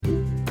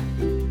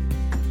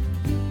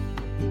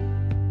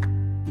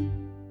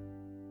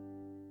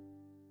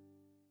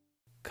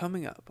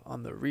Coming up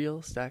on the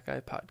Real Stat Guy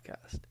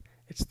podcast,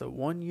 it's the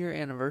 1-year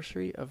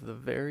anniversary of the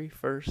very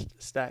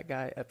first Stat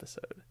Guy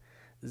episode.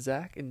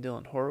 Zach and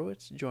Dylan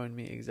Horowitz joined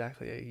me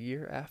exactly a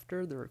year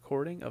after the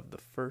recording of the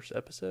first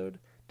episode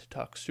to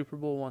talk Super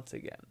Bowl once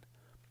again.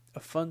 A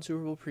fun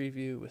Super Bowl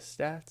preview with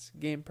stats,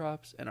 game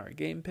props, and our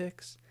game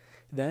picks.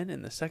 Then,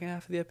 in the second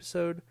half of the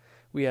episode,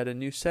 we had a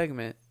new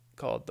segment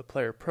called The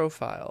Player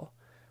Profile,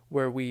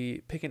 where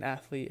we pick an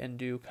athlete and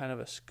do kind of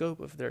a scope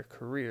of their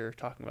career,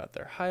 talking about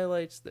their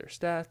highlights, their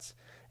stats,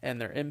 and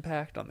their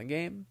impact on the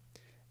game.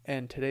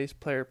 And today's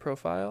player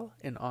profile,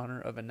 in honor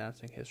of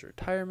announcing his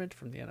retirement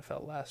from the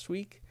NFL last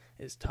week,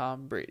 is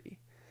Tom Brady.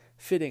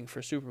 Fitting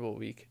for Super Bowl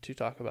week to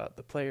talk about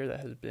the player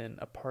that has been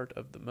a part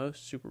of the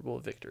most Super Bowl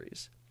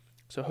victories.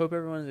 So hope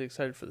everyone is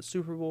excited for the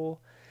Super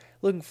Bowl.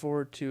 Looking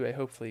forward to a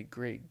hopefully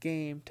great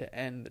game to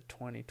end the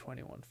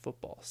 2021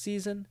 football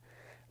season.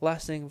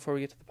 Last thing before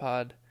we get to the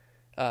pod,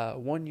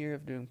 1 year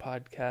of doing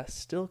podcasts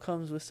still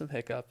comes with some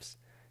hiccups,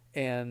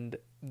 and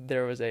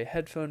there was a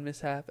headphone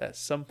mishap at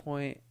some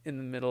point in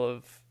the middle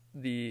of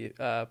the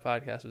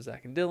podcast with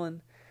Zach and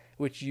Dylan,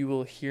 which you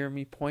will hear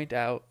me point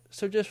out,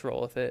 so just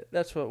roll with it.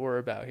 That's what we're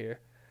about here.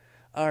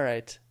 All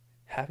right,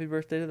 happy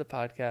birthday to the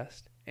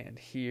podcast, and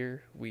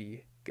here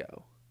we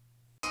go.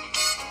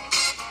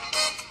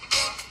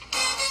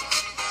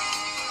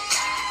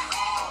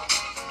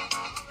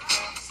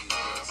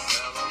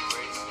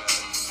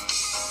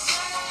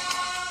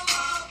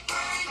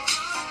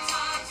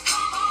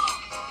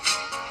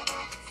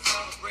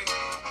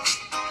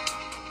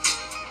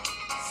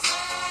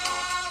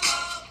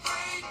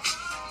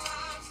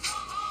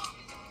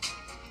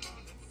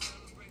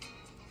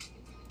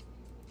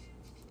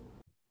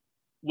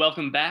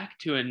 Welcome back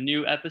to a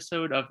new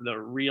episode of the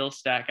Real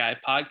Stat Guy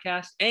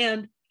podcast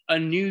and a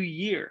new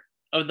year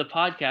of the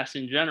podcast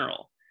in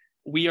general.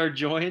 We are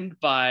joined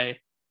by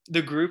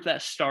the group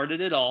that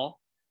started it all.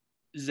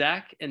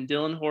 Zach and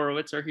Dylan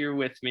Horowitz are here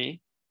with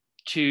me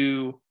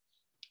we're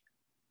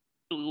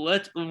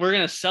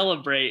going to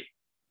celebrate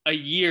a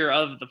year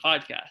of the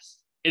podcast.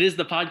 It is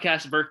the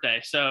podcast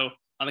birthday. So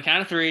on the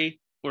count of three,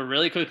 we're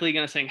really quickly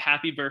going to sing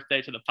happy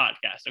birthday to the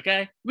podcast.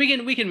 Okay. We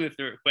can move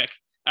through it quick.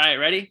 All right.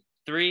 Ready?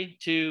 3,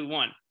 2,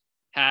 1.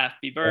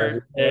 Happy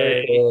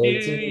birthday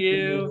to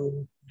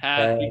you.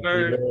 Happy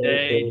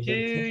birthday to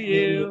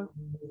you.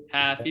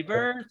 Happy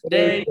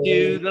birthday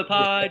to the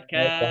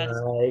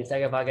podcast.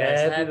 Second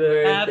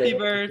podcast. Happy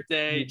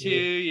birthday to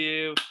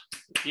you.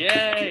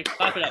 Yay.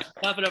 Clap it up.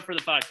 Clap it up for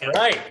the podcast.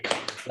 All right.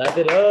 Clap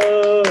it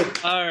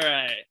up. All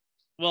right.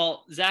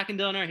 Well, Zach and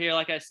Dylan are here,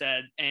 like I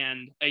said,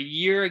 and a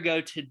year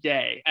ago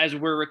today, as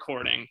we're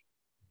recording,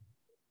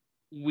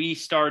 we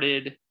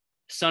started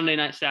Sunday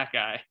Night Stat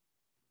Guy.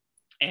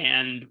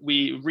 And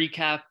we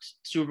recapped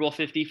Super Bowl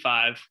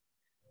 55,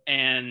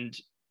 and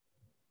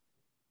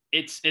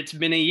it's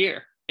been a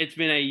year. It's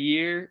been a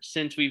year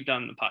since we've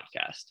done the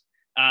podcast.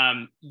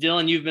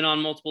 Dylan, you've been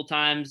on multiple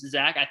times.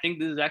 Zach, I think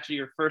this is actually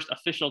your first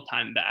official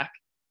time back.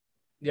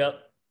 Yep.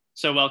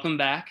 So welcome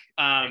back.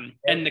 And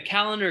the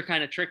calendar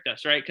kind of tricked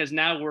us, right? Because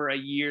now we're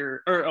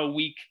a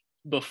week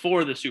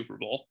before the Super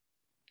Bowl.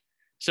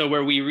 So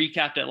where we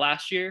recapped it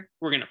last year,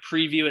 we're going to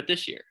preview it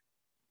this year.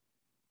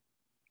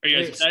 Are you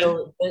guys excited?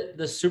 So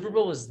the Super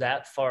Bowl was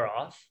that far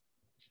off?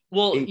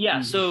 Well,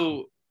 yeah.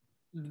 So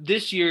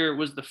this year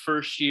was the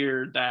first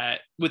year that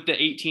with the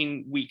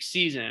 18-week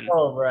season.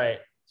 Oh, right.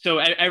 So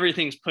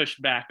everything's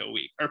pushed back a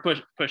week or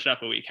pushed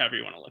up a week, however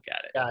you want to look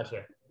at it.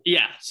 Gotcha.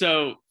 Yeah.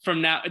 So from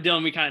now,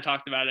 Dylan, we kind of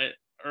talked about it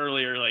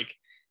earlier. Like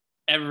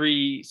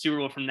every Super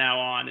Bowl from now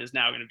on is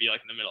now going to be like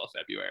in the middle of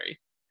February.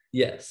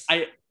 Yes.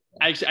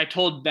 I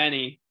told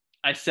Benny,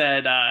 I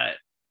said,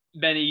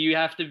 Benny, you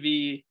have to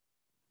be.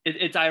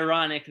 It's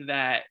ironic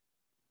that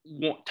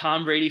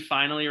Tom Brady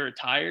finally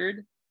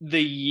retired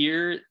the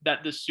year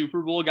that the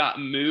Super Bowl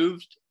got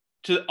moved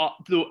to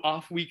the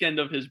off weekend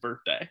of his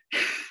birthday.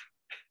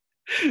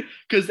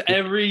 Because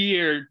every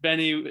year,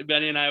 Benny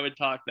and I would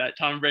talk that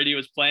Tom Brady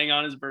was playing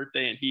on his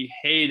birthday and he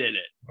hated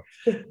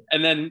it.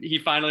 And then he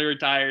finally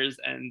retires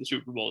and the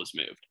Super Bowl is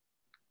moved.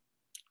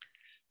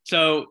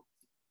 So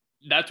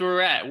that's where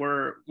we're at.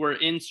 We're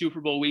in Super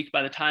Bowl week.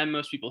 By the time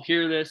most people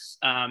hear this,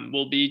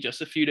 we'll be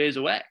just a few days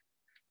away.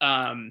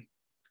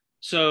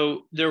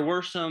 So there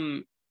were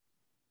some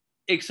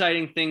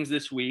exciting things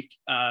this week.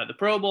 The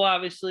Pro Bowl,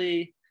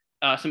 obviously,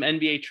 some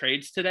NBA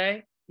trades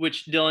today,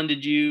 which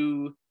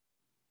Dylan,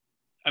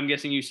 I'm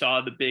guessing you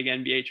saw the big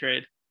NBA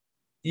trade.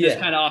 Yeah. Just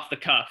kind of off the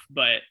cuff,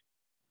 but.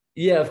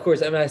 Yeah, of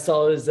course. I mean, I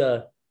saw it was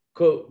a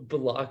quote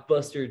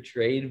blockbuster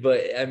trade,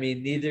 but I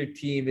mean, neither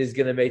team is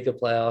going to make the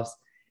playoffs.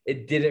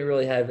 It didn't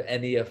really have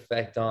any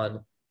effect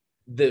on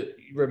the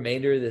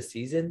remainder of the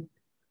season.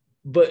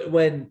 But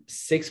when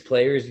 6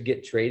 players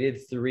get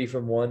traded, 3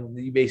 from one,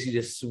 you basically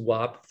just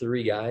swap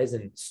 3 guys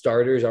and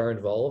starters are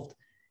involved.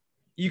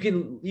 You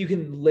can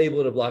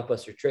label it a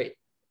blockbuster trade.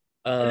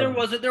 There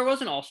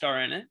was an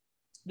all-star in it.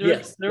 There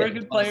were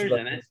good players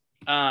in it.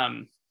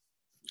 But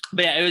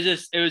yeah, it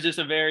was just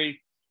a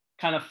very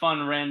kind of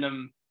fun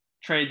random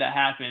trade that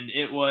happened.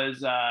 It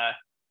was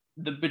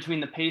between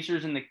the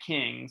Pacers and the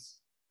Kings.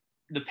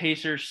 the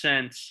Pacers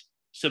sent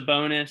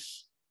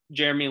Sabonis,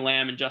 Jeremy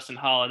Lamb, and Justin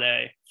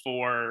Holiday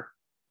for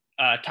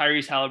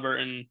Tyrese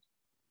Halliburton,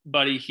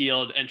 Buddy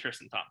Hield, and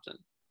Tristan Thompson.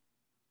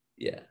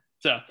 Yeah.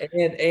 So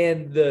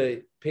and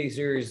the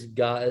Pacers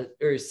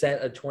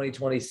sent a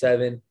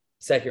 2027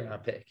 second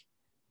round pick.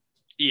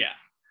 Yeah.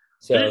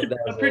 So it's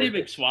a pretty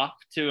big swap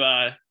to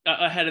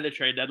ahead of the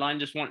trade deadline.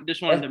 Just wanted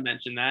to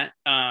mention that.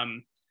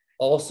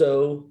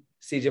 Also,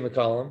 CJ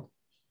McCollum.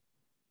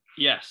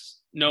 Yes.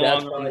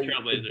 Longer on the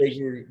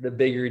Trailblazers. The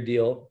bigger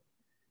deal.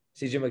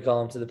 CJ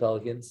McCollum to the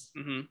Pelicans.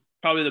 Mm-hmm.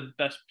 Probably the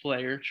best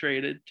player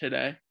traded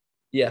today.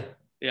 Yeah.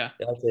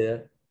 I'll say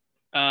that.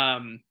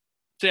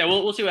 So yeah,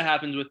 we'll see what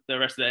happens with the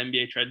rest of the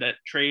NBA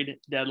trade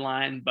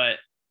deadline. But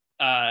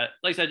like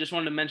I said, I just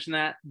wanted to mention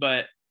that.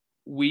 But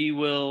we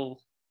will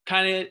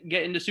kind of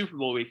get into Super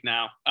Bowl week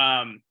now.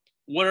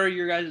 What are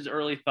your guys'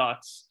 early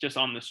thoughts just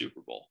on the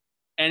Super Bowl?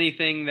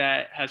 Anything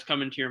that has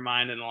come into your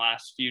mind in the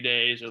last few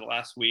days or the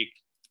last week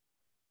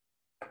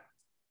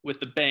with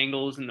the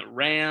Bengals and the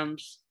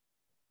Rams?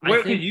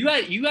 You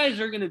guys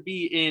are going to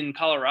be in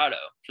Colorado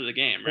for the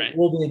game, right?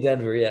 We'll be in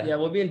Denver, yeah. Yeah,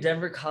 we'll be in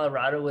Denver,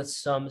 Colorado with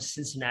some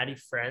Cincinnati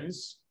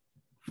friends.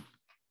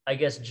 I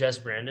guess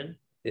just Brandon.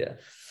 Yeah.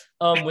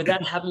 With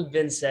that having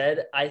been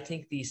said, I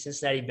think the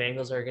Cincinnati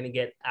Bengals are going to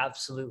get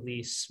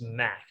absolutely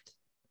smacked.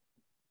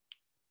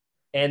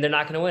 And they're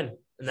not going to win.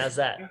 And that's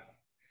that.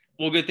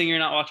 Well, good thing you're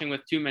not watching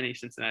with too many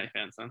Cincinnati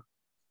fans, then.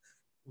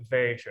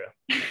 Very true.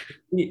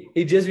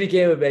 He just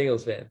became a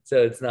Bengals fan,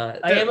 so it's not.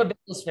 I am a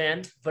Bengals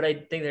fan, but I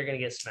think they're going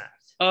to get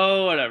smacked.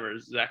 Oh, whatever,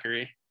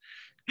 Zachary.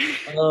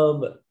 I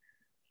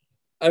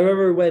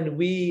remember when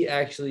we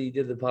actually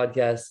did the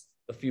podcast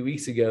a few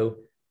weeks ago,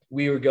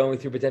 we were going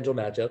through potential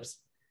matchups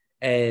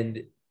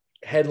and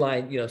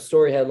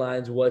story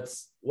headlines.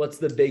 What's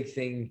the big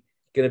thing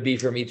going to be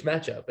from each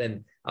matchup?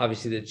 And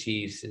obviously the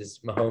Chiefs is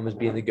Mahomes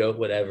being the GOAT,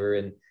 whatever.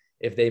 And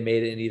if they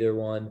made it in either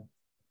one,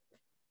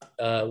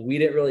 we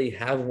didn't really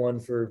have one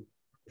for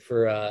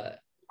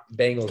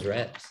Bengals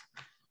Rams.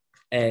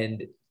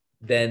 And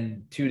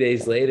then 2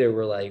 days later,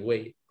 we're like,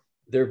 wait,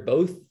 they're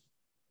both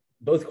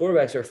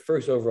quarterbacks are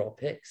first overall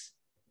picks.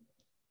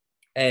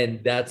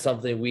 And that's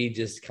something we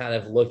just kind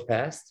of looked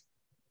past.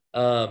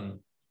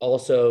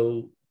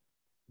 Also,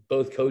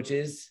 both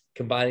coaches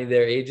combining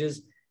their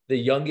ages, the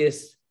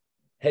youngest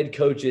head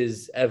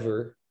coaches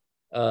ever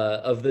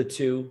of the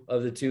two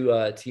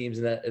teams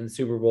in the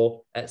Super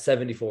Bowl at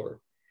 74.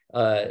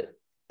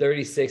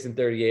 36 and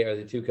 38 are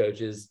the two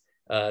coaches,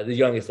 the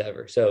youngest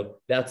ever. So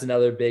that's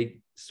another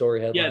big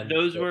story headline. Yeah,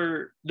 those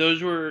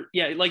were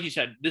like you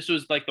said, this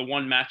was like the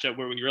one matchup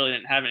where we really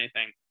didn't have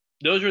anything.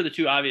 Those were the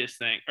two obvious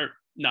things, or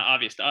not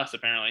obvious to us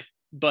apparently,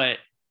 but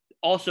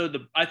also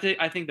I think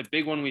the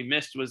big one we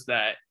missed was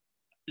that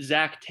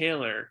Zach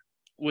Taylor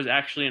was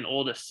actually an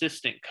old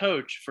assistant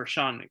coach for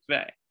Sean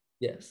McVay.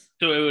 Yes.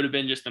 So it would have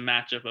been just a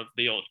matchup of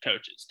the old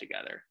coaches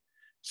together.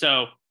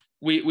 So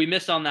we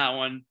missed on that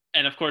one.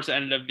 And of course it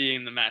ended up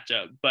being the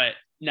matchup, but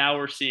now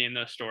we're seeing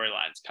those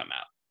storylines come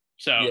out.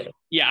 So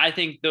yeah, I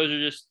think those are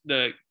just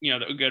the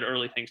good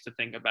early things to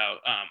think about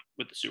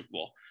with the Super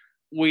Bowl.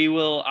 We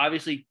will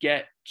obviously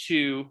get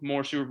to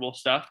more Super Bowl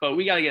stuff, but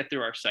we got to get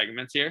through our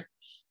segments here.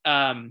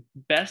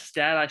 Best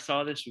stat I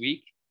saw this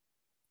week,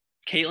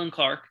 Caitlin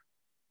Clark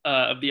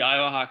of the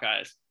Iowa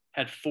Hawkeyes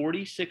had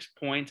 46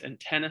 points and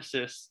 10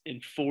 assists in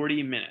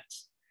 40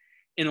 minutes.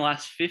 In the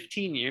last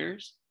 15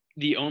 years,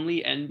 the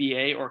only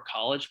NBA or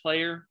college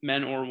player,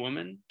 men or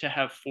women, to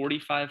have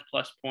 45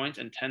 plus points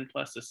and 10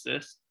 plus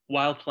assists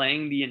while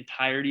playing the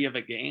entirety of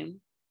a game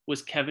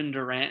was Kevin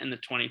Durant in the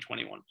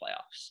 2021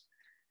 playoffs.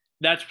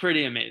 That's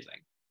pretty amazing.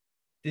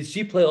 Did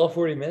she play all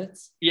 40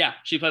 minutes? Yeah,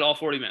 she played all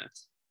 40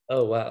 minutes.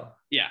 Oh, wow.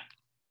 Yeah.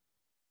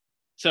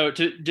 So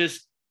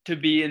to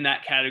be in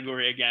that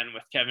category again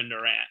with Kevin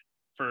Durant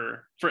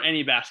for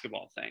any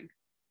basketball thing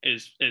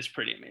is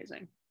pretty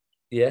amazing.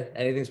 Yeah,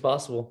 anything's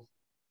possible.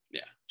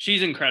 Yeah,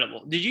 she's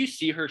incredible. Did you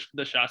see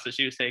the shots that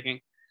she was taking?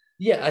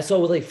 Yeah, I saw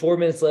with like 4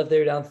 minutes left, they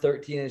were down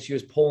 13, and she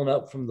was pulling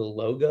up from the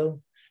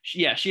logo.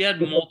 She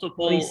had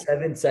multiple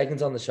 27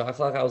 seconds on the shot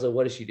clock. I was like,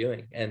 what is she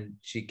doing? And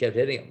she kept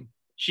hitting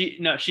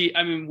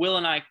them. Will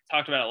and I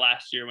talked about it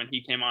last year when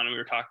he came on and we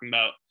were talking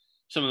about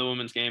some of the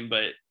women's game,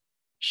 but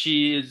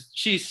she's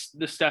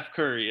the Steph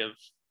Curry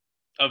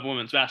of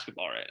women's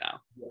basketball right now.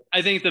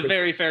 I think it's a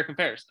very fair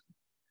comparison.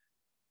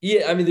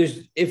 Yeah, I mean,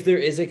 if there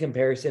is a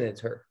comparison,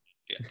 it's her.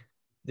 Yeah.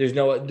 There's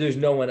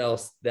no one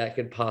else that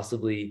could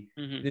possibly.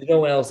 Mm-hmm. There's no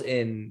one else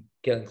in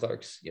Caitlin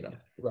Clark's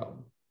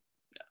realm.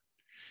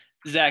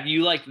 Yeah. Zach,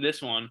 you liked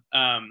this one.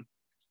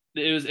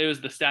 It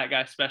was the stat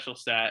guy special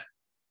stat.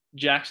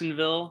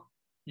 Jacksonville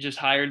just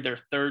hired their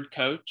third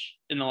coach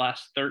in the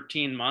last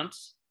 13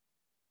 months.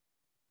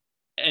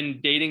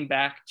 And dating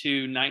back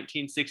to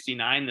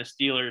 1969, the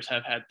Steelers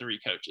have had 3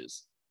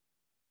 coaches.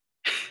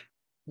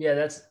 Yeah,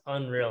 that's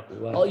unreal.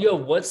 Wow. Oh,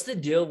 what's the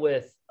deal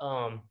with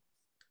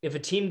if a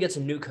team gets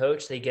a new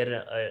coach, they get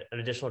an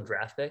additional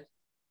draft pick?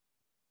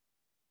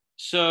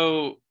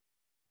 So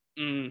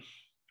I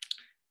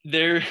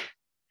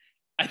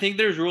think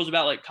there's rules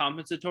about like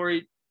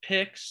compensatory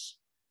picks.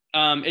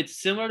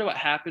 It's similar to what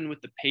happened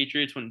with the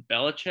Patriots when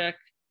Belichick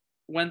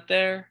went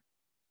there.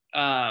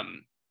 I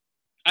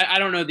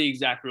don't know the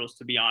exact rules,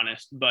 to be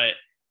honest, but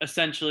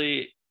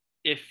essentially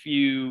if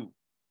you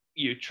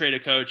trade a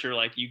coach or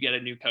like you get a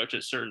new coach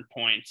at certain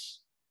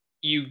points,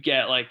 you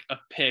get like a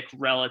pick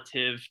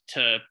relative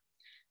to,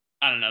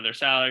 I don't know, their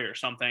salary or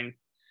something.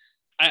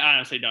 I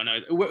honestly don't know.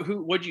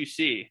 What'd you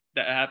see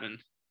that happened?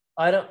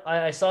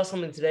 I saw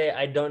something today.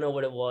 I don't know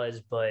what it was,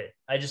 but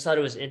I just thought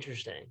it was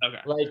interesting. Okay.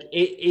 Like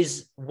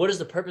what is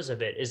the purpose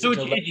of it? Is So it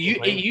to it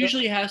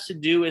usually has to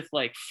do with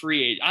like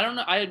free agent. I don't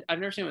know. I've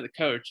never seen it with a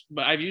coach,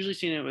 but I've usually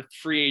seen it with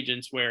free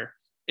agents where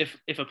if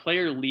a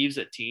player leaves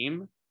a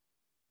team,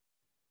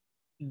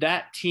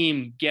 that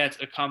team gets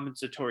a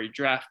compensatory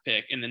draft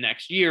pick in the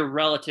next year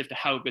relative to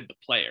how good the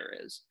player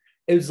is.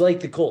 It was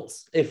like the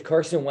Colts. If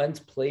Carson Wentz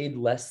played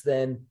less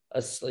than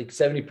like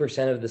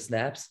 70% of the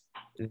snaps,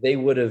 they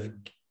would have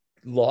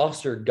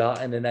lost or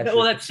gotten an extra.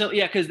 Well, that's so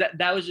because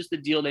that was just the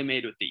deal they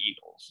made with the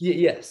Eagles.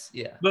 Yes,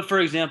 yeah. But for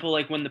example,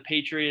 like when the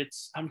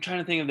Patriots, I'm trying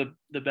to think of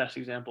the best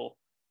example.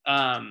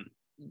 I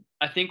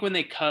think when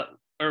they cut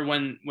or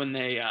when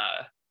they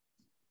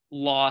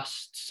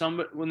lost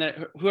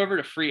whoever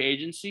to free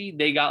agency,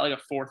 they got like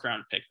a 4th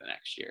round pick the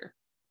next year.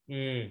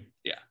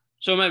 Yeah,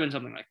 so it might have been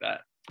something like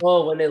that.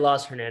 Oh, when they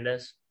lost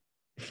Hernandez.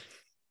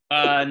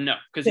 No,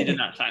 because he did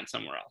not sign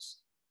somewhere else.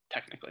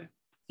 Technically,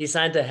 he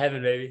signed to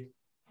heaven, baby.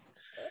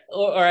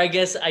 Or I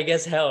guess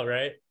hell,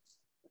 right?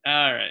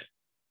 All right.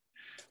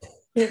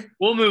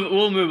 We'll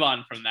move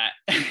on from that.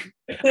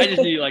 I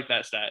just knew you like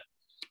that stat.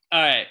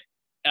 All right.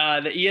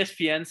 The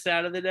ESPN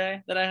stat of the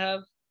day that I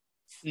have: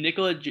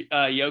 Nikola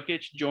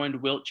Jokic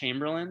joined Wilt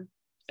Chamberlain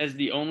as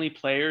the only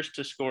players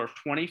to score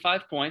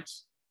 25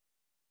 points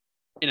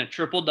in a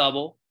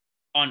triple-double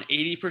on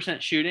 80%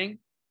 shooting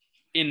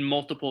in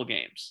multiple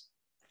games.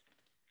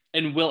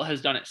 And Wilt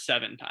has done it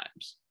 7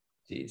 times.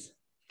 Jeez.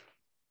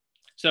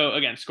 So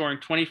again, scoring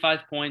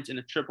 25 points in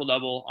a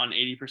triple-double on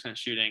 80%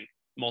 shooting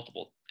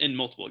in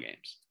multiple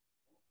games.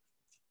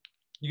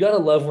 You got to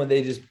love when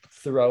they just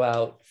throw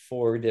out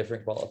 4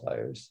 different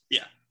qualifiers.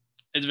 Yeah.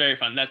 It's very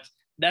fun.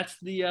 That's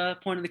the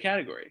point of the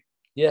category.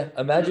 Yeah.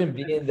 Imagine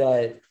being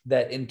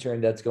that intern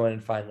that's going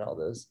and finding all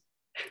those.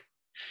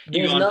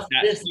 You go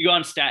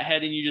on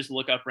StatHead and you just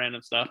look up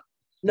random stuff.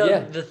 No, yeah.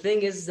 The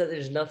thing is that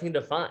there's nothing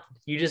to find.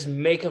 You just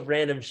make up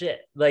random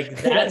shit.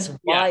 Like that's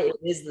why it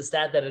is the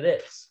stat that it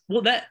is.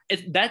 Well, that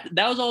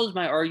was always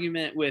my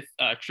argument with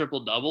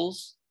triple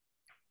doubles,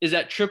 is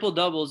that triple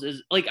doubles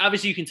is like,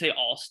 obviously you can say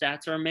all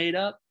stats are made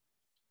up,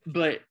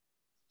 but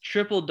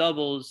triple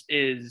doubles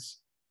is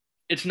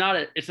it's not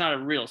a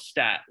real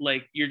stat.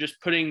 Like you're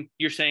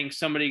saying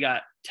somebody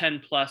got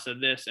 10 plus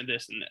of this and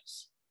this and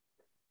this.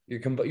 You're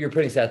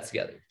putting stats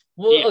together.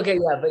 Well, yeah. Okay,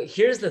 yeah, but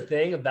here's the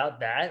thing about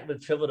that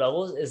with triple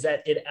doubles is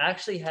that it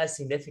actually has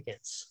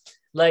significance.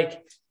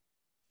 Like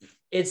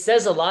it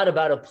says a lot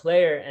about a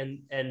player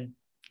and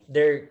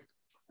their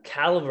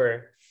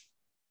caliber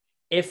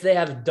if they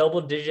have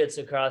double digits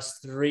across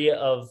 3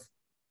 of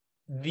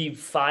the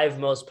 5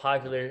 most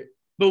popular.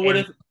 But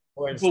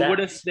what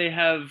if they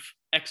have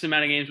X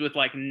amount of games with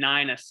like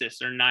 9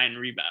 assists or 9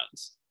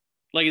 rebounds?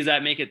 Like, does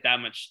that make it that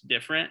much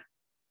different?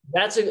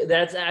 That's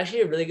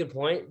actually a really good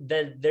point.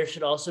 Then there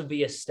should also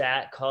be a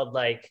stat called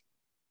like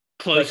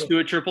close to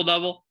a triple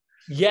double.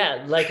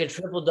 Yeah, like a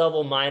triple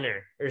double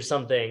minor or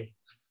something.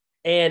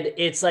 And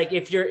it's like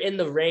if you're in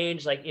the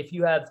range, like if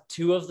you have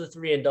 2 of the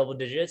 3 in double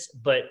digits,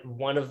 but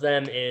one of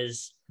them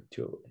is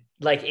 2 away,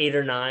 like 8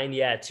 or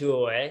 9, 2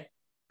 away,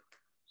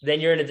 then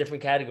you're in a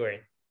different category.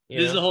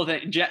 This is the whole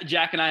thing.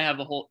 Jack and I have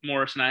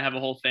Morris and I have a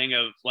whole thing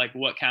of like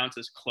what counts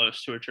as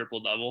close to a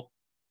triple double.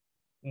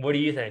 What do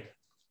you think?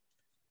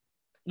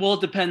 Well,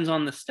 it depends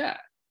on the stat.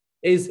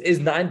 Is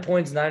 9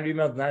 points, 9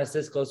 rebounds, 9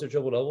 assists close to a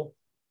triple double?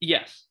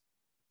 Yes.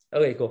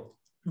 Okay, cool.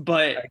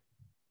 But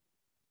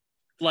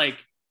like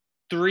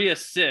 3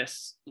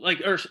 assists,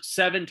 or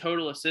 7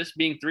 total assists,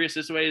 being 3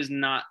 assists away is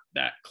not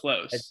that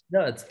close.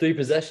 No, it's 3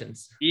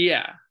 possessions.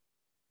 Yeah.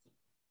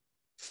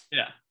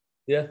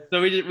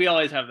 So we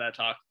always have that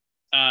talk.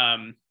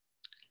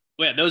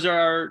 Yeah, those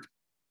are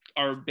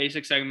our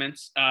basic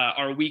segments.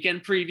 Our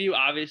weekend preview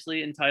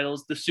obviously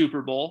entitles the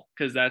Super Bowl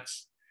because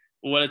that's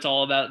what it's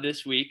all about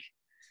this week.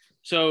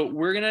 So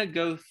we're gonna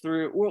go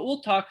through.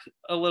 We'll talk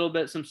a little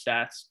bit, some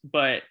stats,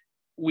 but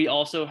we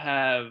also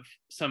have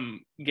some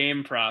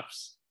game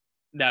props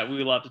that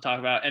we love to talk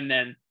about, and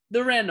then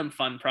the random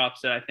fun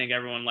props that I think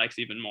everyone likes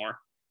even more.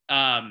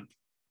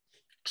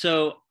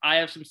 So I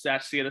have some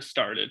stats to get us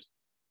started.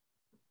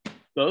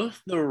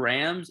 Both the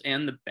Rams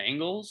and the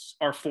Bengals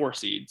are 4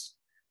 seeds,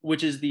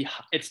 which is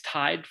it's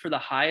tied for the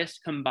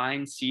highest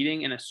combined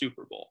seeding in a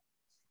Super Bowl.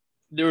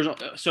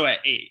 At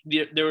 8,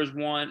 there was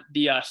one,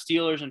 the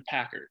Steelers and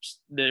Packers.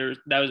 That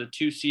was a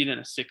 2 seed and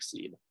a 6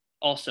 seed,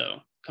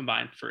 also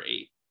combined for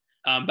 8.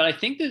 But I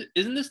think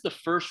isn't this the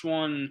first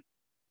one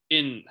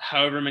in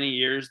however many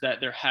years that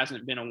there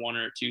hasn't been a 1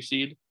 or a 2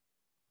 seed?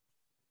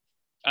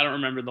 I don't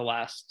remember the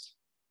last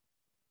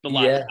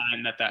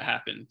time that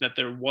happened, that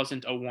there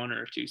wasn't a 1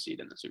 or a 2 seed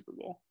in the Super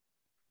Bowl.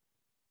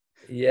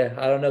 Yeah,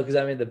 I don't know because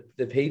I mean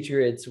the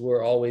Patriots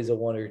were always a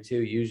 1 or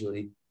 2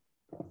 usually.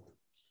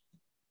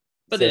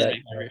 But So they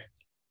didn't that, make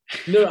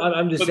three. no,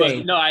 I'm just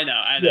saying. No, I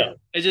know. Yeah.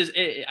 It's just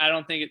I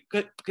don't think it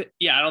could.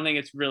 Yeah, I don't think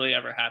it's really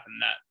ever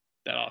happened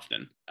that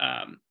often.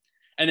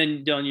 And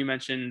then Dylan, you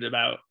mentioned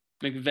about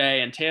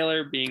McVay and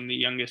Taylor being the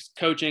youngest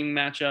coaching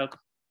matchup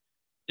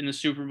in the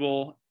Super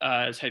Bowl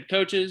as head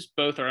coaches.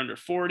 Both are under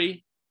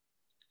 40.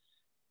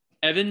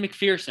 Evan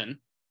McPherson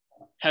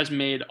has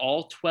made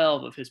all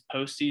 12 of his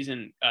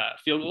postseason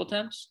field goal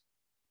attempts,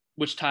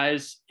 which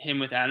ties him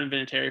with Adam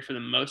Vinatieri for the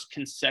most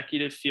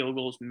consecutive field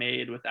goals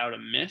made without a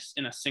miss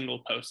in a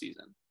single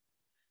postseason.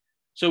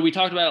 So we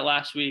talked about it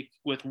last week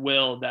with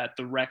Will that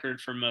the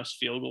record for most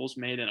field goals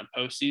made in a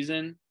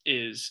postseason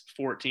is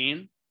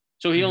 14.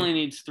 So he only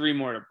needs 3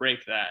 more to break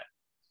that.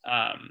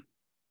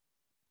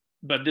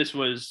 But this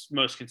was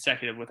most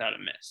consecutive without a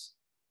miss.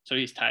 So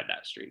he's tied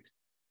that streak.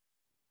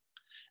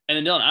 And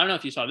then Dylan, I don't know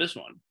if you saw this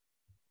one.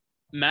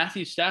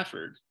 Matthew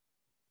Stafford,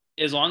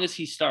 as long as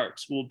he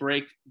starts, will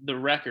break the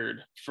record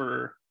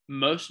for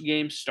most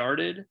games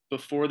started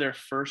before their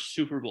first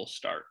Super Bowl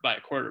start by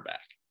a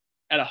quarterback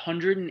at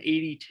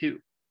 182.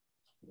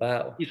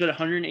 Wow. He's played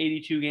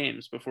 182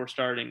 games before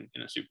starting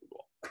in a Super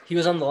Bowl. He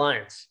was on the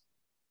Lions.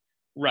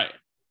 Right.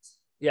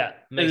 Yeah.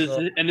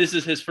 And this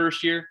is his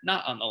first year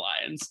not on the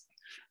Lions.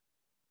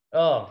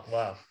 Oh,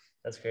 wow.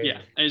 That's crazy. Yeah,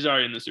 and he's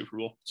already in the Super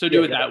Bowl. So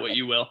do with that what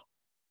you will.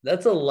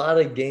 That's a lot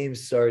of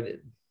games started.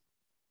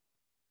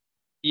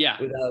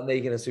 Yeah. Without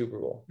making a Super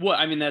Bowl. What?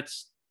 I mean,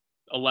 that's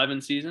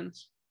 11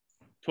 seasons,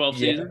 12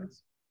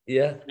 seasons.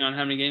 Yeah. You know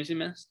how many games he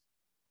missed?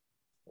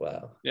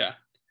 Wow. Yeah.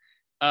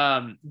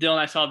 Dylan,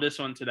 I saw this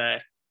one today.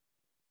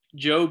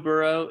 Joe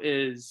Burrow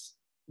is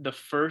the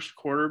first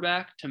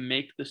quarterback to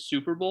make the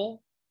Super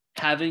Bowl,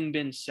 having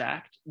been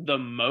sacked the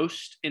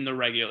most in the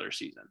regular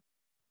season.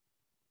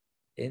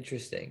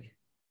 Interesting.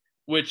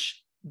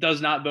 Which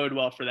does not bode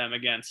well for them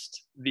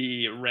against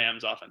the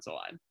Rams defensive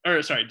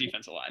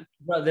line.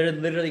 Bro, they're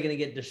literally going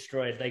to get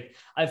destroyed. Like,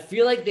 I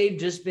feel like they've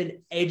just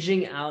been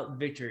edging out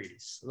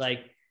victories.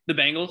 Like the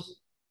Bengals?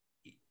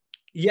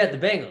 Yeah, the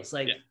Bengals.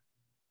 Like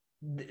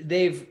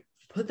they've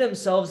put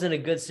themselves in a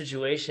good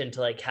situation to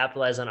like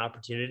capitalize on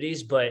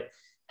opportunities, but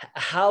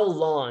how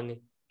long,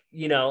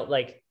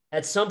 like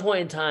at some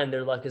point in time,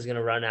 their luck is going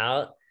to run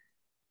out.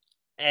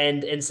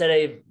 And instead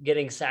of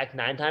getting sacked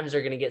 9 times,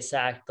 they're going to get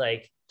sacked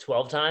like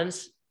 12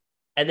 times.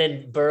 And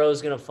then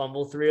Burrow's going to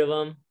fumble 3 of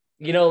them.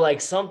 Like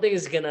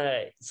something's got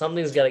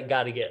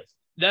to give.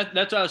 That's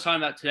what I was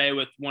talking about today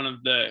with one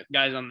of the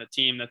guys on the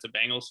team that's a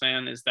Bengals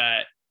fan, is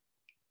that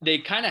they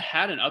kind of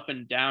had an up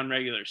and down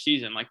regular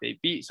season. Like they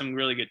beat some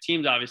really good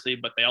teams, obviously,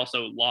 but they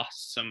also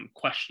lost some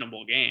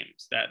questionable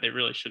games that they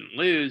really shouldn't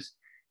lose.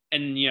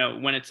 And,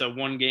 when it's a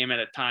 1 game at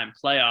a time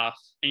playoff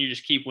and you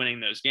just keep winning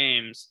those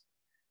games,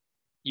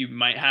 you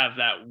might have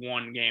that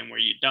 1 game where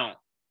you don't.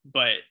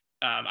 But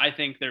I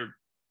think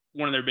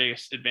one of their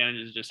biggest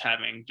advantages is just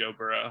having Joe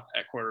Burrow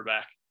at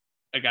quarterback,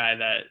 a guy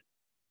that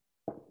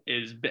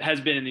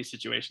has been in these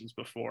situations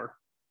before.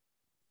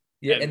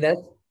 Yeah, and that's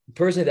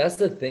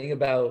the thing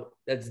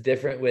that's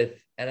different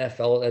with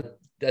NFL.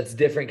 That's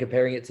different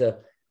comparing it to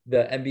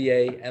the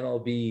NBA,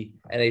 MLB,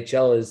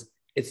 NHL. Is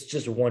it's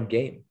just 1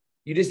 game.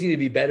 You just need to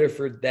be better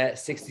for that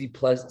 60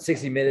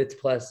 minutes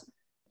plus.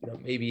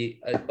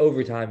 Maybe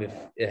overtime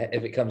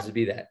if it comes to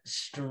be that.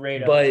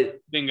 Straight up.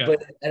 Bingo.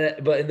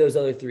 But in those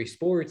other 3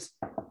 sports,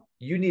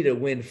 you need to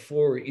win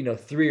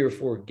 3 or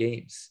 4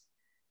 games.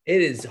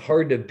 It is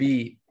hard to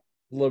beat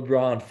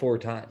LeBron 4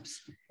 times.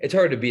 It's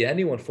hard to beat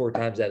anyone 4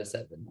 times out of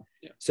 7.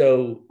 Yeah.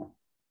 So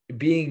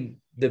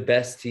being the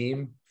best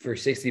team for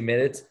 60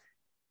 minutes,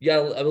 you got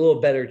a little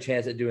better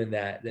chance at doing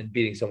that than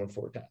beating someone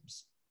 4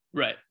 times.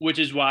 Right, which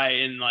is why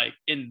in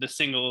the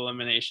single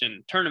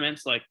elimination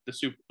tournaments like the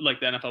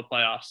NFL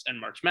playoffs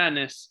and March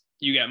Madness,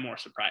 you get more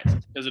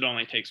surprises because it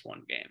only takes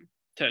 1 game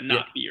to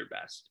not be your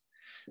best.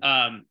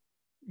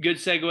 Good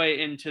segue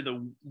into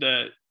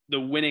the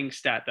winning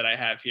stat that I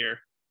have here.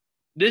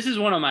 This is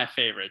one of my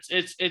favorites.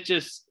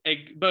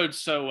 It bodes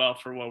so well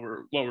for what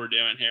we're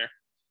doing here.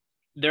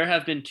 There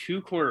have been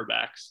 2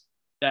 quarterbacks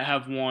that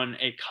have won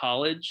a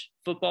college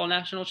football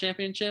national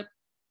championship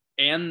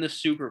and the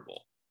Super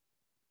Bowl.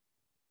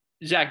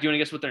 Zach, do you want to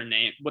guess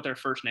what their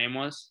first name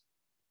was?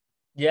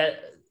 Yeah,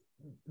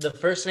 the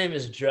first name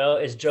is Joe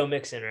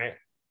Mixon, right?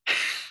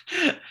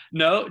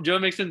 No, Joe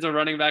Mixon's a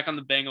running back on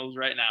the Bengals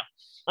right now.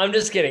 I'm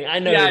just kidding. I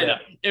know. Yeah, I know.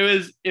 It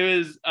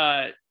was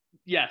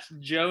yes,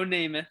 Joe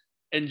Namath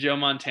and Joe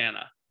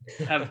Montana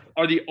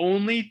are the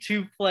only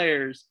 2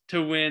 players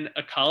to win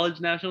a college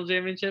national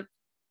championship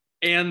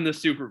and the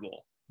Super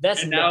Bowl.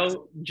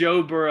 Now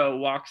Joe Burrow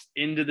walks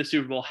into the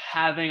Super Bowl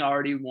having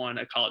already won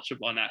a college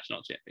football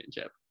national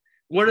championship.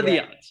 What are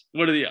the odds?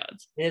 What are the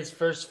odds? His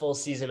first full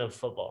season of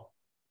football.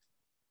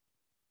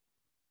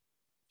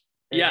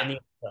 Yeah.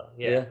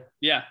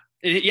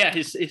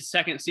 His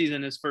second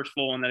season, his first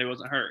full one that he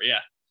wasn't hurt. Yeah.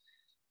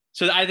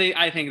 So I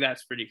think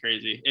that's pretty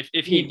crazy.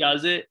 If he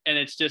does it and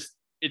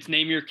it's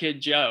name your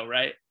kid Joe,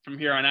 right? From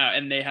here on out,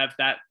 and they have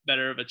that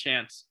better of a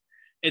chance.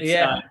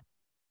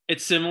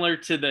 It's similar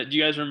to do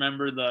you guys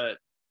remember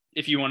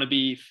if you want to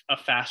be a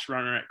fast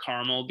runner at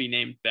Carmel, be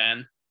named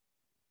Ben?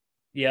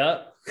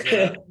 Yeah.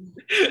 Yeah.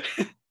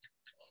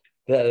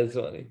 That is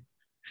funny.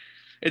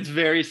 It's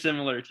very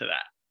similar to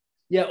that.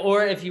 Yeah.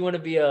 Or if you want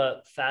to be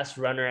a fast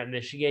runner at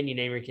Michigan, you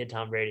name your kid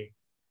Tom Brady.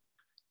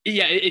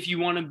 Yeah. If you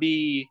want to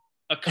be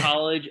a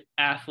college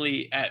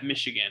athlete at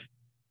Michigan,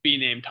 be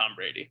named Tom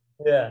Brady.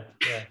 Yeah.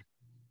 Yeah.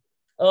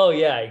 Oh,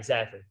 yeah,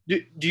 exactly.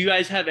 Do you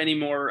guys have any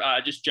more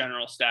just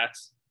general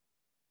stats?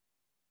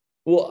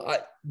 Well,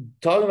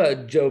 talking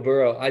about Joe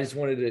Burrow, I just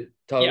wanted to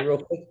talk real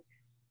quick.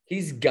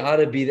 He's got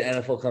to be the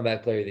NFL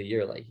Comeback Player of the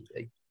Year. Like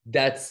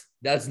that's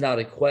not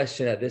a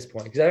question at this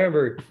point. Because I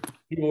remember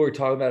people were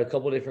talking about a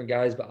couple of different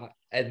guys, but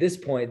at this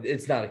point,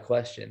 it's not a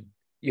question.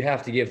 You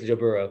have to give it to Joe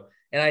Burrow.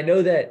 And I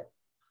know that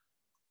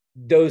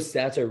those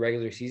stats are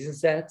regular season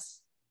stats,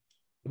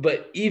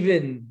 but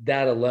even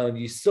that alone,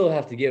 you still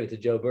have to give it to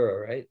Joe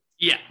Burrow, right?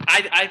 Yeah,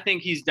 I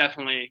think he's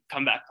definitely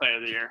Comeback Player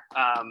of the Year.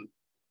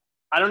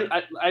 I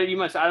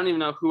don't even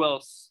know who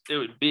else it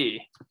would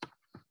be.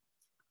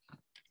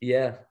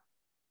 Yeah.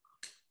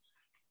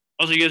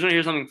 Also, you guys want to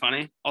hear something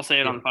funny? I'll say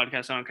it on the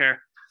podcast. I don't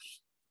care.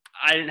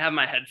 I didn't have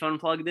my headphone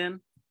plugged in,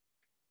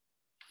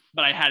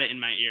 but I had it in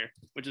my ear,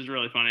 which is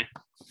really funny.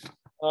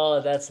 Oh,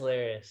 that's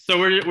hilarious. So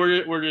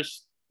we're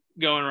just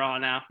going raw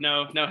now.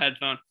 No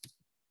headphone.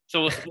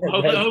 So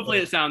hopefully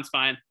it sounds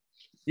fine.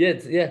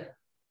 Yeah.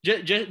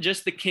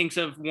 Just the kinks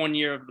of 1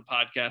 year of the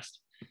podcast.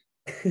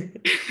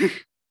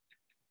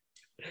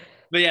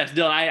 But yes,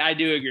 Dylan, I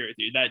do agree with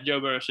you that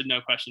Joe Burrow should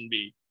no question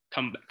be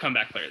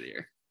Comeback Player of the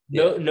Year.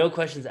 No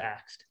questions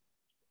asked.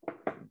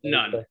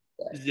 None.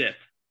 Zip.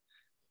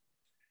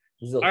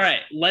 All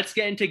right, let's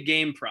get into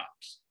game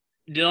props.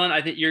 Dylan,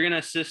 I think you're going to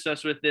assist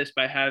us with this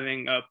by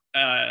having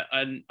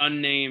an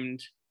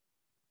unnamed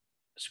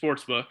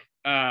sports book.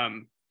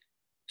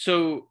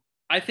 So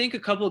I think a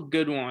couple of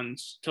good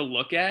ones to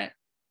look at.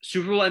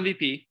 Super Bowl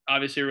MVP,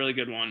 obviously a really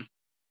good one.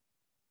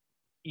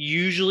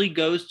 Usually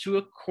goes to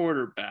a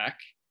quarterback.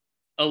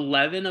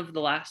 11 of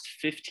the last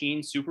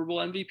 15 Super Bowl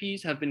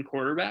MVPs have been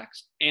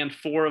quarterbacks, and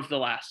 4 of the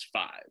last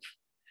 5.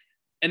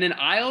 And then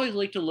I always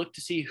like to look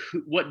to see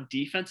what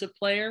defensive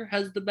player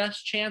has the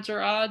best chance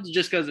or odds,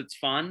 just because it's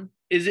fun.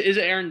 Is it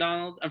Aaron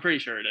Donald? I'm pretty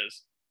sure it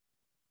is.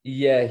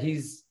 Yeah, he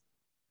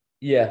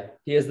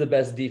has the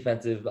best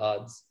defensive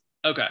odds.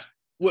 Okay.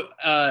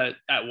 At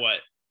what?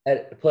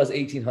 At plus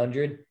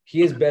 1,800. He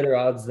has better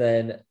odds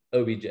than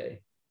OBJ.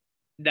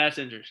 That's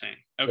interesting.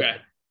 Okay.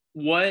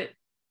 Yeah.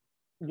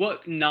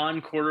 What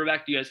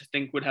non-quarterback do you guys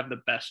think would have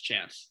the best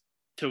chance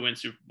to win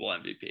Super Bowl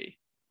MVP?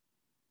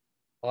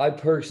 I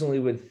personally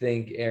would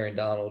think Aaron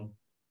Donald.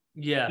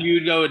 Yeah. You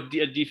would go with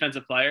a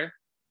defensive player?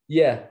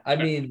 Yeah. I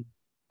mean,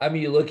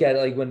 you look at it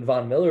like when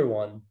Von Miller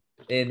won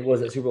in,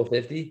 was it Super Bowl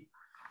 50?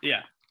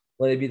 Yeah.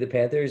 When they beat the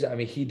Panthers, I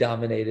mean, he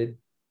dominated.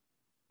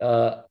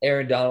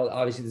 Aaron Donald,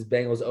 obviously this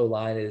Bengals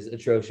O-line is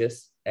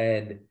atrocious.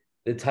 And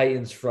the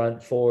Titans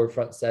front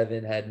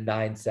 7 had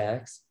 9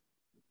 sacks.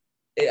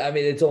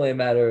 It's only a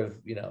matter of,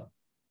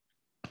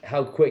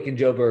 how quick can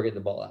Joe Burrow get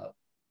the ball out?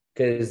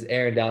 Because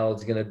Aaron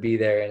Donald's going to be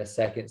there in a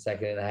second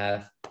and a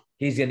half.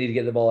 He's going to need to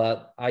get the ball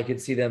out. I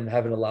could see them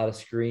having a lot of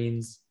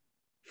screens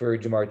for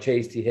Jamar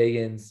Chase, T.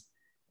 Higgins.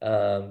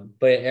 But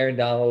Aaron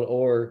Donald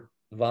or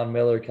Von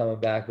Miller coming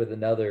back with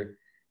another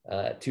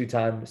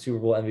 2-time Super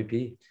Bowl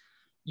MVP.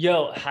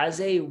 Yo,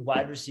 has a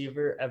wide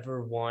receiver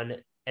ever won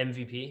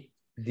MVP?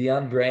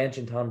 Deion Branch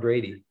and Tom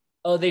Brady.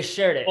 Oh, they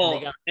shared it.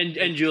 Oh,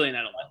 and Julian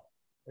Edelman.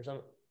 Or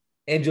something.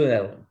 And Julian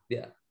Edelman,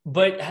 yeah.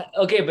 But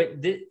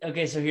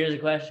so here's a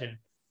question.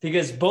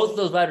 Because both of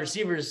those wide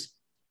receivers,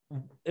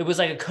 it was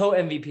like a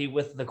co-MVP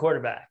with the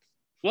quarterback.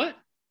 What?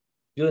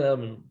 Julian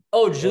Edelman.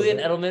 Oh, Julian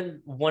Edelman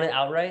won it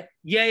outright?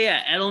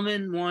 Yeah.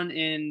 Edelman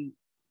won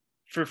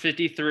for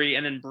 53,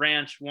 and then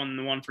Branch won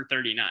the one for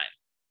 39.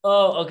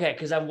 Oh, okay.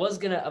 Because I'm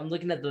looking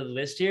at the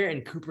list here,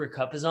 and Cooper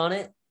Kupp is on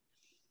it.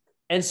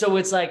 And so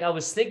it's like, I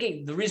was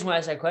thinking, the reason why I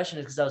asked that question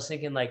is because I was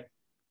thinking, like,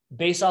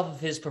 based off of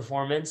his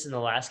performance in the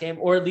last game,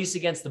 or at least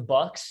against the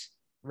Bucs,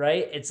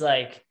 right? It's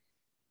like,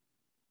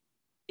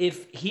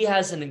 if he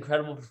has an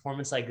incredible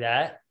performance like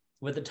that,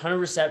 with a ton of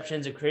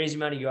receptions, a crazy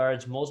amount of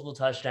yards, multiple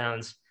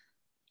touchdowns,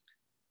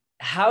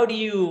 how do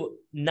you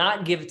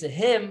not give it to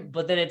him?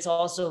 But then it's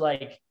also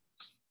like,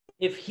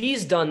 if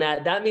he's done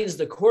that, that means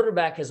the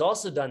quarterback has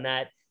also done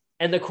that.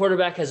 And the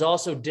quarterback has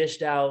also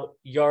dished out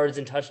yards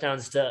and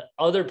touchdowns to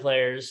other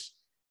players,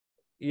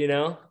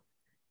 Yeah,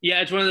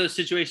 it's one of those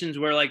situations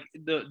where, like,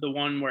 the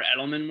one where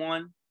Edelman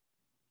won,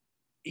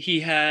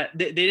 they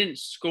didn't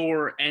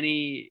score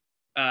any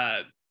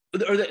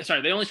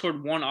they only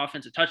scored one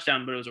offensive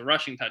touchdown, but it was a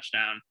rushing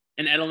touchdown.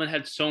 And Edelman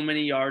had so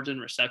many yards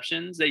and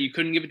receptions that you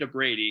couldn't give it to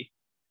Brady.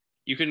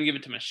 You couldn't give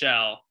it to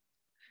Michelle.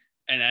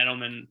 And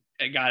Edelman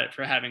got it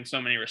for having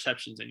so many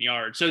receptions and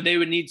yards. So they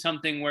would need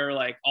something where,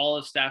 like, all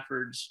of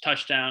Stafford's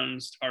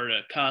touchdowns are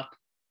to Kupp.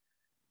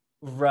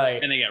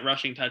 Right. And they get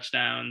rushing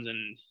touchdowns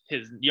and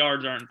his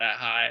yards aren't that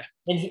high.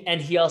 And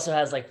he also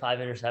has like 5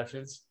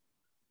 interceptions.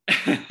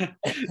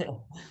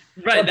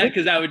 Right.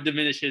 Because that would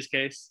diminish his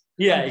case.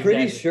 Yeah, I'm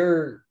pretty exactly.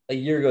 sure a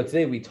year ago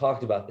today we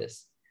talked about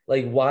this.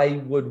 Like, why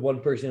would one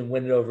person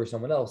win it over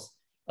someone else?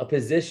 A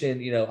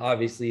position,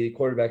 obviously the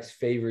quarterback's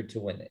favored to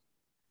win it.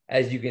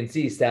 As you can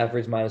see,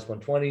 Stafford's minus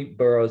 120,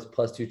 Burrow's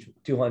plus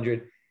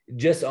 200,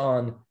 just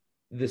on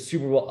the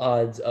Super Bowl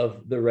odds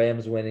of the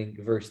Rams winning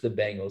versus the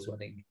Bengals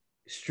winning.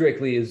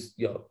 Strictly is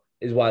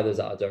why those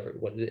odds are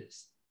what it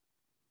is.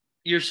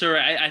 You're so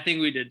right. I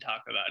think we did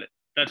talk about it.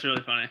 That's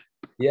really funny.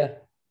 Yeah.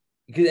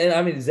 And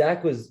I mean,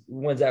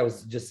 when Zach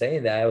was just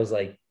saying that, I was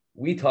like,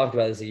 we talked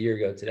about this a year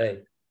ago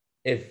today.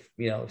 If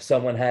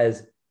someone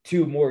has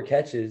 2 more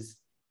catches,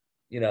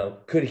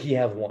 could he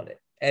have won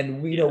it?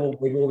 And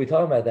we'll be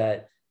talking about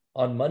that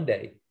on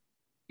Monday.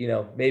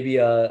 Maybe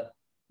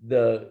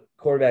the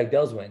quarterback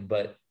does win,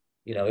 but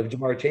if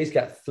Jamar Chase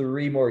got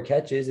 3 more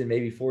catches and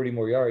maybe 40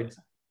 more yards,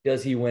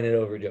 does he win it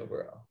over Joe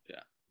Burrow?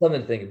 Yeah.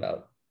 Something to think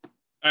about.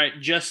 All right,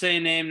 just say a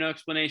name, no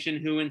explanation.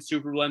 Who wins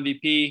Super Bowl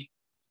MVP?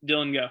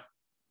 Dylan, go.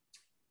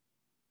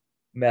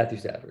 Matthew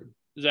Stafford.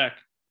 Zach.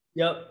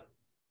 Yep.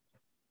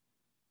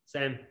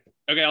 Same.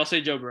 Okay, I'll say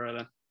Joe Burrow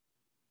then.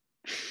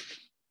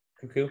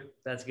 Cuckoo.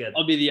 That's good.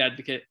 I'll be the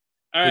advocate.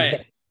 All right.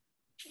 Yeah.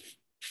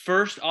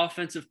 First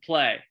offensive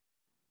play.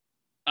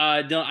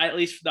 Dylan, at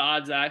least for the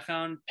odds that I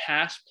found,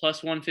 pass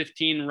plus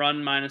 115,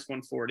 run minus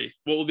 140.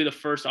 What will be the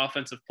first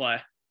offensive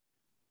play?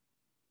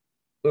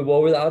 Wait,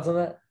 what were the odds on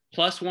that?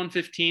 Plus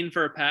 115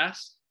 for a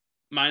pass,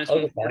 minus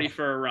 140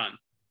 for a run.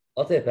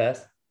 I'll take a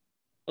pass.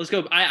 Let's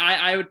go.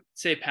 I would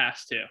say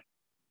pass too.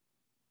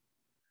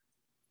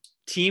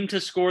 Team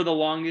to score the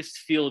longest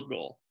field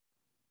goal.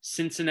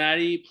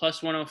 Cincinnati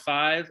plus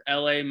 105,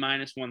 LA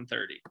minus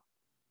 130.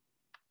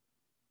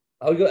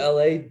 I would go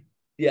LA.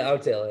 Yeah, I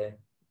would say LA.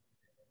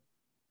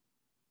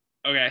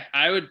 Okay,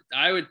 I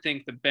would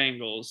think the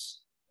Bengals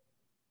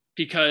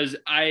because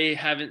I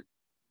haven't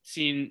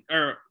seen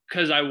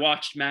because I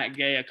watched Matt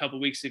Gay a couple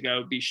weeks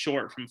ago be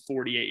short from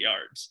 48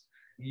 yards.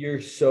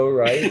 You're so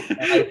right.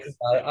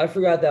 I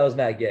forgot that was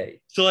Matt Gay.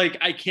 So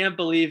I can't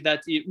believe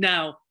that's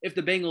now if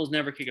the Bengals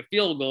never kick a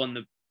field goal and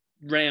the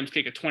Rams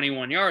kick a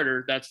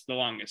 21-yarder, that's the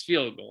longest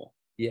field goal.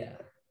 Yeah.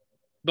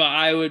 But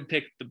I would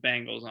pick the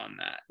Bengals on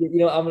that.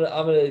 I'm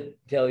gonna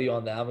tell you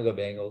on that. I'm gonna go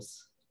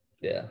Bengals.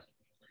 Yeah.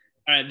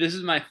 All right, this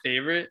is my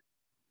favorite.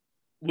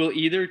 Will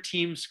either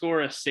team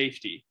score a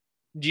safety?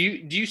 Do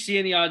you see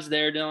any odds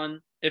there, Dylan?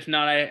 If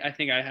not, I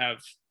think I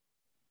have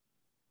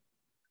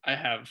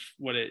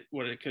what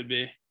it could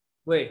be.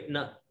 Wait,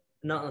 not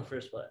in the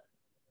first play.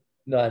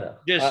 No, I know.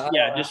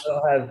 I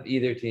don't have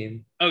either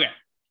team. Okay.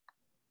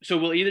 So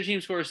will either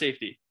team score a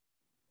safety?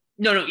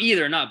 No,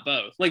 either, not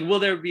both. Will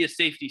there be a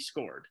safety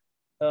scored?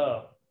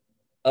 Oh.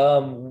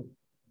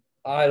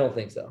 I don't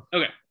think so.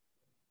 Okay.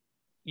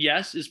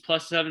 Yes is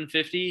plus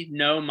 750.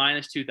 No,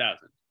 minus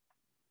 2,000.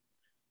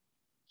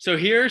 So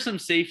here are some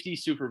safety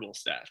Super Bowl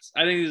stats.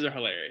 I think these are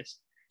hilarious.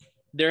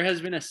 There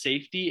has been a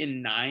safety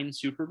in 9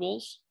 Super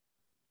Bowls.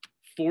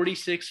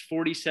 46,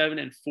 47,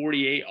 and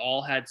 48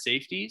 all had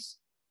safeties.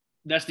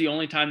 That's the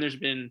only time there's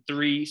been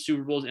 3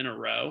 Super Bowls in a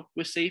row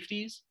with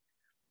safeties.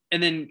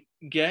 And then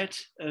get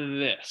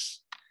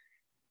this.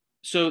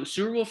 So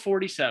Super Bowl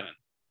 47,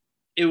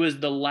 it was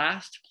the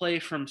last play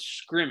from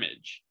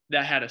scrimmage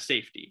that had a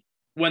safety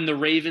when the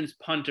Ravens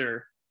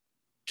punter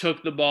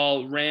took the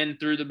ball, ran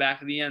through the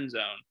back of the end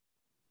zone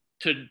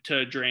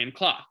to drain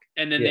clock.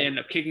 And then they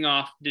ended up kicking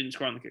off, didn't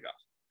score on the kickoff.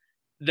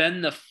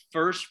 Then the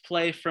first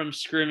play from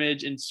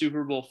scrimmage in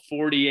Super Bowl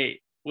 48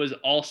 was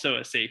also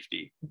a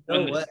safety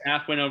when the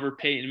snap went over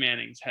Peyton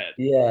Manning's head.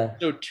 Yeah.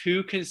 So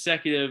 2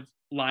 consecutive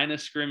line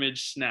of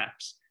scrimmage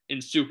snaps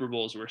in Super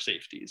Bowls were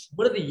safeties.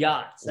 What are the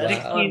yachts? That's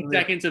 16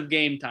 seconds of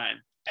game time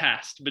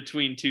passed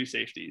between 2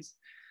 safeties.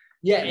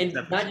 Yeah, and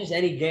not just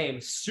any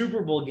game,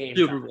 Super Bowl game.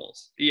 Super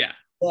Bowls. Yeah.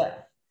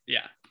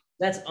 Yeah.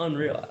 That's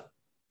unreal. Wow.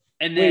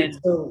 And then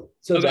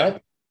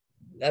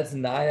that's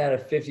 9 out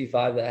of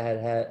 55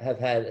 that have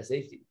had a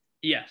safety.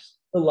 Yes.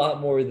 A lot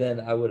more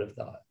than I would have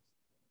thought.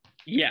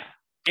 Yeah.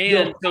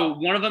 And so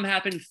one of them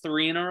happened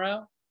 3 in a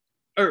row,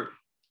 or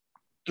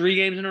 3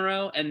 games in a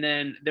row, and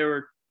then there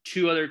were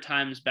 2 other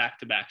times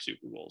back-to-back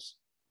Super Bowls,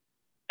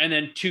 and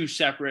then 2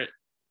 separate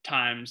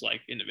times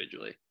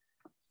individually.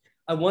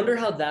 I wonder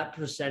how that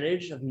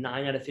percentage of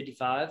 9 out of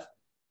 55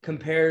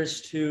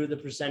 compares to the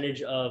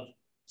percentage of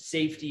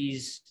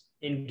safeties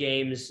in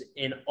games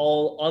in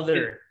all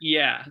other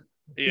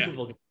Super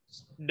Bowl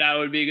games. That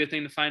would be a good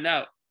thing to find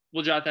out.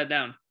 We'll jot that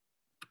down.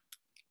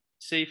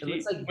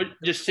 Safety,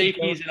 just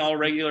safeties in all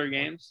regular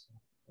games.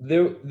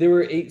 There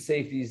were 8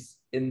 safeties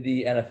in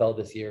the NFL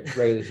this year,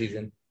 regular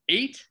season.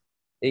 8?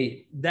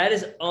 8. That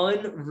is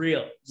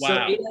unreal. Wow. So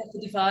 8 out of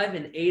 55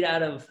 and 8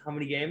 out of how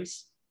many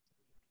games?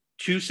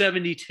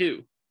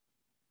 272.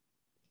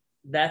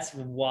 That's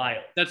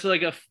wild.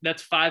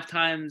 That's 5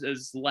 times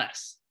as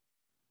less.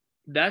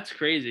 That's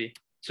crazy.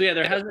 So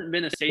there hasn't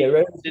been a safety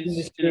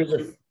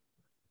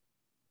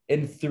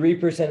in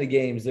 3% of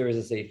games. There was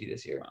a safety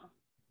this year.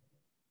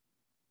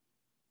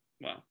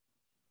 Wow.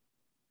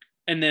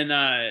 And then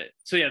the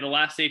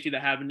last safety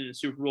that happened in the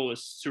Super Bowl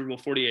was Super Bowl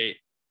 48.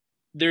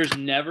 there's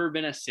never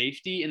been a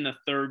safety in the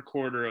third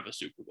quarter of a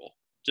Super Bowl.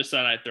 Just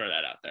thought I'd throw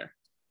that out there.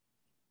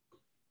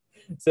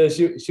 So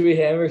should we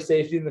hammer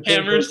safety in the third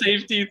Hammer quarter?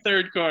 safety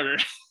third quarter.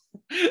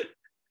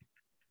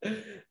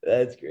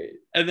 That's great.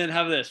 And then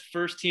have this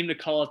first team to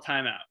call a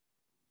timeout.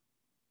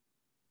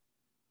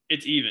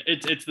 It's even.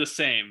 It's the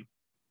same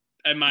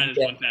at minus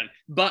 110.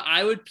 But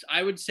I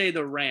would say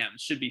the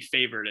Rams should be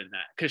favored in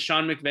that because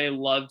Sean McVay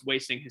loved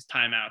wasting his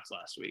timeouts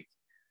last week.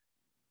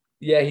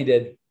 Yeah, he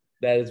did.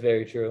 That is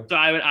very true. So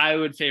I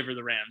would favor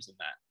the Rams in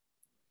that.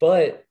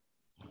 But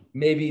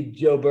maybe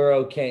Joe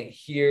Burrow can't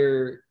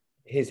hear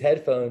his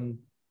headphone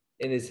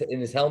in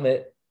his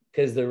helmet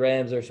because the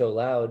Rams are so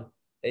loud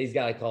that he's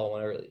got to call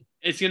one early.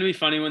 It's going to be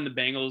funny when the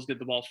Bengals get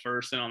the ball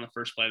first and on the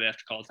first play they have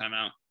to call a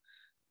timeout.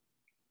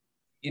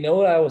 You know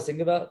what I was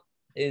thinking about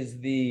is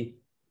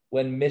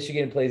when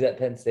Michigan plays at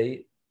Penn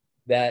State.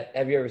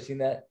 Have you ever seen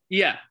that?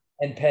 Yeah.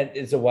 And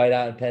it's a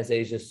whiteout and Penn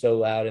State is just so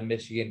loud and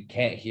Michigan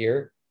can't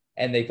hear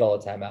and they call a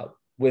timeout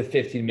with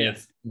 15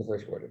 minutes in the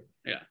first quarter.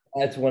 Yeah.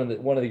 That's one of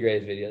the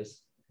greatest videos.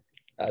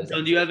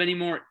 So do you have any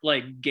more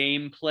like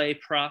gameplay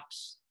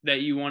props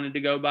that you wanted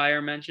to go by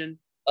or mention?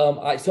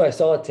 I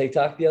saw a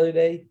TikTok the other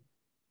day.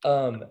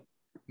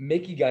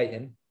 Mickey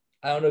Guyton,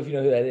 I don't know if you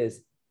know who that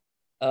is.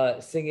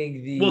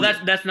 Singing the Well,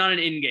 that's not an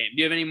in-game. Do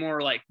you have any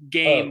more like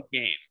game?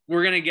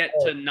 We're gonna get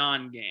to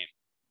non-game.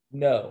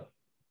 No.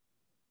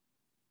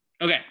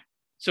 Okay,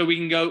 so we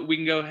can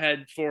go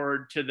ahead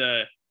forward to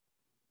the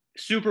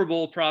Super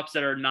Bowl props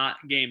that are not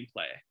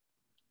gameplay.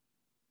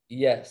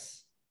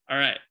 Yes. All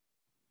right,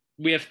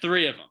 we have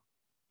 3 of them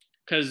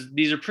because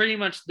these are pretty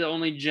much the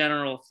only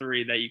general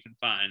 3 that you can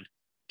find.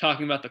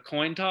 Talking about the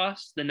coin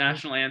toss, the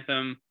national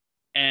anthem,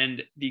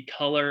 and the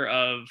color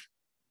of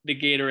the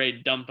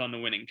Gatorade dumped on the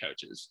winning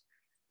coaches.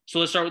 So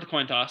let's start with the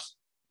coin toss.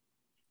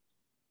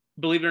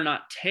 Believe it or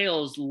not,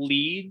 Tails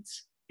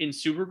leads in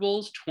Super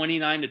Bowls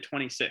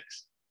 29-26.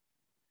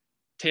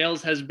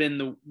 Tails has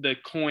been the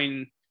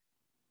coin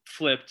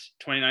flipped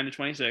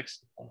 29-26.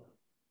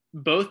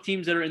 Both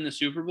teams that are in the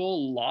Super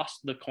Bowl lost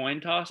the coin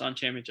toss on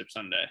Championship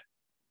Sunday,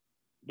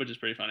 which is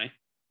pretty funny.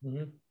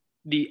 Mm-hmm.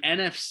 The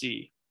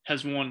NFC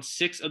has won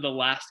 6 of the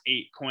last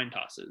 8 coin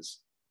tosses.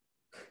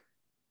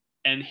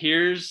 And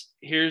here's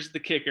the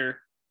kicker.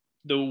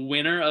 The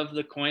winner of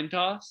the coin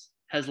toss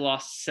has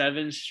lost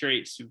 7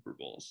 straight Super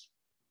Bowls.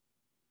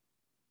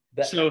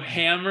 So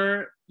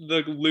hammer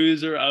the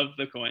loser of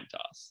the coin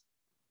toss.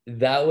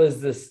 That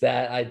was the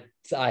stat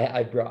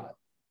I brought.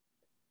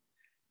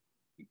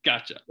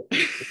 Gotcha.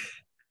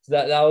 So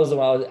that was the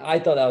one I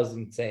thought that was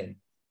insane.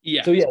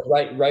 Yeah. So yeah,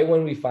 right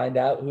when we find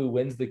out who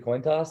wins the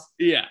coin toss,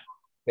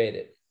 fade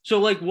it. So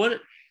like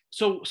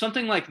so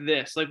something like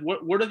this, like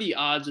what are the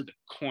odds of the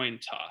coin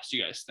toss,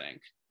 you guys think?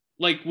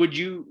 Like would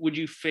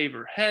you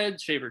favor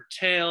heads, favor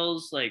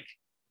tails? Like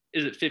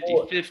is it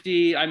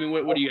 50-50? I mean,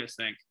 what do you guys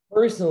think?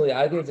 Personally,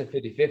 I think it's a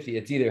 50-50.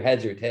 It's either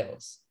heads or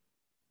tails.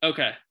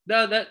 Okay.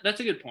 That's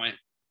a good point.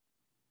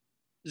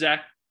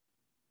 Zach,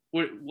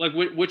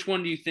 which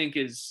one do you think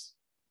is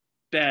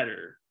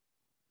better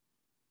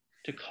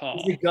to call?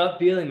 It's a gut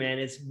feeling, man.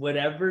 It's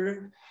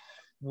whatever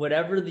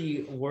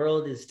the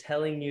world is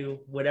telling you,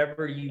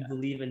 whatever you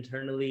believe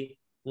internally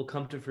will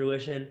come to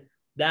fruition.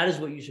 That is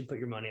what you should put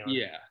your money on.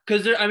 Yeah.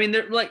 Because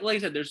they're like I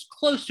said, there's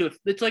close to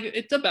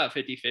it's about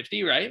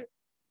 50-50, right?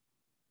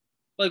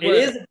 Like it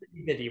is a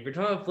 50-50. If we're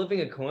talking about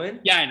flipping a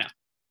coin. Yeah, I know.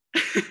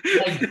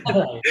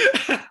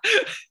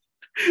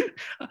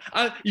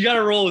 You got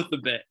to roll with the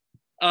bit.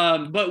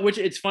 But which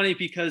it's funny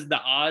because the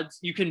odds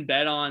you can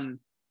bet on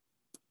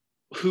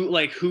who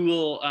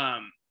will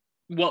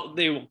what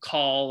they will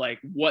call, like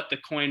what the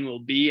coin will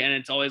be, and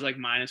it's always like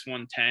minus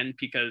 110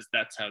 because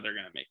that's how they're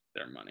gonna make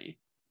their money.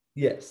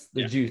 Yes,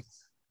 the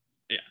juice.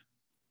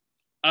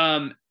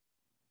 Yeah.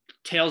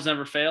 Tails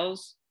never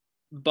fails,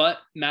 but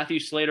Matthew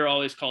Slater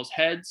always calls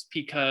heads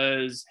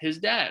because his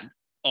dad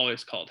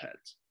always called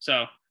heads.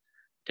 So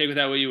take with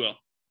that what you will.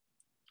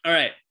 All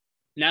right,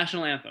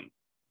 national anthem.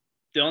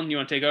 Dylan, you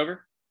want to take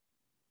over?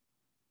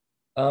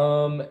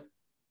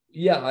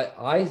 Yeah,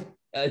 I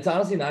it's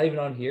honestly not even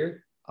on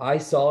here. I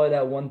saw it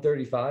at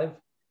 135,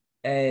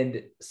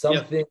 and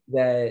something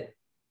that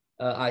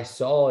I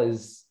saw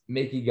is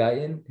Mickey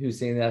Guyton, who's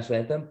singing the national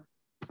anthem.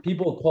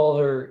 People call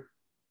her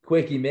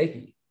Quickie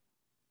Mickey.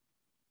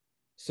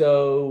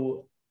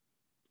 So,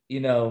 who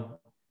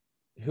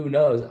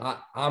knows?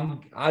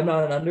 I'm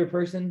not an under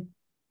person,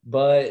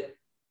 but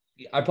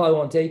I probably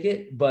won't take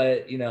it.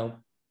 But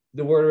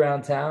the word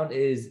around town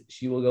is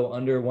she will go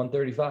under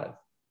 135.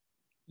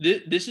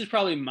 This is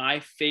probably my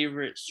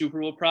favorite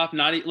Super Bowl prop.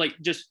 Not like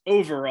just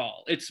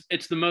overall,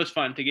 it's the most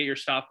fun to get your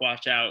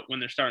stopwatch out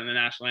when they're starting the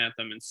national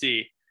anthem and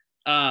see.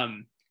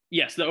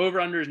 Yes, the over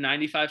under is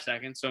 95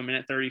 seconds, so a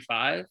minute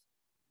 35,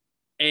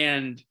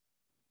 and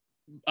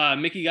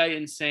Mickey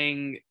Guyton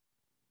sang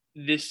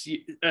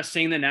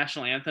the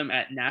national anthem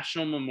at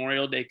National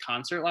Memorial Day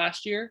concert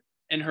last year,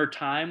 and her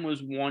time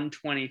was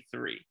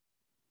 1:23.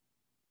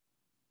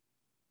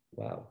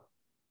 Wow!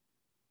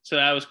 So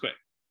that was quick.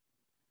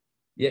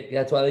 Yeah,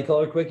 that's why they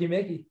call her Quickie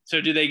Mickey.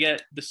 So do they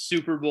get the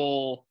Super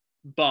Bowl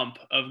bump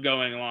of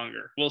going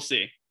longer. We'll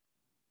see.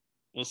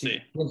 We'll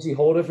see. Can she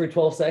hold it for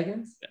 12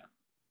 seconds? Yeah.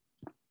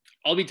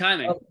 I'll be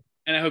timing,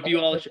 and I hope you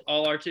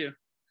all are too.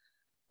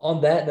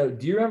 On that note,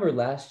 do you remember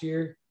last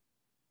year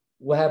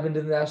what happened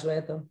to the national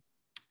anthem?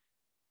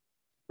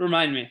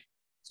 Remind me.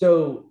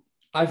 So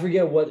I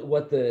forget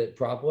what the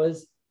prop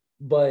was,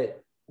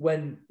 but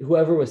when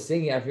whoever was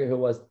singing, I forget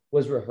who it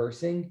was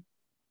rehearsing,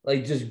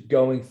 like just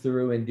going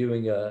through and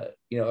doing a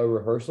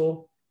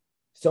rehearsal,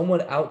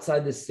 someone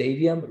outside the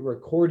stadium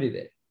recorded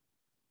it.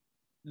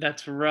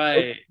 That's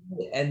right.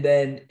 And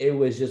then it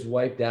was just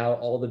wiped out.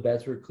 All the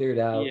bets were cleared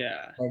out.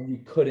 Yeah. And you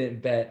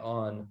couldn't bet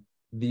on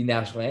the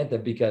national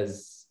anthem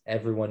because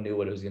everyone knew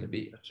what it was going to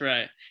be. That's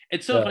right.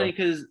 It's so funny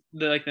because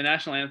the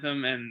national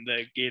anthem and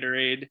the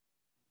Gatorade,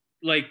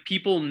 like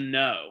people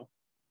know.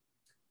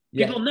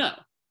 People know.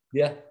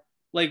 Yeah.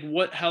 Like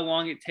how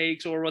long it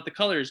takes or what the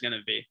color is going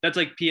to be. That's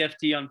like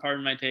PFT on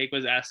Pardon My Take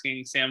was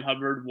asking Sam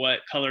Hubbard what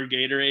color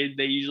Gatorade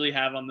they usually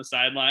have on the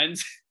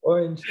sidelines.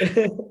 Orange.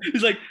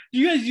 He's like, do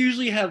you guys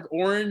usually have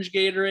orange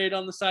Gatorade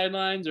on the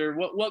sidelines, or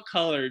what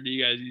color do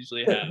you guys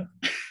usually have?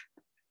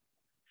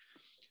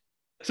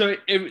 So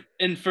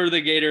and for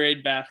the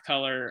Gatorade bath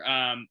color,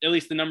 at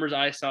least the numbers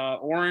I saw,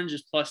 orange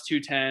is plus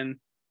 210,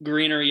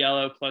 green or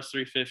yellow plus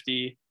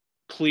 350,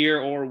 clear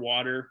or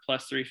water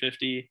plus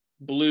 350,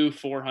 blue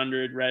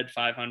 400, red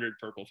 500,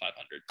 purple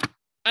 500.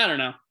 I don't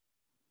know.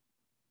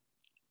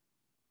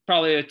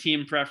 Probably a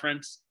team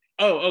preference.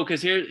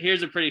 Because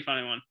here's a pretty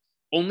funny one.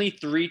 Only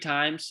 3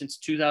 times since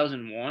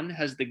 2001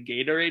 has the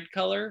Gatorade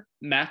color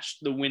matched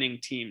the winning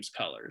team's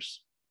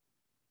colors.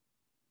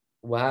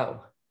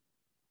 Wow.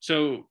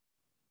 So,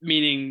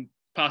 meaning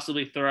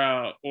possibly throw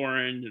out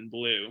orange and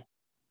blue.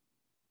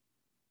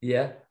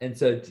 Yeah, and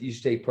so you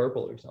should take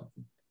purple or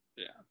something.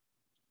 Yeah.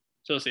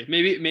 So we'll see.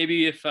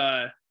 Maybe if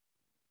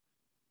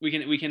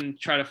we can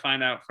try to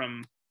find out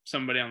from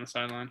somebody on the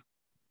sideline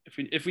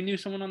if we knew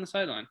someone on the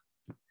sideline.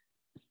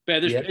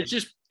 But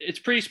it's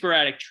pretty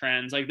sporadic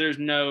trends. Like there's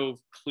no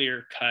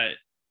clear cut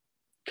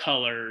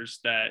colors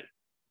that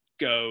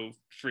go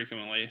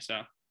frequently.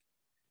 So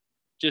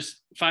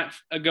just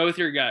go with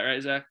your gut,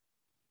 right, Zach?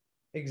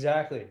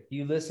 Exactly.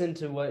 You listen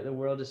to what the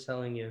world is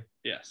telling you.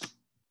 Yes.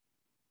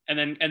 And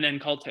then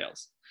call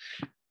tails.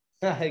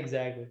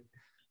 Exactly.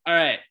 All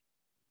right.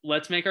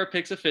 Let's make our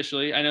picks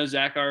officially. I know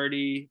Zach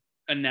already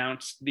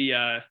announced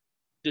the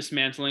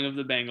dismantling of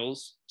the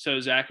Bengals. So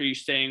Zach, are you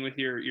staying with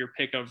your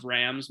pick of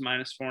Rams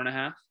minus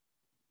 4.5?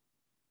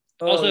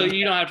 Also,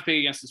 you don't have to pick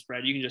against the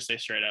spread. You can just say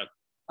straight up.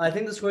 I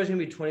think the score is going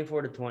to be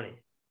 24-20.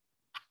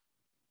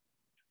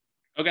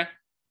 Okay.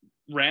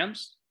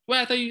 Rams?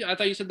 Well, I thought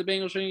you said the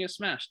Bengals were going to get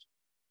smashed.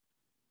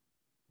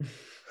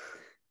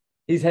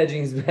 He's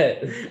hedging his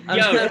bet.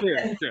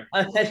 True.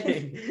 I'm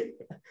hedging.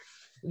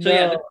 So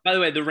yeah, by the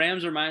way, the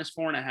Rams are minus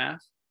 4.5,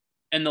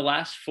 and the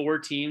last 4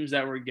 teams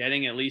that were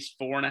getting at least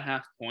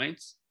 4.5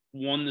 points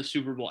won the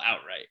Super Bowl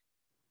outright.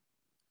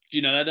 Do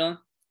you know that, Dylan?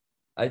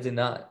 I did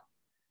not.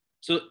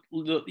 So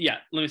let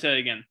me say it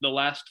again. The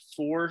last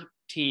 4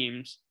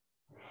 teams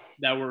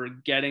that were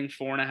getting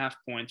 4.5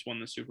 points won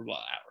the Super Bowl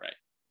outright,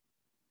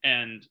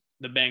 and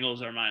the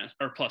Bengals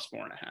are plus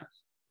 4.5.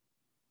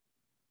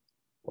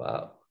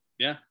 Wow.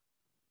 Yeah.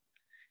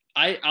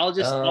 I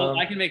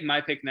can make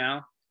my pick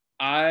now.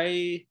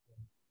 I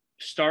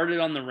started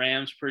on the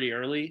Rams pretty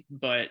early,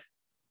 but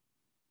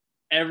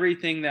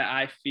everything that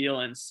I feel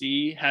and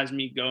see has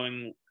me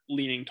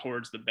leaning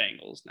towards the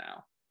Bengals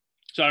now.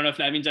 So I don't know if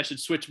that means I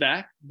should switch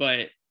back,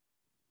 but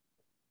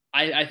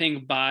I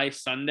think by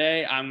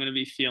Sunday I'm going to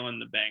be feeling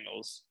the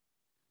Bengals.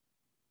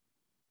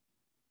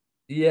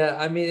 Yeah,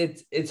 I mean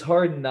it's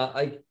hard not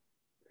like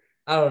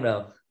I don't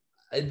know.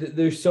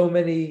 There's so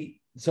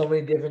many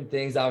different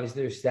things.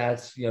 Obviously, there's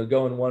stats,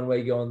 going one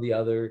way, going the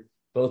other.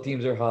 Both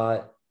teams are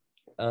hot.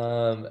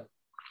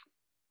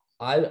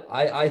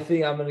 I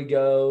think I'm gonna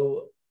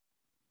go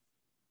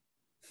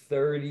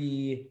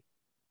 30-24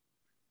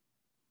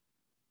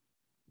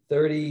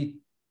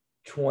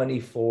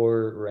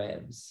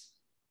 Rams.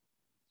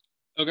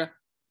 Okay.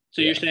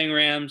 So you're saying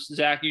Rams.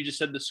 Zach, you just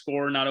said the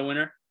score, not a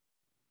winner.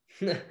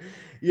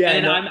 Yeah,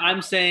 and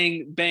I'm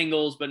saying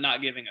Bengals, but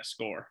not giving a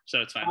score, so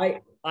it's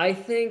fine. I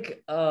think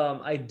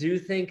I do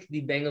think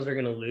the Bengals are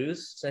going to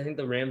lose, so I think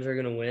the Rams are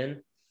going to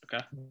win.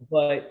 Okay,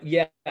 but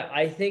yeah,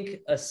 I think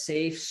a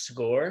safe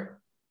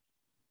score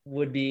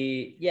would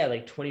be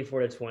like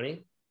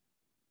 24-20.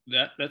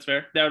 That's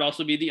fair. That would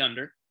also be the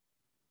under.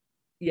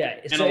 Yeah,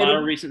 and so a lot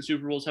of recent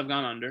Super Bowls have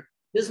gone under.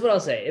 This is what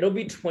I'll say: it'll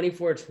be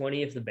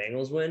 24-20 if the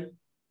Bengals win,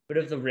 but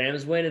if the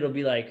Rams win, it'll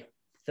be like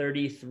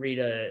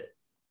 33-4.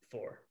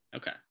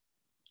 Okay.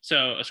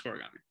 So a score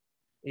got me.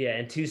 Yeah,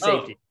 and 2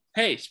 safety.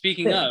 Hey,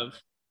 speaking of,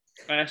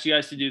 I asked you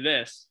guys to do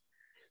this.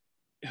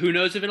 Who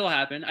knows if it'll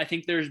happen? I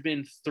think there's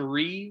been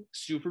 3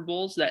 Super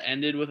Bowls that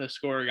ended with a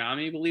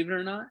scoregami, believe it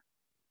or not.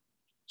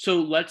 So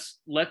let's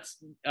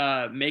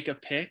make a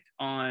pick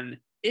on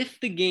if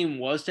the game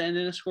was to end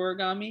in a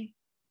scoregami,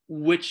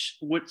 what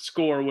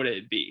score would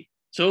it be?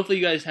 So hopefully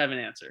you guys have an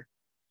answer.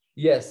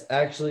 Yes,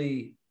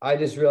 actually, I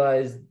just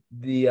realized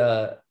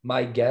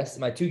my guess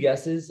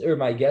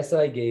that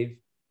I gave,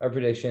 our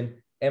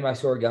prediction, and my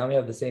scoregami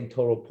have the same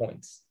total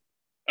points.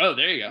 Oh,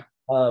 there you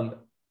go.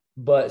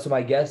 But so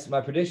my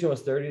prediction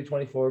was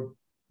 30-24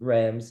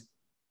 Rams.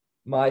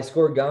 My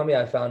scoregami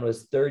I found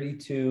was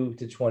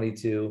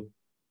 32-22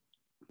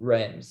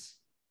 Rams.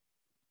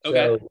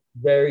 Okay. So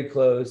very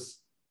close.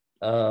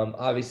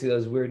 Obviously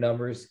those weird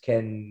numbers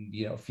can,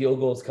 field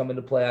goals come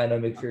into play. I know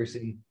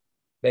McPherson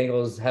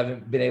Bengals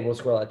haven't been able to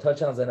score a lot of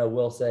touchdowns. I know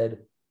Will said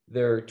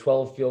there are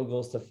 12 field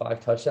goals to 5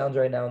 touchdowns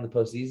right now in the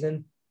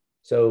postseason.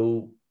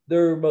 So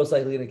they're most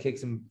likely going to kick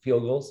some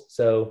field goals.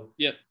 So,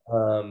 yep.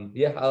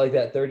 I like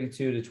that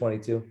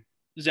 32-22.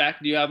 Zach,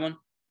 do you have one?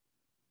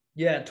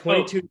 Yeah,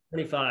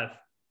 22-25.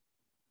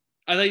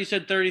 I thought you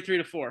said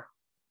 33-4.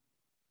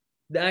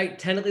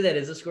 Technically, that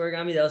is a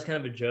scoregami. That was kind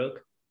of a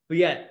joke. But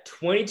yeah,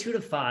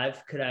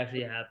 22-5 could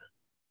actually happen.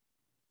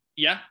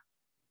 Yeah.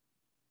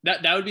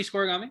 That would be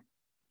scoregami?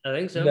 I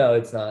think so. No,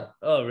 it's not.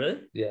 Oh,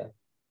 really? Yeah.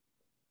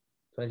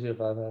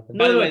 22-5 happened.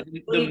 By the way,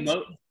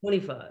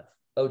 25.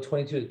 Oh,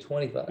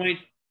 22-25. 20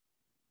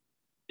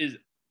 is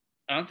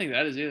I don't think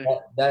that is either.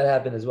 That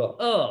happened as well.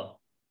 Oh.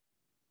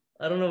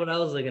 I don't know what I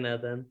was looking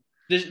at then.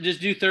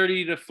 Just do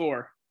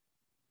 30-4.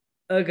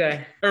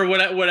 Okay. Or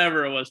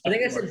whatever it was. I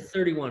think I said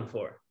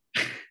 31-4.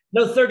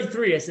 No,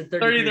 33. I said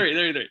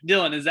 33.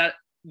 Dylan, is that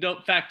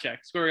don't fact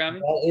check. Scoregami?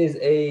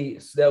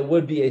 That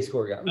would be a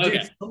scoregami. Dude,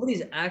 Okay.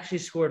 Somebody's actually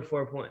scored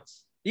 4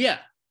 points. Yeah.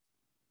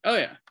 Oh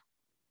yeah.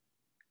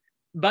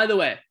 By the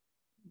way,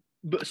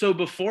 so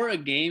before a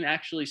game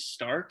actually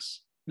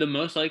starts, the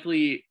most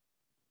likely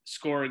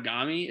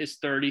scoregami is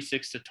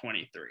 36-23.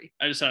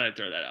 I just thought I'd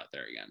throw that out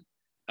there again.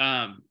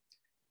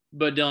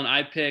 But Dylan,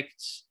 I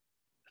picked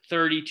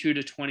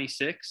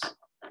 32-26.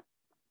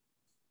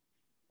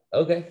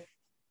 Okay.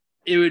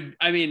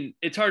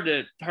 It's hard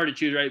to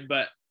choose, right?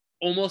 But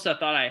almost a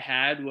thought I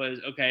had was,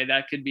 okay,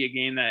 that could be a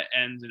game that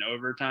ends in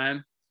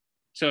overtime.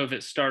 So if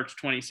it starts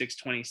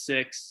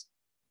 26-26,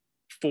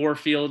 4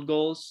 field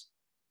goals,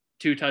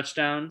 2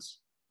 touchdowns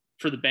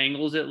for the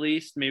Bengals at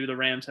least. Maybe the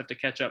Rams have to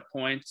catch up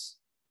points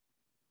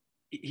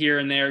here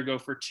and there, go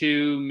for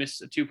 2,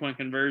 miss a 2-point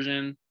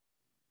conversion,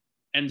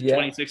 and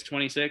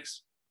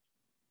 26-26.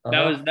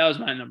 That was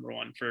my number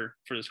one for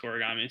the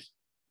scoregamis.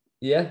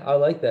 Yeah, I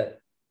like that.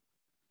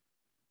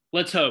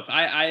 Let's hope.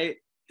 I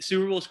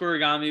Super Bowl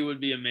scoregami would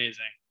be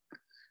amazing.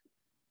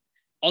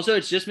 Also,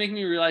 it's just making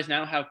me realize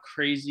now how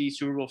crazy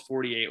Super Bowl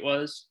 48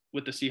 was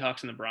with the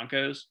Seahawks and the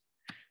Broncos.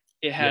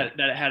 It had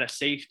a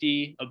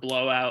safety, a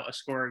blowout, a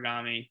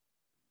scoregami,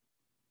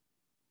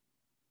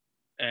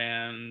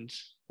 and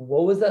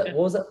what was that?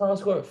 What was that final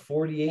score?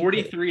 48?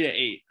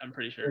 43-8. I'm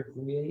pretty sure.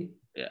 48?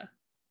 Yeah.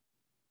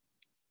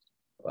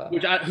 Wow.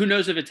 Which who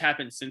knows if it's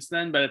happened since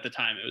then, but at the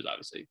time it was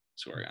obviously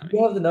scoregami. Do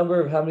you have the number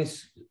of how many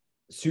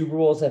Super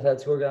Bowls have had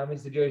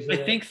scoregamis? Did you already say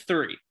that? I think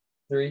 3.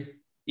 3?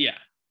 Yeah.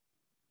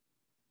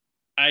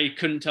 I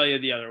couldn't tell you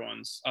the other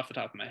ones off the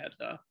top of my head,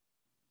 though.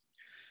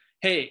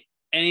 Hey,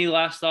 any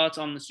last thoughts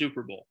on the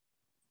Super Bowl?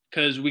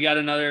 Because we got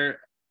another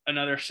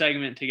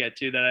segment to get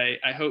to that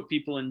I hope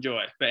people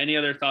enjoy. But any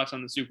other thoughts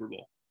on the Super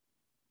Bowl?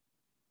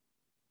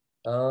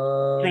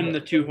 From the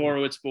 2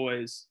 Horowitz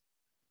boys.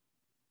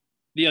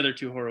 The other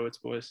 2 Horowitz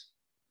boys.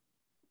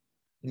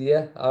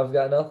 Yeah, I've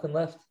got nothing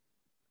left.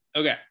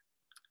 Okay.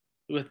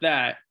 With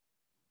that,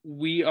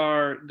 we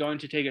are going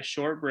to take a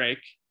short break.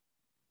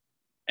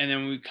 And then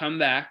when we come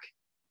back,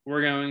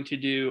 we're going to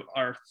do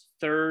our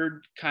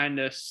third kind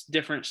of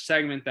different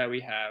segment that we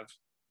have.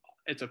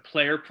 It's a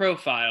player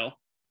profile.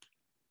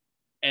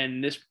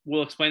 And this,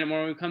 we'll explain it more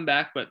when we come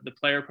back, but the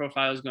player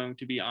profile is going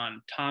to be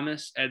on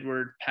Thomas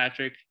Edward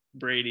Patrick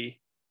Brady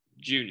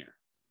Jr.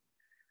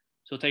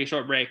 So we'll take a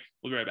short break.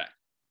 We'll be right back.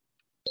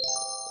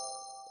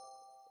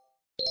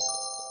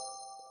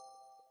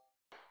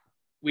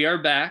 We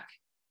are back.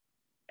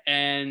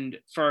 And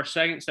for our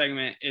second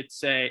segment,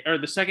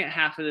 the second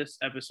half of this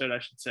episode, I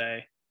should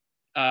say,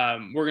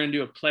 we're going to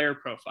do a player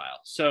profile.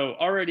 So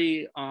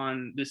already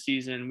on this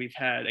season, we've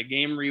had a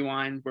game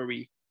rewind where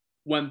we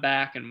went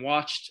back and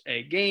watched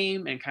a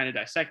game and kind of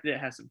dissected it,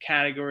 had some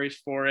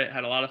categories for it,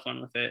 had a lot of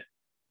fun with it.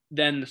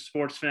 Then the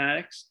Sports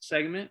Fanatics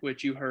segment,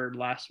 which you heard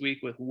last week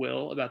with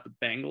Will about the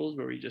Bengals,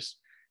 where we just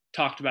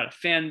talked about a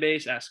fan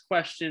base, asked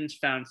questions,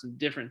 found some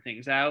different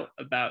things out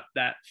about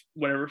that,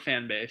 whatever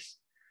fan base.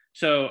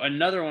 So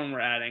another one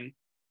we're adding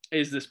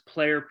is this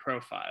player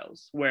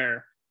profiles,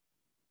 where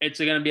it's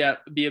going to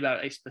be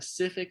about a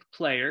specific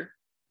player.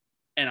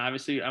 And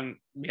obviously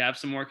we have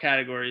some more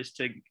categories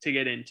to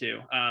get into.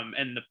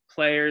 And the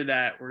player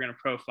that we're going to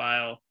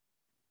profile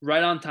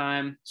right on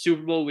time,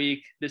 Super Bowl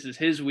week. This is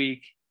his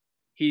week.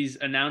 He's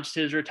announced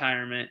his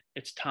retirement.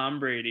 It's Tom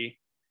Brady.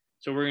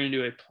 So we're going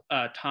to do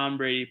a Tom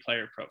Brady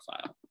player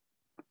profile.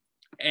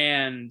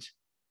 And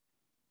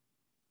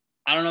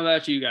I don't know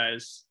about you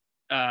guys.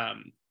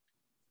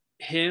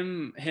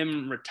 Him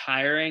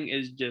retiring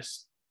is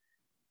just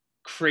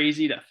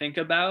crazy to think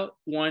about.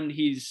 One,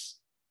 he's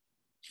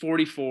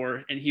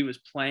 44 and he was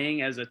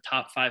playing as a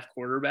top 5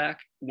 quarterback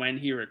when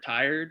he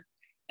retired.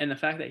 and the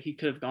fact that he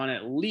could have gone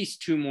at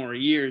least 2 more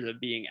years of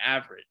being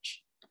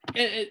average,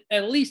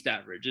 at least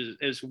average,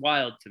 is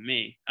wild to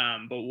me.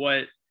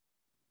 But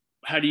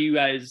how are you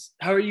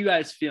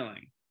guys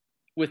feeling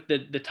with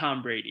the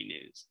Tom Brady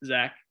news,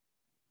 Zach?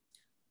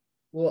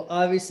 Well,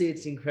 obviously,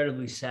 it's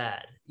incredibly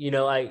sad.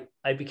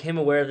 I became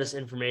aware of this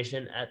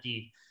information at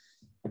the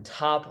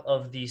top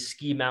of the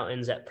ski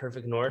mountains at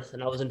Perfect North,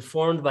 and I was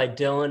informed by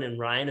Dylan and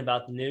Ryan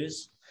about the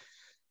news.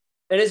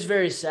 It is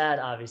very sad,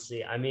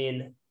 obviously. I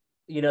mean,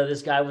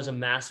 this guy was a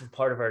massive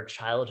part of our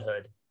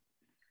childhood,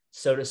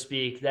 so to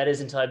speak. That is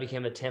until I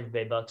became a Tampa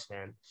Bay Bucks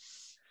fan.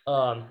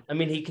 I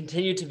mean, he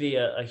continued to be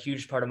a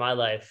huge part of my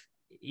life,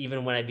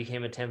 even when I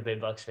became a Tampa Bay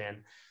Bucks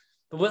fan.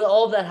 But with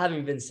all of that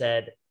having been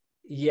said,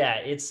 yeah,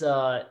 it's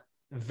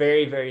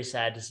very, very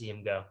sad to see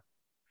him go.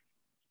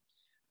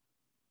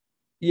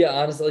 Yeah,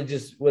 honestly,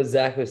 just what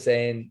Zach was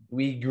saying,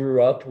 we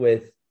grew up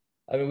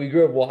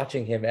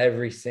watching him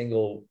every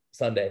single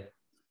Sunday.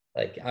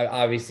 Like,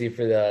 obviously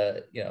for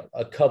the,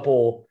 a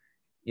couple,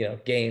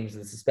 games,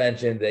 the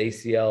suspension, the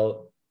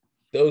ACL,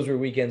 those were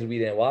weekends we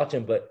didn't watch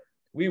him, but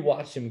we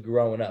watched him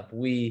growing up.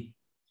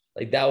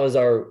 That was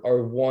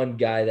our one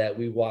guy that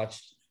we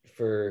watched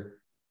for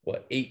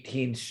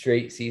 18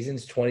 straight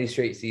seasons, 20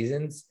 straight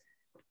seasons.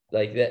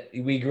 Like that,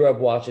 we grew up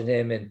watching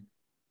him, and,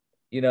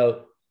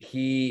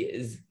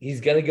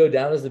 he's going to go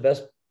down as the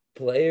best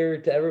player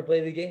to ever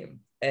play the game.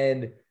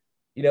 And,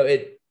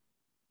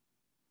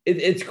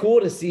 it's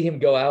cool to see him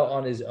go out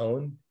on his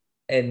own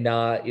and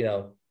not,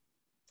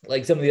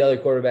 like some of the other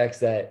quarterbacks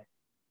that,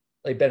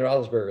 like Ben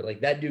Roethlisberger,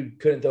 like that dude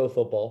couldn't throw a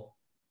football.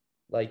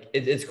 Like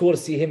it's cool to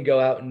see him go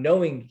out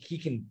knowing he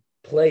can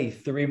play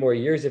 3 more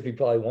years if he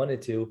probably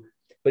wanted to,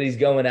 but he's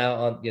going out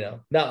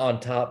on, not on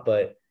top,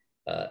 but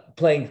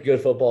playing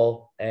good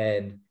football.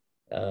 And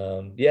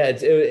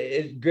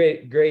it's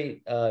great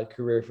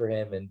career for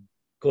him, and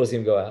cool to see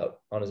him go out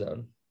on his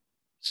own.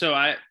 So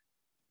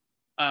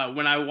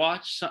when I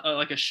watch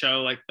like a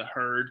show like The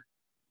Herd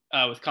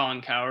with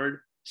Colin Cowherd,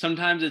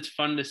 sometimes it's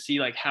fun to see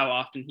like how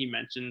often he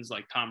mentions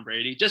like Tom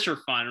Brady, just for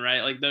fun,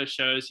 right? Like those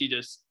shows, he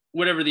just,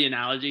 whatever the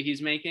analogy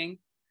he's making.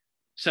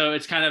 So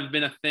it's kind of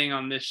been a thing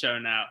on this show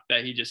now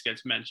that he just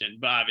gets mentioned,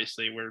 but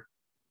obviously we're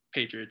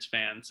Patriots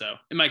fans, so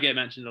it might get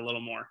mentioned a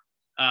little more.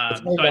 So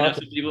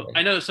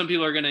I know some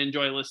people are going to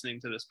enjoy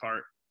listening to this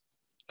part.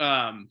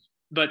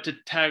 But to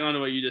tag on to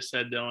what you just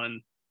said, Dylan,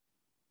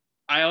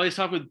 I always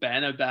talk with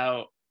Ben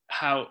about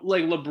how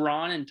like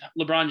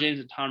LeBron James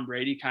and Tom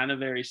Brady kind of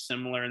very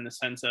similar in the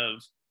sense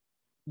of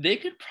they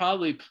could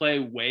probably play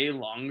way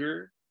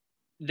longer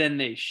than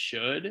they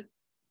should,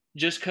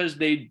 just because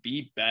they'd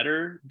be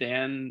better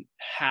than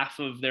half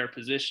of their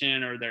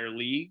position or their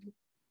league,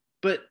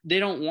 but they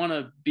don't want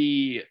to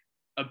be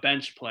a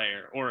bench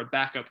player or a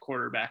backup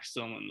quarterback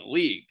still in the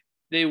league.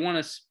 They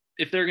want to,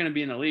 if they're going to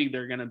be in the league,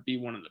 they're going to be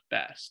one of the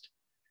best.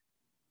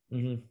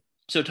 Mm-hmm.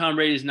 So Tom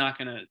Brady's not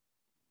going to,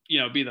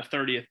 be the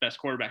 30th best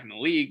quarterback in the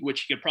league,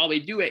 which he could probably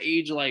do at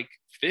age like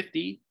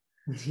 50.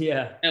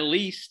 Yeah. At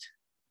least.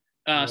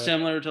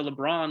 Similar to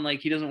LeBron, like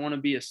he doesn't want to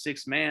be a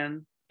 6th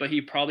man, but he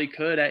probably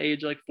could at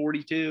age like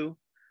 42.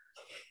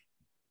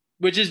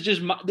 Which is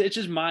it's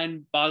just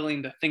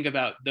mind-boggling to think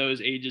about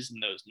those ages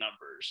and those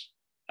numbers.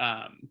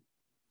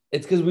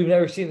 It's because we've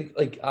never seen,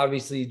 like,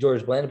 obviously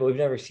George Blanda, but we've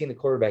never seen a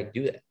quarterback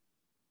do that.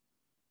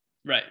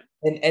 Right.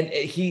 And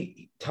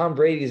Tom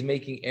Brady is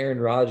making Aaron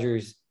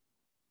Rodgers,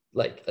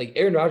 like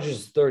Aaron Rodgers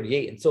is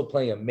 38 and still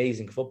playing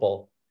amazing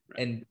football.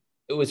 Right. And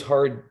it was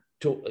hard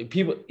to, like,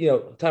 people,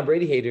 Tom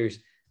Brady haters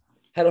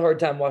had a hard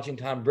time watching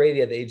Tom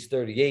Brady at the age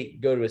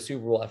 38 go to a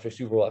Super Bowl after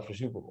Super Bowl after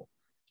Super Bowl.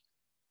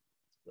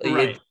 Like,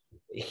 right.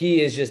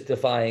 He is just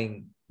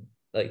defying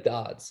like the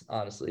odds,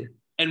 honestly.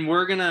 And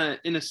we're gonna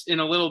in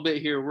a little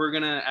bit here, we're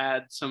gonna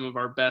add some of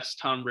our best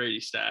Tom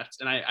Brady stats,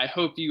 and I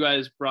hope you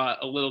guys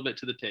brought a little bit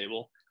to the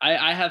table.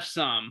 I have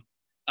some,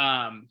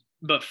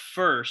 but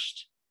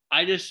first,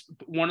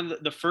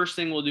 the first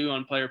thing we'll do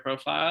on player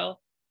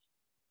profile,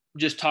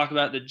 just talk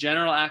about the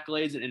general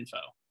accolades and info.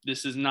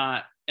 This is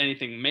not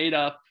anything made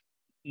up,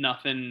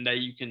 nothing that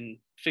you can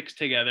fix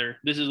together.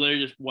 This is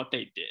literally just what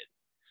they did.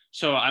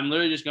 So I'm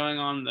literally just going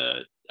on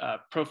the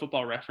Pro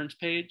Football Reference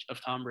page of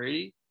Tom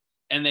Brady,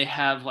 and they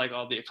have like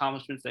all the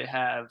accomplishments they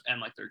have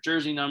and like their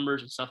jersey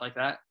numbers and stuff like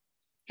that.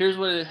 Here's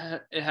what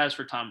it has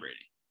for Tom Brady: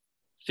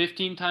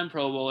 15-time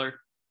Pro Bowler,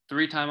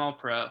 3-time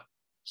All-Pro,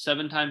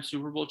 7-time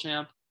Super Bowl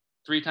champ,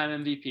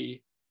 3-time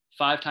MVP,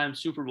 5-time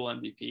Super Bowl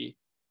MVP,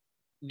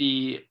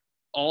 the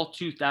All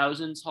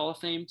 2000s Hall of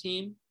Fame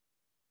team,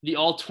 the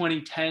All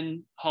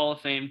 2010 Hall of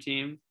Fame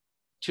team,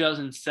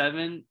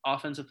 2007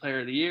 Offensive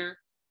Player of the Year,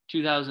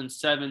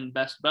 2007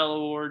 Best Bell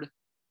Award,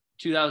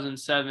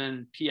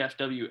 2007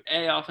 PFWA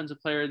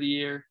Offensive Player of the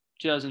Year,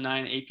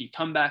 2009 AP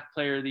Comeback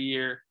Player of the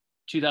Year,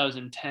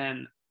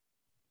 2010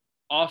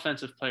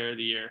 Offensive Player of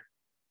the Year,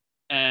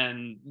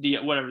 and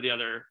whatever the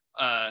other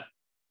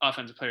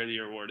Offensive Player of the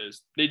Year award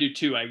is. They do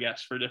 2, I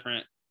guess, for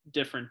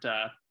different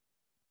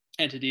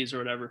entities or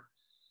whatever.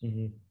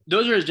 Mm-hmm.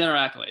 Those are his general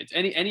accolades.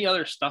 Any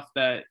other stuff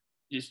that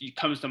just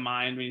comes to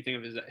mind when you think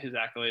of his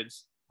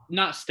accolades?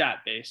 not stat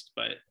based,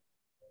 but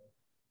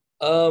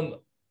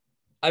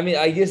I mean,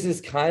 I guess this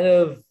kind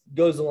of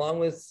goes along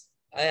with.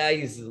 I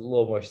guess it's a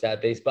little more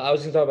stat based, but I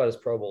was going to talk about his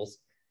Pro Bowls.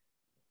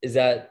 Is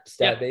that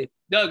stat based?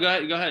 No, go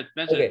ahead.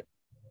 Mention Okay, it.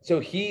 so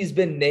he's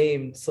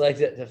been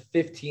selected to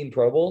 15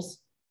 Pro Bowls.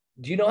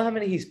 Do you know how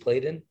many he's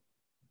played in?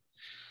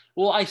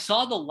 Well, I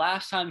saw the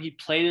last time he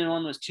played in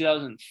one was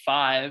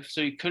 2005,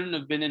 so he couldn't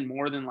have been in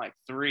more than like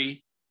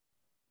 3.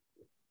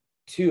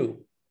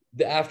 2.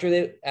 After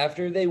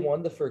they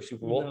won the first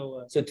Super Bowl. No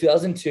way. So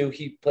 2002,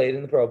 he played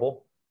in the Pro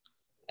Bowl.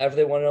 After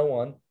they won in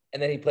 01,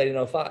 and then he played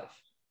in 05.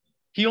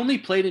 He only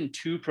played in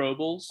 2 Pro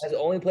Bowls. Has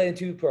only played in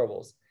 2 Pro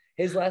Bowls.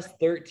 His last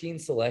 13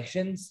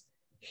 selections,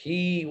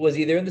 he was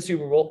either in the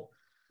Super Bowl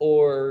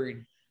or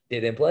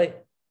didn't play.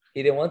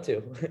 He didn't want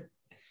to.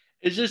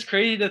 It's just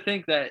crazy to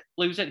think that,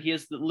 like we said, he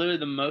has literally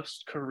the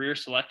most career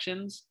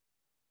selections,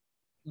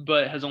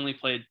 but has only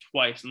played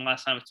twice, and the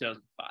last time was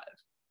 2005.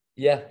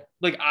 Yeah.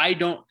 Like,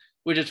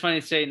 which is funny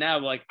to say now,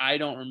 but like, I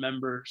don't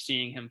remember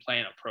seeing him play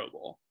in a Pro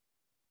Bowl.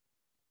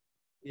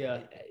 Yeah.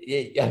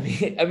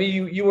 I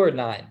mean, you were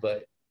 9,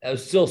 but that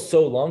was still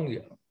so long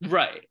ago.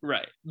 Right.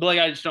 But like,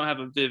 I just don't have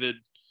a vivid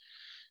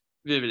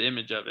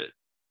image of it.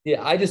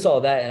 Yeah, I just saw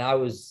that, and I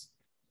was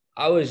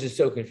just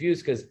so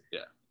confused because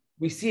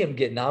we see him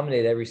get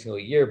nominated every single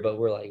year, but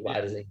we're like, why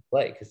doesn't he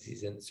play? Because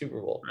he's in the Super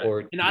Bowl.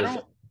 Right. And I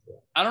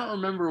don't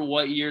remember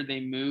what year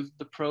they moved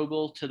the Pro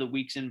Bowl to the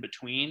weeks in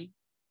between,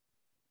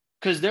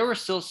 because there were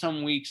still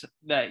some weeks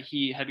that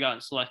he had gotten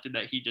selected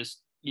that he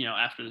just,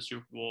 after the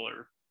Super Bowl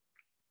or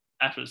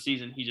after the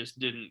season, he just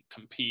didn't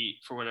compete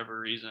for whatever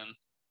reason.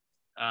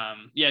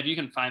 If you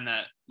can find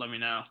that, let me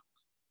know.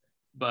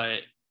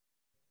 But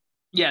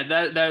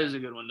yeah, that is a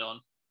good one, Dylan.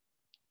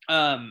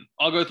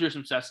 I'll go through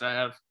some stats that I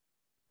have.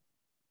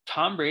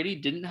 Tom Brady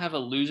didn't have a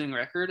losing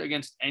record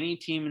against any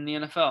team in the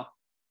NFL,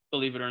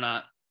 believe it or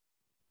not.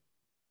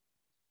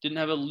 Didn't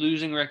have a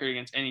losing record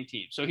against any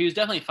team. So he was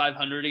definitely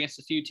 500 against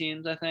a few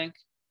teams, I think.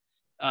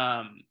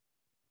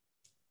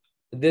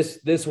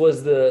 This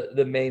was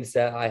the main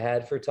stat I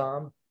had for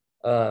Tom.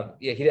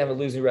 He didn't have a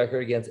losing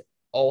record against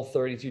all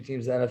 32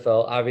 teams in the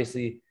NFL.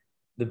 Obviously,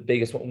 the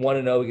biggest one,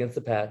 1-0 against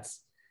the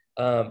Pats.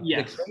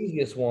 Yes. The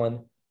craziest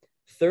one,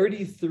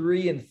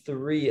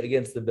 33-3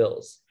 against the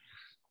Bills.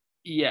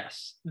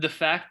 Yes. The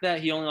fact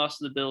that he only lost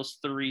to the Bills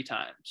 3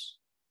 times.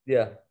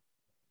 Yeah.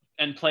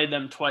 And played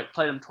them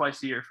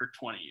twice a year for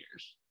 20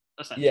 years.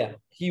 Essentially. Yeah.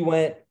 He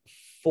went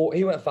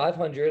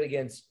 500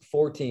 against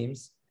 4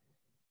 teams.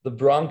 The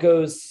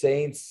Broncos,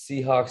 Saints,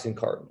 Seahawks, and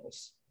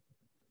Cardinals.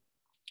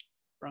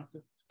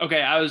 Broncos.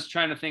 Okay, I was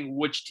trying to think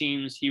which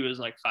teams he was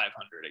like 500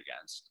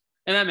 against.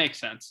 And that makes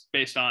sense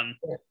based on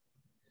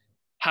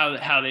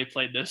how they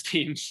played those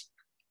teams.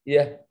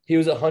 Yeah, he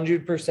was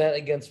 100%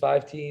 against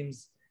 5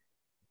 teams.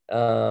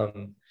 But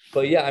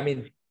yeah, I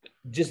mean,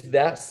 just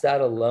that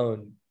stat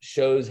alone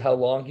shows how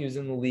long he was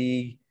in the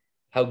league,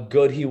 how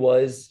good he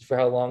was for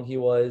how long he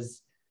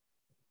was,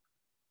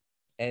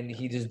 and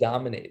he just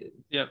dominated.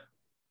 Yep.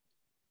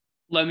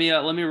 Let me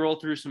roll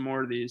through some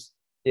more of these.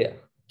 Yeah.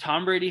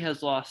 Tom Brady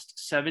has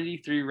lost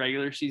 73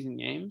 regular season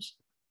games.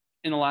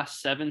 In the last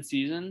 7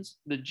 seasons,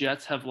 the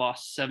Jets have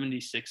lost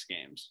 76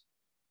 games.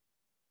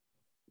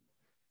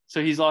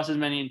 So he's lost as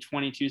many in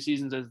 22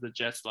 seasons as the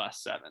Jets'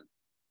 last 7.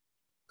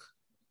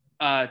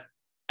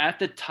 At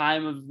the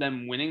time of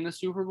them winning the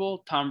Super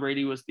Bowl, Tom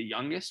Brady was the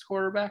youngest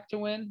quarterback to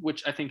win,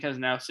 which I think has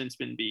now since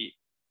been beat.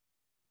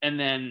 And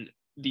then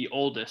the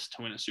oldest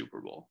to win a Super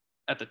Bowl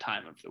at the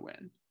time of the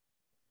win.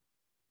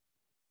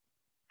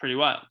 Pretty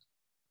wild.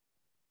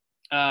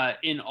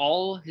 In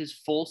all his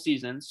full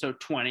seasons, so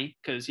 20,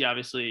 because he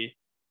obviously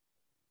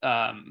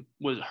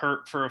was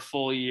hurt for a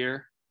full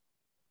year.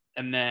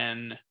 And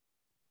then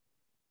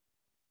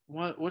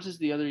what is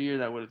the other year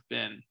that would have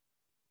been?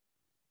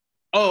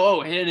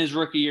 In his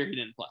rookie year, he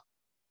didn't play.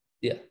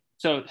 Yeah.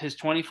 So his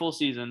 20 full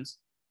seasons,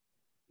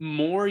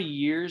 more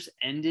years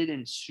ended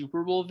in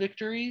Super Bowl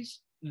victories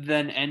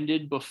than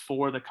ended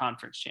before the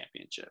conference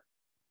championship.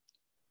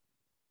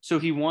 So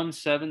he won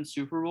 7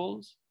 Super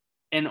Bowls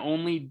and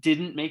only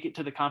didn't make it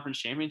to the conference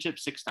championship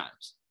 6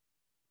 times.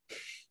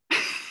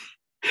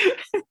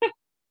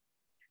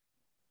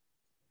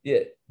 Yeah,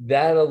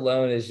 that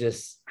alone is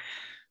just,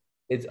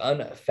 it's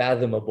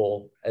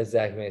unfathomable, as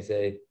Zach may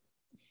say.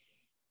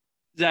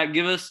 Zach,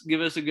 give us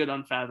a good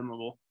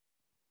unfathomable.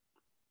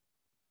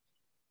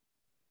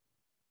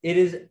 It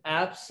is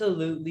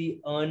absolutely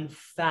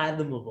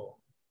unfathomable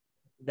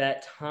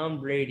that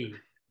Tom Brady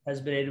has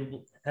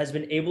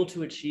been able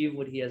to achieve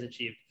what he has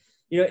achieved.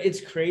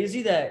 It's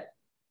crazy that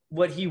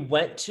what he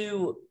went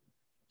to,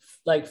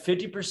 like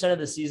 50% of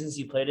the seasons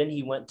he played in,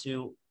 he went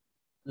to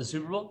the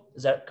Super Bowl.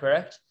 Is that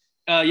correct?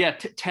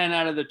 10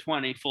 out of the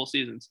 20 full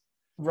seasons.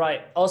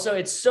 Right. Also,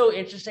 it's so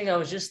interesting. I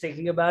was just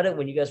thinking about it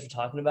when you guys were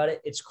talking about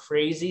it. It's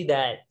crazy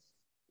that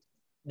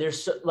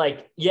there's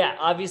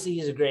obviously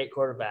he's a great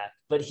quarterback,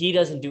 but he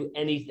doesn't do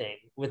anything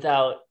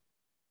without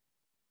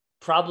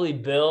probably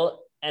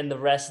Bill and the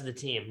rest of the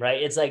team,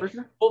 right? It's like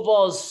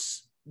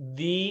football's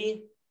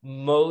the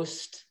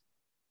most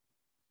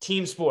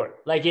team sport.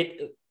 Like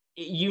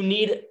you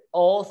need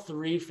all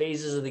three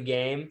phases of the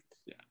game.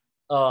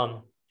 Yeah.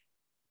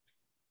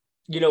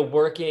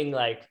 Working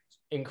like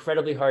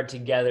incredibly hard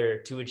together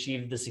to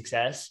achieve the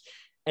success.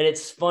 And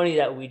it's funny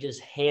that we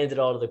just hand it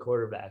all to the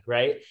quarterback,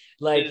 right?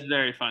 Like, It is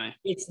very funny.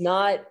 It's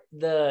not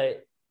the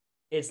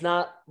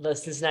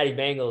Cincinnati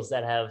Bengals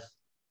that have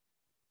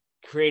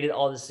created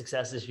all the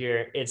success this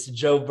year. It's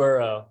Joe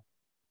Burrow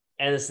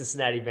and the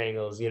Cincinnati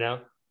Bengals,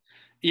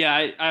 Yeah,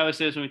 I always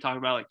say this when we talk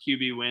about like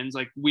QB wins.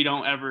 Like, we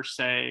don't ever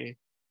say,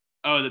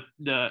 oh,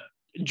 the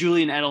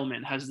Julian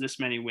Edelman has this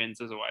many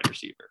wins as a wide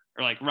receiver,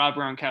 or like Rob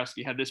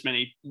Gronkowski had this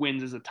many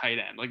wins as a tight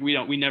end. Like,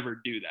 we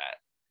never do that.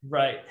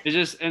 Right. It's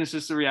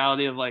just the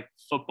reality of like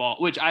football,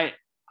 which I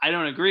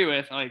don't agree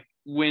with. Like,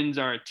 wins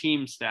are a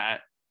team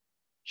stat,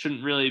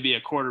 shouldn't really be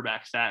a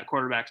quarterback stat.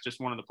 Quarterback's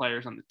just one of the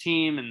players on the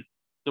team, and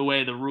the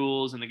way the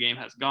rules and the game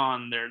has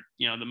gone, they're,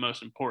 the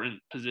most important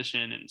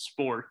position in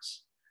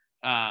sports.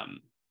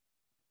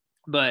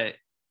 But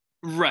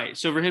right.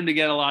 So for him to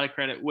get a lot of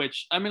credit,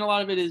 which, I mean, a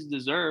lot of it is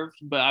deserved,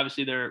 but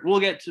obviously we'll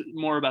get to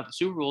more about the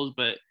Super Bowls,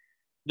 but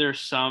there's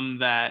some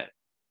that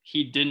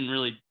he didn't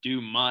really do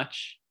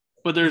much,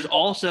 but there's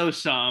also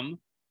some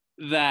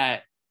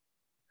that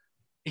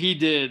he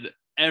did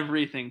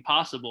everything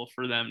possible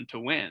for them to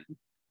win,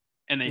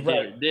 and they did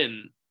or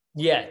didn't.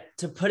 Yeah.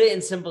 To put it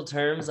in simple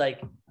terms,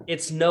 like,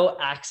 it's no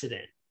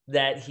accident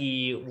that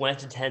he went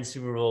to 10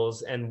 Super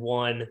Bowls and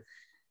won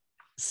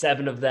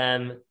 7 of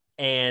them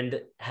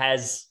and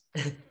has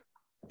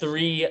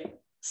 3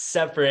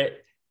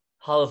 separate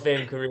Hall of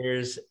Fame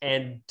careers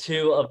and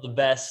 2 of the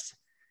best,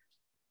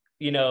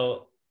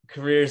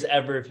 careers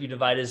ever if you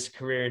divide his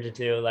career into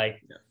 2.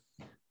 Like,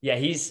 yeah,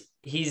 he's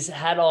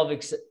had all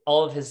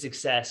of his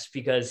success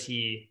because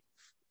he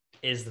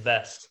is the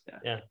best.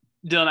 Yeah.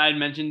 Dylan, I had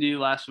mentioned to you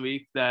last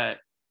week that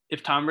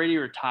if Tom Brady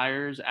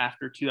retires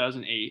after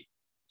 2008,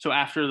 so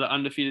after the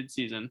undefeated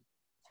season,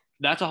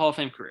 that's a Hall of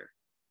Fame career.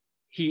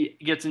 He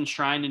gets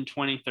enshrined in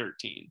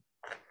 2013.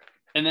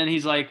 And then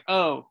he's like,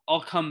 oh,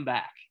 I'll come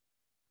back.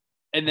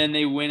 And then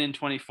they win in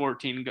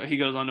 2014. He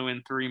goes on to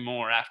win 3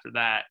 more after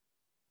that.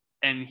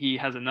 And he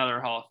has another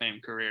Hall of Fame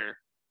career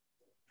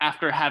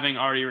after having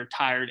already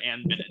retired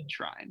and been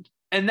enshrined.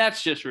 And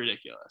that's just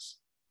ridiculous.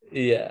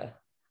 Yeah.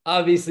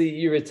 Obviously,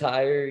 you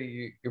retire,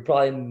 you're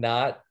probably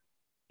not.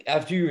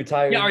 After you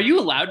retire. Yeah, are you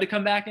allowed to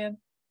come back in?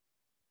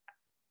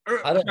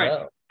 I don't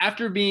know.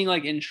 After being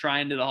like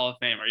enshrined to the Hall of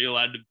Fame, are you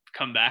allowed to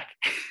come back?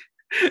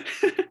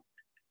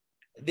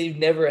 They've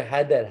never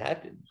had that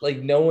happen. Like,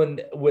 no one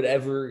would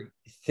ever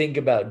think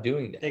about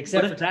doing that.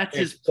 Except what if that's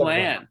his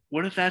plan?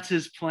 What if that's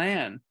his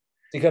plan?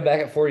 To come back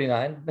at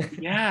 49?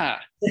 Yeah.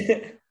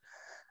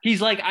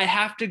 He's like, I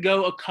have to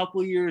go a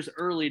couple years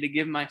early to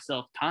give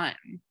myself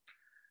time.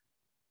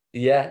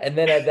 Yeah, and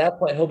then at that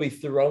point, he'll be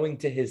throwing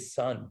to his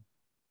son.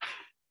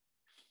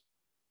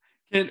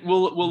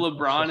 Will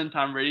LeBron and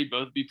Tom Brady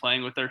both be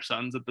playing with their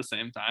sons at the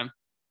same time?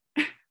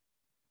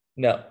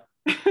 No.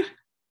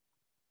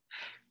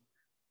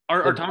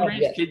 Are Tom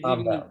Brady's kids? I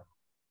don't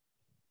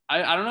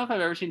know if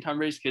I've ever seen Tom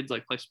Brady's kids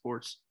like play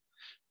sports.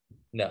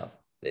 No,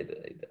 they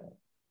don't.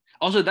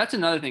 Also, that's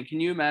another thing. Can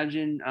you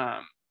imagine,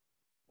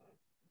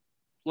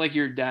 like,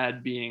 your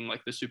dad being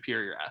like the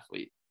superior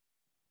athlete?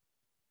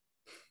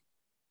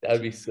 That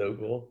would be so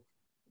cool.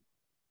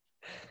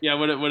 Yeah,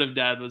 what if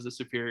dad was a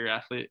superior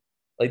athlete?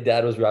 Like,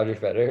 dad was Roger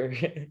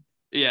Federer?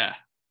 Yeah.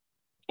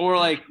 Or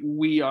like,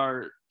 we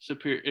are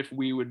superior, if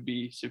we would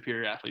be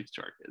superior athletes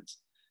to our kids.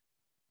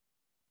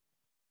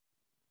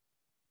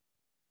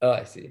 Oh,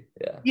 I see.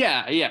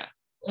 Yeah. Yeah.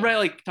 Right,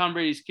 like Tom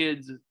Brady's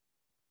kids,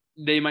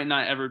 they might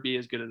not ever be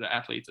as good as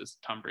athletes as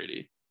Tom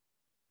Brady.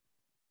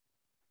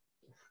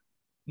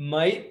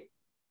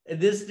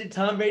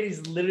 Tom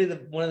Brady's literally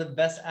one of the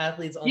best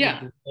athletes on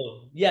the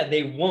globe. Yeah,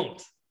 they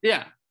won't.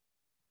 Yeah.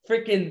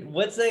 Freaking,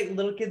 what's that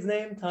little kid's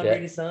name? Tom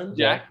Brady's son?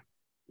 Jack.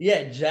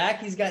 Yeah,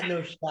 Jack, he's got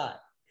no shot.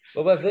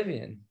 What about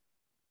Vivian?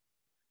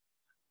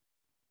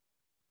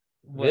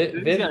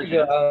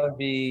 Vivian would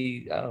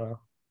be, I don't know.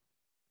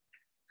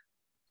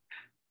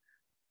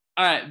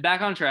 All right,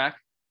 back on track.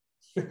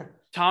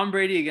 Tom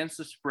Brady against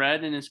the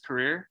spread in his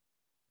career,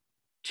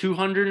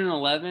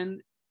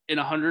 211 in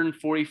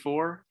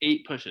 144,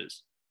 8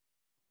 pushes.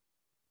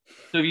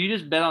 So if you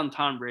just bet on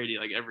Tom Brady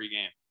like every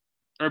game,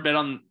 or bet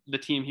on the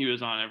team he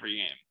was on every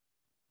game,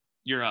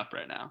 you're up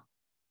right now.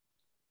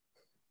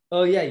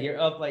 Oh, yeah, you're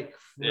up like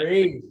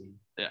crazy.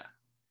 Yeah.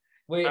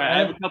 Wait, right, I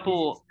have a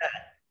couple.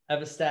 I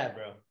have a stat,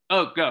 bro.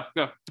 Oh, go.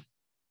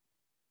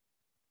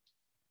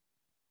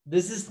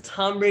 This is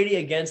Tom Brady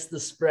against the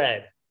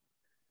spread.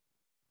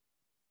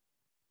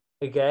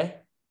 Okay.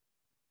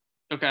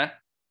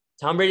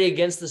 Tom Brady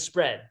against the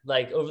spread,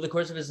 like over the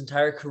course of his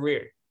entire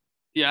career.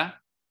 Yeah.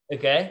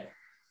 Okay.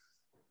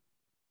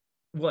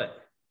 What?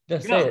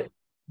 Just say it.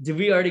 Did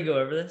we already go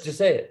over this? Just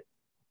say it.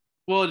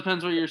 Well, it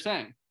depends what you're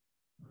saying.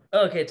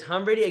 Okay,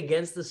 Tom Brady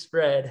against the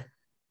spread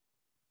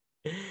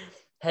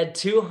had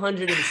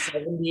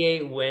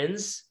 278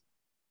 wins.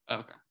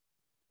 Okay.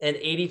 And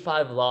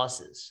 85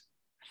 losses.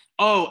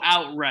 Oh,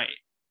 outright.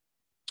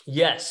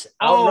 Yes.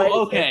 Outright.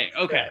 Oh, okay.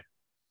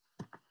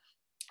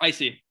 I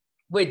see.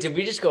 Wait, did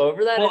we just go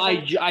over that? Well,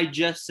 I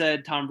just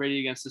said Tom Brady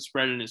against the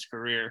spread in his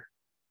career.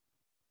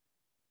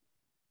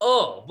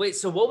 Oh, wait.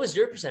 So what was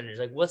your percentage?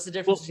 Like, what's the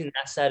difference between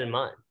that stat and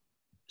mine?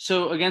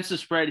 So against the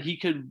spread, he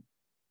could.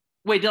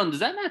 Wait, Dylan, does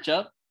that match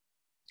up?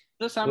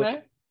 Does that sound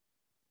right?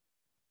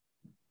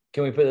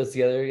 Can we put those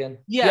together again?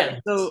 Yeah.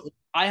 So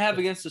I have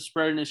against the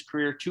spread in his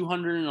career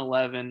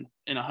 211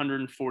 and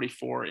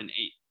 144 and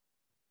 8.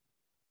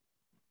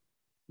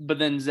 But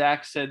then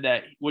Zach said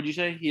that. What'd you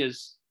say? He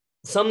is.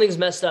 Something's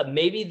messed up.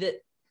 Maybe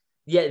that.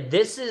 Yeah,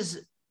 this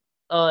is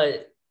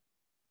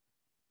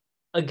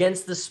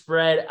against the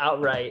spread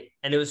outright,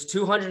 and it was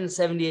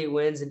 278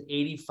 wins and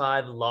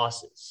 85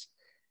 losses.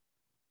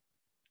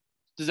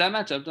 Does that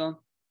match up, Dylan?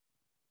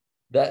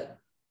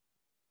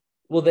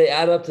 Well, they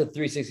add up to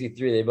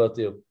 363. They both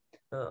do.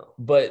 Oh,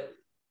 but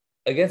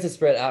against the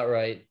spread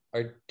outright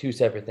are two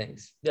separate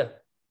things. Yeah.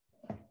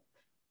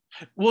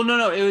 Well,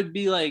 no. It would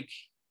be like.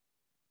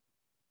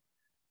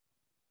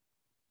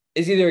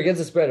 It's either against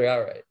the spread or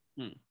outright.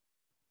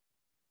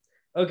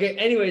 Okay.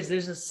 Anyways,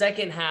 there's a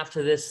second half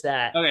to this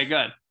stat. Okay,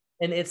 good.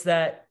 And it's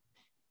that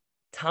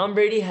Tom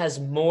Brady has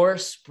more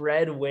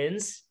spread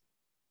wins.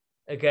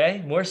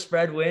 Okay. More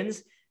spread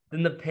wins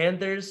than the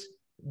Panthers,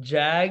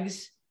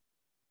 Jags,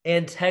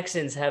 and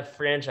Texans have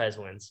franchise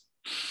wins.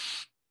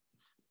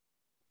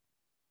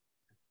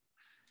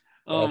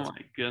 Oh my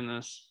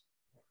goodness.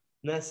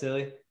 Isn't that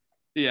silly?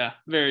 Yeah,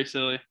 very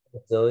silly.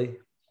 That's silly.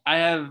 I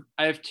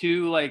have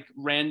two like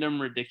random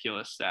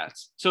ridiculous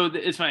stats. So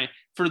it's funny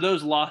for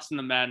those lost in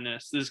the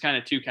madness. This is kind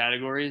of two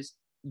categories: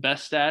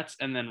 best stats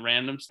and then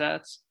random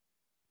stats.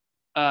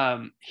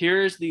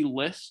 Here's the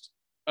list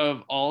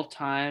of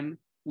all-time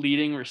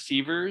leading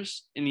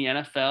receivers in the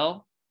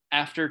NFL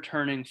after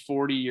turning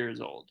 40 years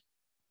old.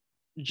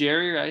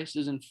 Jerry Rice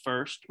is in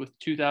first with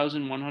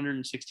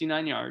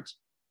 2,169 yards.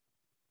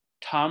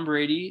 Tom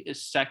Brady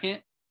is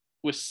second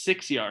with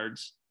 6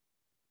 yards.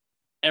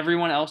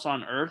 Everyone else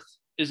on earth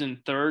is in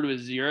third with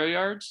 0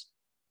 yards.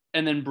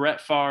 And then Brett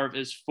Favre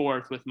is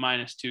fourth with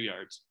 -2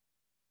 yards.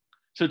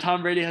 So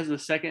Tom Brady has the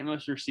second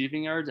most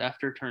receiving yards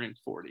after turning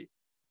 40.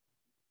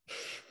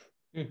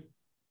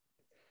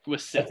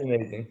 With 6. That's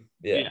amazing.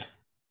 Yeah.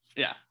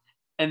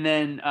 And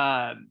then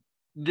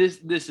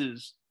this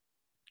is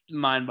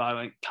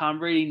mind-boggling. Tom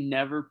Brady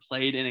never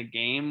played in a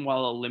game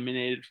while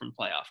eliminated from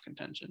playoff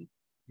contention.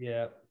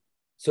 Yeah.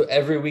 So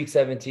every week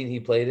 17 he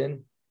played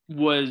in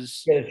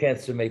Was get a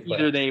chance to make playoffs.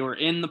 Either they were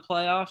in the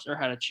playoffs or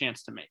had a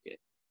chance to make it.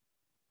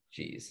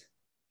 Jeez.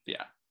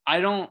 Yeah. I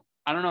don't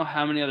know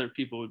how many other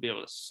people would be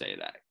able to say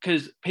that,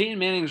 because Peyton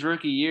Manning's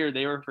rookie year,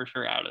 they were for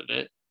sure out of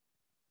it.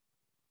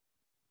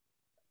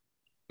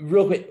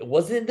 Real quick,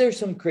 wasn't there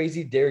some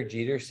crazy Derek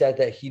Jeter stat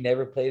that he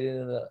never played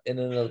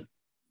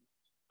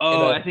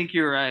I think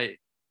you're right.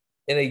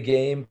 In a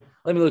game?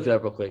 Let me look it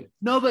up real quick.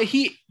 No, but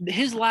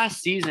his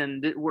last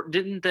season,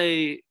 weren't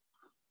they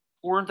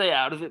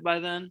out of it by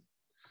then?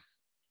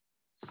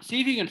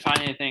 See if you can find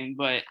anything,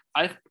 but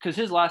because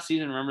his last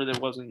season, remember, it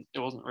wasn't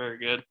very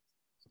good.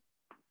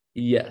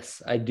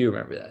 Yes, I do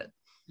remember that.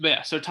 But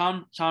yeah, so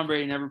Tom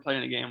Brady never played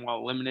in a game while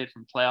eliminated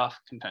from playoff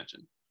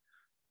contention.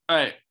 All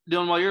right,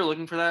 Dylan, while you're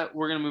looking for that,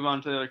 we're going to move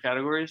on to the other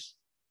categories.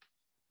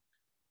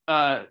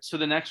 So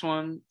the next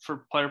one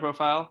for player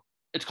profile,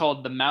 it's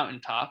called the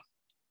mountaintop.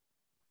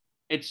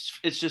 It's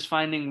just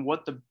finding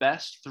what the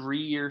best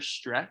 3-year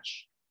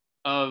stretch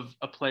of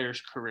a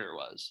player's career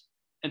was.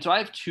 And so I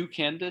have two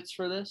candidates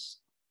for this.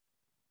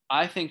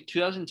 I think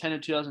 2010 to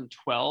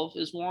 2012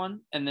 is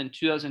one, and then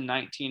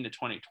 2019 to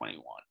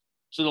 2021.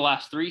 So the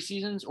last 3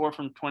 seasons, or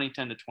from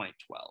 2010 to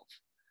 2012.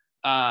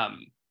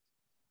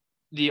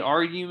 The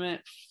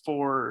argument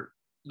for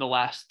the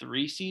last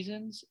 3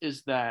 seasons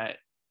is that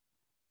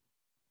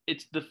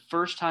it's the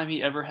first time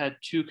he ever had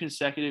 2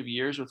 consecutive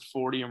years with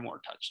 40 or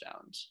more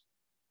touchdowns.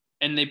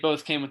 And they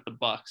both came with the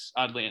Bucs,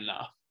 oddly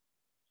enough.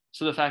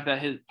 So the fact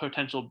that his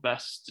potential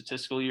best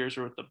statistical years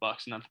were with the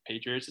Bucs and not the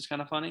Patriots is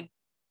kind of funny.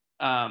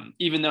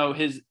 Even though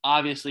his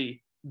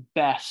obviously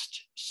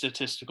best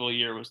statistical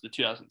year was the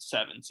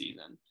 2007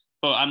 season.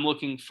 But I'm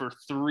looking for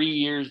 3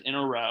 years in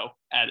a row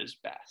at his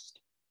best.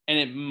 And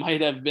it might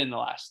have been the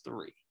last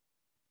 3.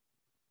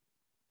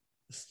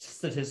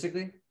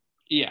 Statistically?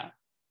 Yeah.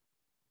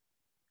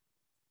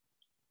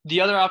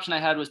 The other option I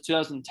had was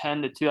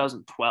 2010 to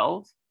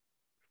 2012.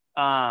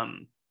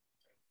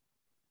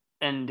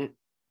 And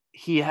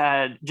he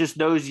had just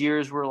those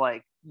years were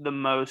like the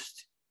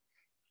most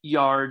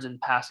yards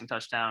and passing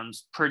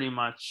touchdowns pretty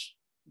much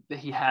that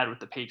he had with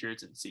the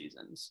Patriots in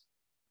seasons.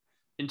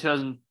 In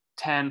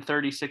 2010,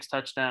 36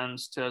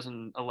 touchdowns,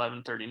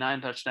 2011,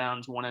 39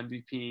 touchdowns, 1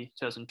 MVP,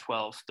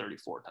 2012,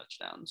 34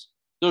 touchdowns.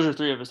 Those are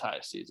 3 of his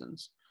highest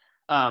seasons.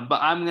 But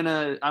I'm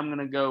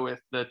gonna go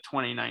with the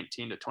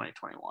 2019 to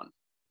 2021.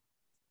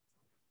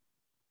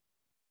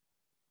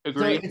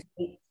 Agree? So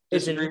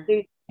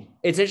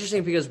it's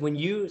interesting because when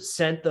you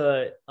sent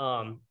the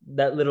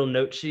that little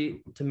note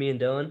sheet to me and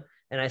Dylan,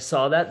 and I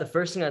saw that, the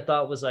first thing I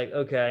thought was like,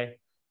 okay,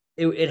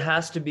 it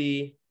has to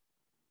be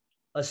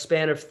a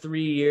span of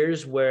 3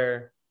 years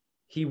where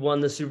he won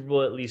the Super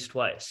Bowl at least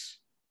twice.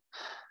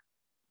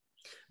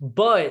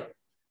 but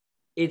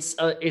it's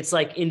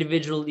like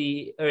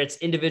individually, or it's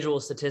individual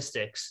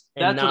statistics,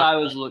 and That's not what I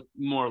was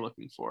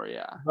looking for.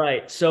 Yeah.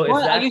 right. So Well,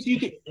 if I that, guess you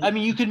could. I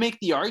mean, you could make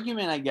the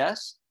argument, I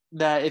guess,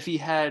 that if he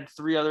had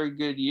 3 other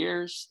good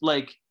years,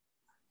 like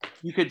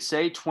you could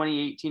say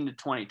 2018 to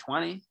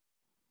 2020,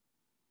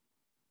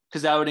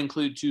 because that would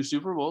include 2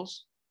 Super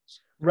Bowls.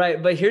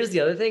 right, but here's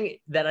the other thing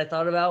that I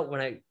thought about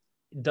when I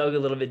dug a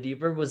little bit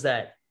deeper was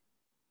that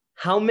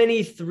how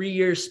many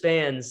 3-year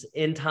spans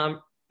in Tom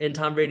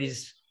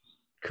Brady's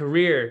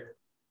career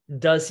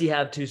does he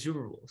have 2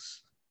 Super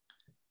Bowls?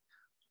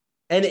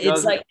 And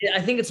it's like,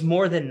 I think it's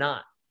more than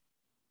not.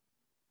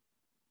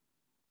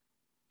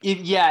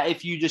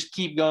 If you just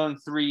keep going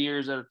 3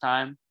 years at a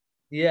time.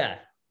 Yeah.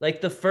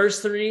 Like the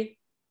first 3,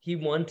 he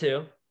won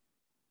 2.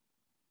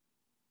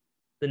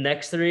 The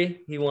next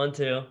 3, he won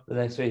 2. The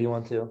next year he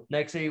won 2.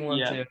 Next year, he won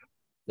 2.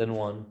 Then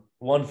one.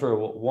 One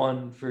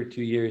for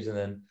 2 years, and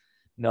then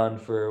none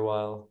for a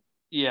while.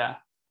 Yeah.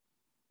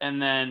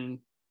 And then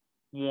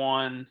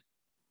 1.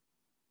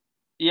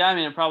 Yeah, I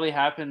mean, it probably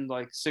happened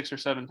like 6 or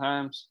 7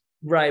 times.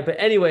 Right. But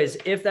anyways,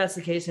 if that's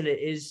the case and it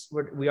is,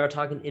 we are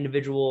talking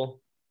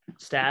individual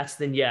stats,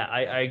 then yeah,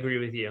 I agree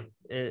with you.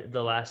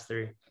 The last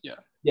 3.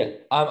 Yeah,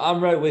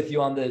 I'm right with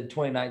you on the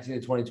 2019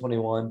 to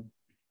 2021.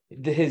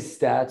 His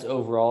stats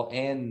overall,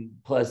 and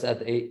plus at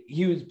the 8,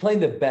 he was playing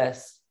the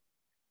best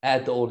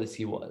at the oldest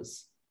he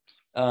was.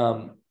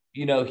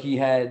 He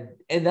had,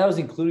 and that was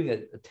including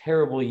a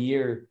terrible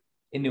year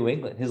in New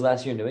England, his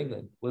last year in New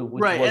England.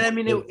 Right. And I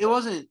mean, it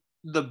wasn't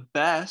the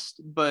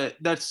best, but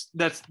that's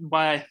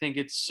why I think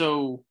it's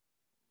so,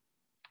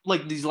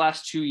 like, these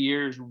last 2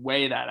 years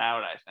weigh that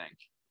out. I think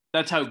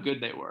that's how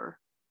good they were.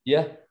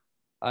 Yeah,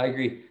 I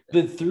agree.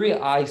 The 3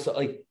 I saw,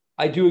 like,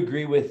 I do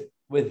agree with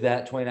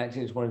that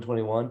 2019 to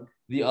 2021.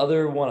 The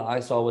other one I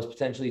saw was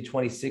potentially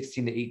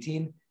 2016 to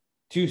 18.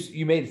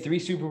 You made 3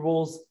 Super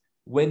Bowls,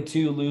 win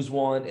 2, lose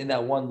 1. In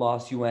that one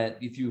loss, you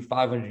threw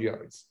 500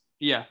 yards.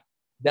 Yeah.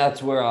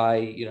 That's where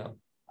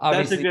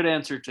that's a good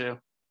answer too.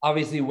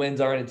 Obviously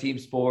wins aren't a team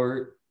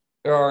sport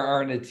or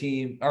aren't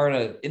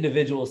an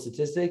individual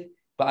statistic,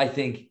 but I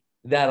think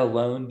that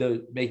alone,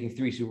 though, making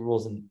 3 Super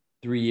Bowls in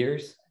 3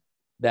 years,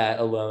 that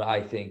alone,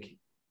 I think,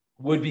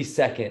 would be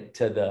second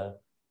to the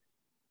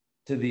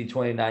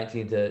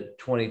 2019 to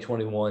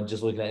 2021,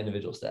 just looking at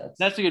individual stats.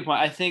 That's a good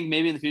point. I think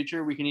maybe in the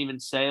future we can even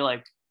say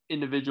like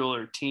individual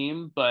or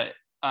team, but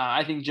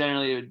I think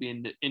generally it would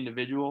be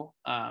individual.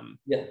 And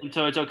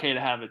so it's okay to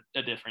have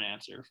a different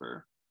answer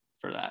for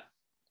that.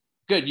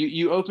 Good.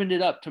 You opened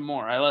it up to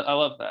more. I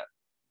love that.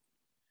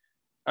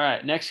 All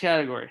right. Next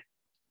category.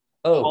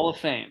 Hall of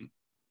Fame.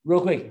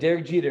 Real quick.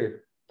 Derek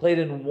Jeter played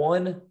in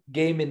 1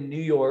 game in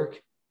New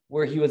York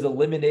where he was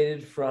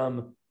eliminated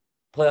from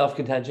playoff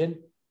contention.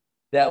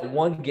 That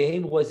 1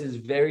 game was his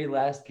very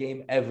last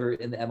game ever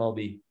in the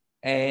MLB,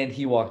 and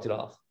he walked it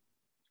off.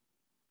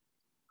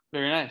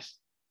 Very nice.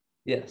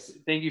 Yes.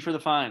 Thank you for the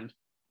find.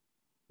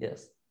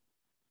 Yes.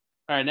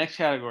 All right, next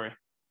category.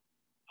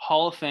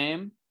 Hall of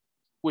Fame,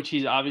 which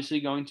he's obviously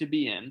going to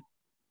be in.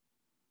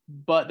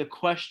 But the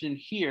question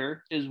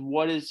here is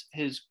what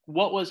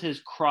was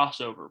his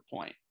crossover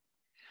point?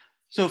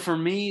 So for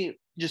me,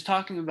 just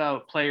talking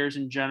about players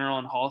in general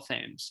and Hall of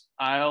Fames,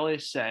 I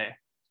always say,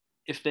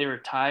 if they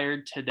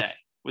retired today,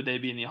 would they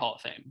be in the Hall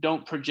of Fame?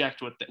 Don't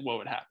project what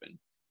would happen.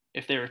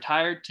 If they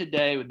retired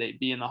today, would they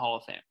be in the Hall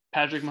of Fame?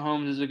 Patrick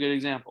Mahomes is a good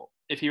example.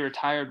 If he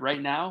retired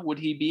right now, would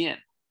he be in?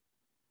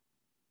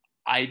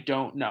 I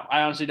don't know.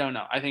 I honestly don't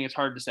know. I think it's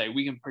hard to say.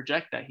 We can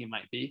project that he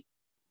might be.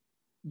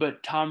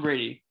 But Tom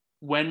Brady,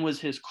 when was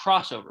his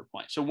crossover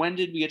point? So when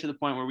did we get to the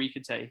point where we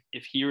could say,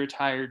 if he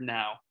retired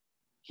now,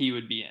 he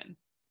would be in?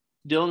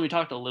 Dylan, we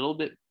talked a little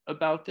bit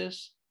about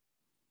this.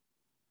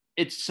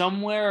 It's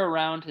somewhere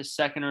around his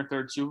 2nd or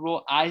 3rd Super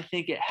Bowl. I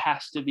think it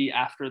has to be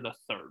after the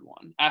 3rd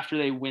one, after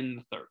they win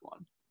the 3rd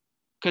one.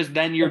 Because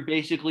then you're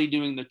basically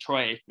doing the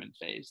Troy Aikman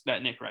phase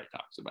that Nick Wright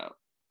talks about.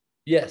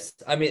 Yes.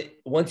 I mean,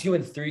 once you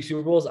win 3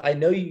 Super Bowls, I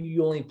know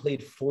you only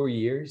played 4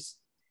 years,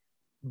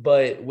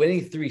 but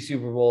winning 3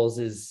 Super Bowls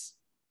is,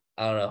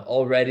 I don't know,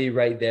 already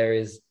right there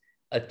is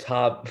a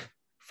top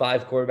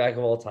 5 quarterback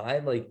of all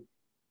time.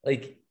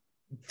 Like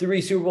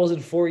 3 Super Bowls in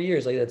 4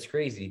 years, like that's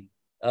crazy,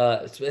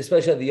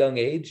 especially at the young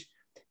age.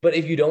 But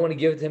if you don't want to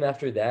give it to him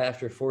after that,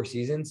 after 4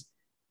 seasons,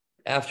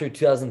 after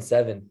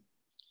 2007,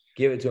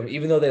 give it to him,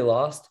 even though they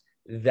lost.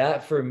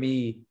 That for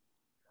me,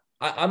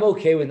 I'm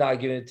okay with not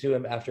giving it to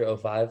him after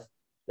 2005.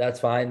 That's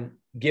fine.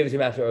 Give it to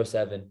him after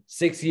 2007.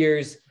 6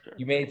 years,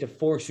 you made it to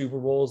 4 Super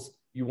Bowls.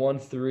 You won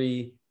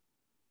 3.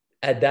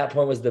 At that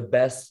point was the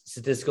best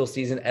statistical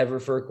season ever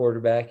for a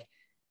quarterback.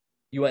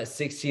 You went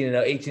 16-0,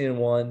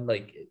 18-1.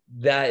 Like,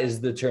 that is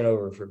the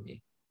turnover for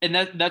me. And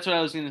that's what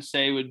I was going to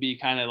say would be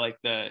kind of like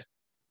the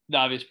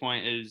obvious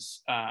point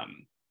is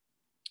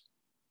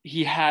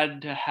he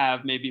had to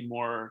have maybe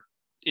more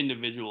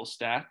individual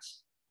stats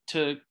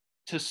to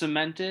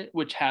cement it,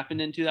 which happened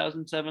in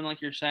 2007,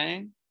 like you're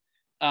saying.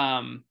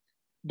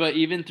 But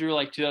even through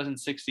like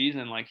 2006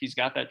 season, like he's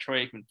got that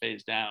Troy Aikman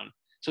phase down.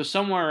 So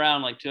somewhere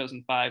around like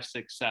 2005,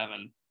 6,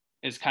 7,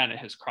 is kind of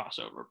his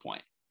crossover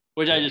point,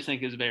 which I just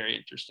think is very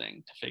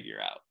interesting to figure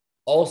out.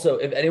 Also,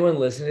 if anyone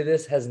listening to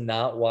this has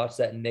not watched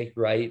that Nick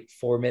Wright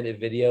 4-minute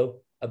video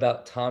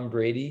about Tom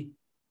Brady,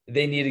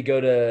 they need to go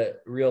to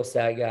Real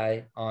Stat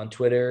Guy on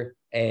Twitter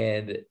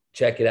and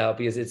check it out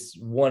because it's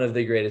one of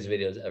the greatest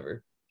videos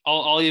ever.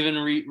 I'll even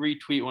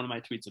retweet one of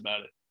my tweets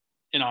about it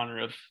in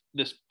honor of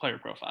this player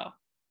profile.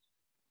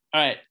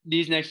 All right,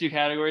 these next two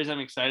categories I'm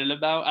excited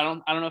about. I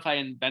don't know if I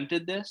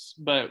invented this,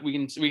 but we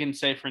can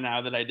say for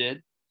now that I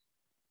did.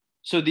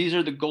 So these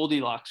are the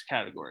Goldilocks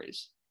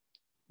categories.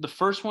 The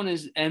first one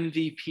is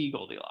MVP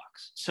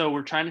Goldilocks. So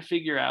we're trying to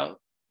figure out,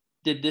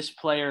 did this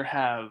player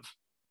have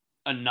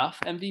enough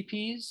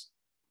MVPs,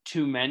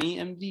 too many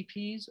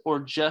MVPs, or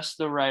just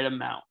the right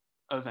amount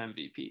of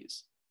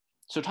MVPs?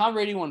 So Tom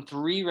Brady won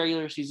 3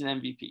 regular season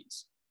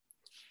MVPs.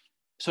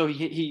 So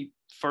he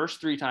first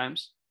 3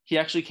 times. He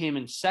actually came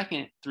in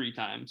second 3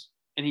 times,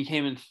 and he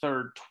came in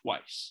third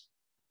twice.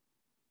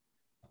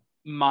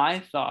 My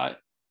thought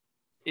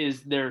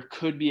is there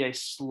could be a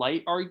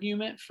slight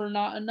argument for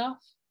not enough.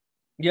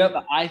 Yep.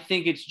 But I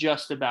think it's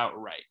just about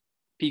right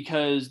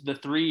because the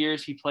 3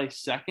 years he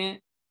placed second,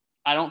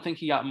 I don't think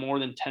he got more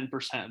than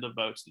 10% of the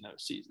votes in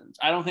those seasons.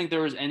 I don't think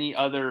there was any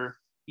other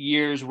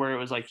years where it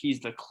was like he's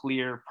the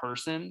clear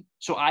person.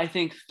 So I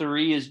think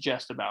 3 is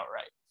just about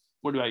right.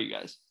 What about you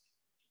guys?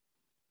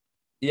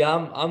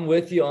 Yeah, I'm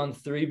with you on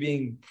 3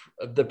 being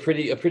a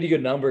pretty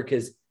good number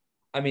because,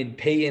 I mean,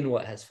 Peyton,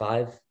 has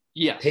 5?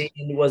 Yes.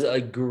 Peyton was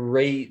a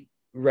great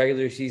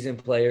regular season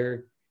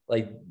player.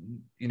 Like,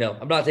 you know,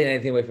 I'm not taking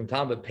anything away from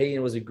Tom, but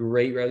Peyton was a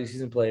great regular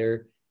season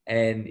player,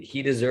 and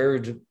he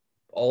deserved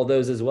all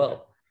those as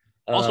well.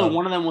 Also,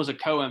 one of them was a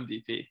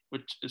co-MVP,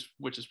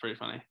 which is pretty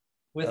funny.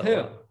 With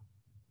who?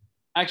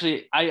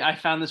 Actually, I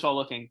found this while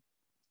looking.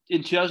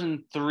 In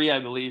 2003, I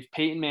believe,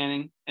 Peyton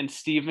Manning and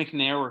Steve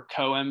McNair were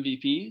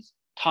co-MVPs.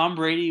 Tom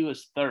Brady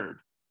was third.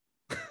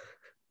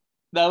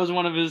 That was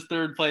one of his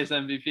third place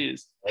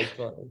MVPs. That's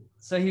funny.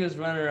 So he was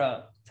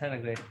runner-up,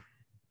 technically.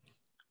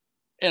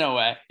 In a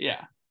way,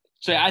 yeah.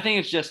 So I think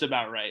it's just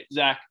about right.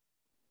 Zach?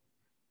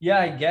 Yeah,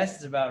 I guess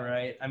it's about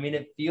right. I mean,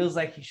 it feels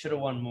like he should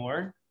have won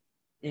more.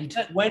 In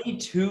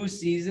 22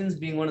 seasons,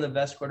 being one of the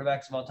best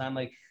quarterbacks of all time,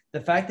 like the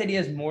fact that he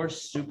has more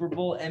Super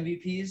Bowl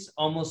MVPs,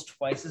 almost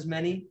twice as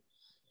many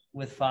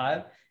with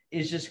 5,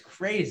 is just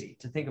crazy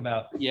to think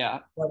about. Yeah.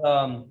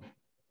 But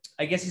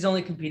I guess he's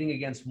only competing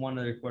against one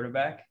other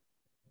quarterback.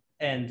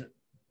 And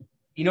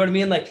you know what I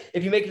mean? Like,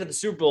 if you make it to the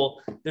Super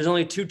Bowl, there's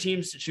only 2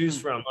 teams to choose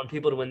from on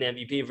people to win the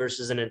MVP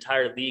versus an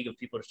entire league of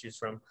people to choose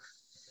from.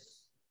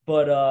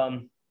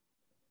 But,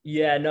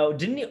 yeah, no,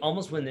 didn't he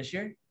almost win this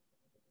year?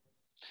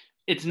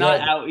 It's not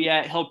out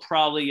yet. He'll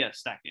probably get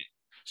second.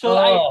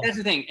 So that's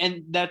the thing.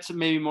 And that's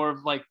maybe more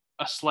of like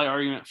a slight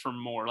argument for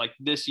more. Like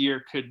this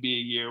year could be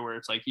a year where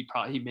it's like he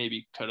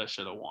maybe could have,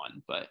 should have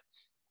won. But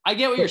I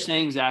get what you're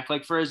saying, Zach.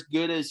 Like for as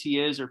good as he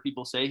is, or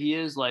people say he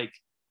is, like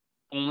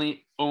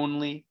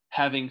only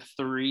having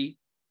 3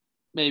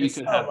 maybe It's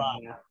could not have a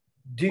lot.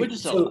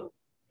 more.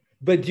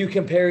 But do you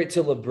compare it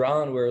to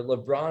LeBron, where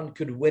LeBron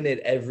could win it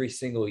every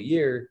single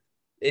year?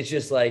 It's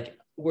just like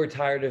we're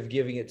tired of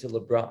giving it to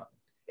LeBron.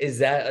 Is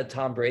that a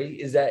Tom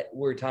Brady? Is that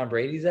where Tom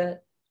Brady's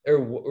at,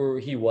 or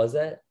he was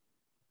at?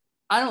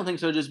 I don't think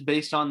so. Just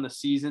based on the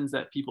seasons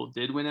that people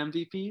did win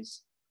MVPs.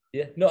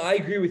 Yeah, no, I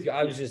agree with you.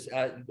 I was just.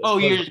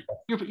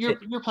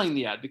 You're playing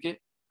the advocate.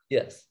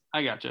 Yes,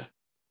 I gotcha.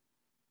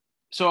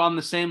 So on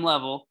the same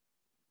level,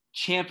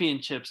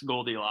 championships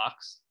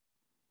Goldilocks.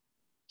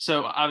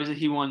 So obviously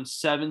he won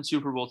 7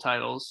 Super Bowl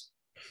titles,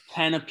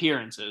 10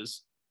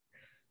 appearances.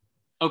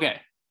 Okay.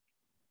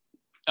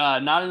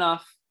 Not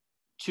enough,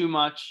 too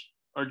much,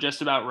 or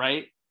just about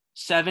right.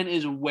 7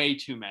 is way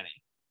too many.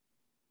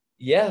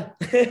 Yeah.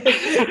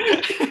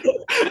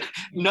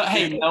 No,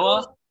 hey,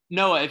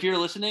 Noah, if you're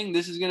listening,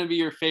 this is going to be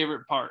your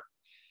favorite part.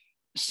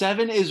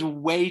 7 is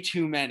way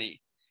too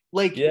many.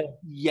 Like,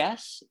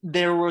 yes,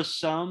 there were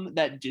some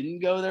that didn't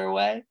go their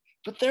way,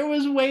 but there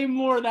was way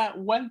more that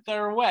went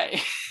their way.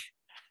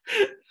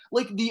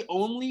 Like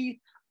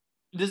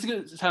this is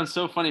going to sound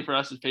so funny for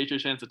us as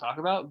Patriots fans to talk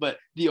about, but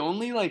the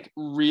only like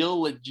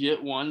real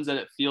legit ones that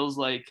it feels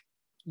like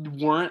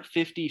weren't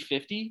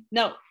 50-50.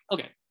 No,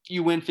 okay.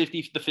 You win the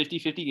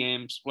 50-50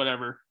 games,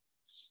 whatever.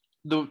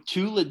 The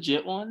 2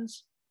 legit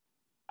ones,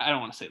 I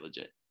don't want to say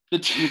legit.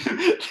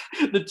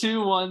 The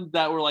two ones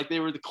that were like, they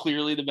were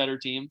clearly the better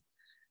team.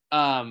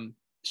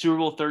 Super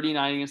Bowl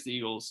 39 against the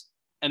Eagles,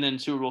 and then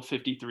Super Bowl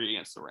 53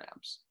 against the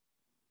Rams.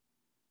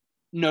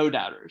 No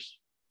doubters.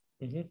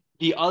 Mm-hmm.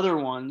 The other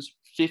ones,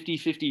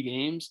 50-50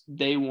 games,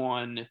 they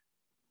won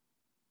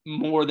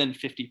more than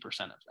 50% of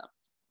them.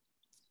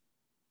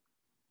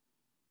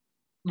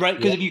 Right?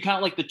 Because if you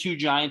count like the 2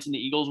 Giants and the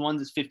Eagles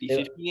ones, it's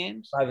 50-50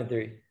 games.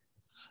 5-3.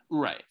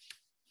 Right.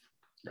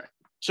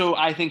 So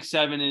I think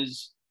 7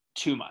 is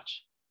too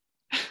much.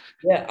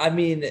 Yeah, I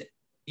mean,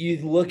 you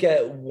look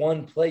at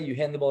one play, you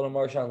hand the ball to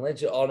Marshawn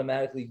Lynch, it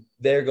automatically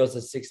there goes to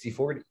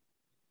 60-40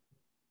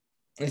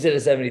 instead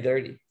of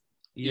 70-30.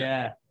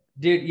 Yeah.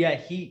 Dude, yeah,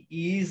 he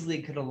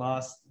easily could have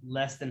lost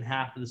less than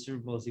half of the Super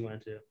Bowls he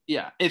went to.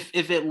 Yeah,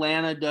 if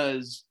Atlanta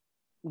does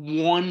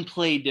one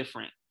play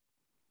different.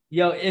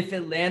 Yo, if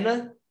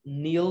Atlanta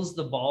kneels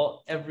the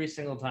ball every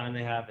single time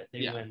they have it,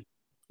 they win.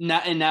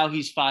 Now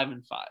he's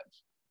 5-5.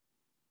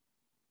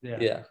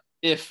 Yeah.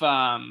 If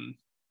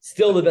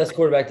still the best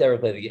quarterback to ever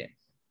play the game.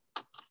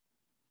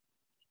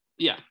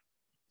 Yeah,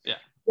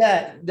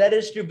 that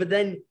is true. But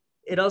then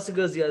it also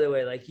goes the other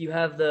way. Like you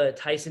have the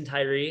Tyson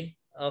Tyree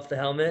off the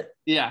helmet.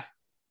 Yeah.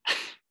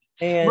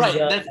 And right.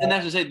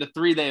 That's to say the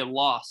 3 they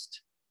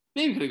lost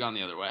maybe could have gone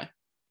the other way.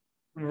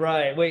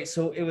 Right. Wait.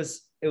 So it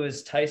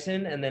was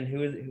Tyson, and then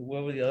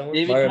what were the other ones?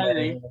 David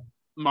Tyree,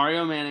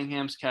 Mario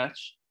Manningham's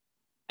catch,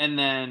 and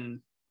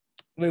then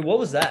wait, what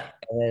was that?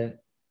 And then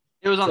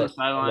it was on the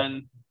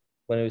sideline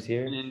when it was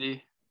here in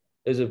Indy.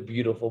 It was a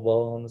beautiful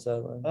ball on the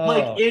sideline. Oh.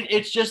 Like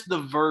it's just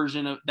the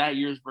version of that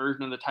year's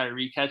version of the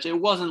Tyree catch. It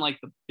wasn't like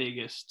the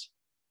biggest.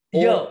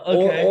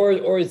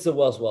 Or it's the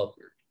Wes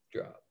Welker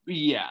drop.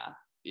 Yeah.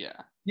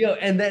 Yo,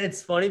 and then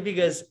it's funny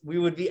because we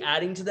would be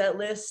adding to that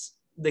list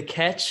the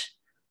catch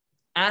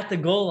at the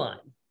goal line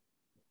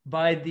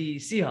by the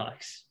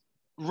Seahawks.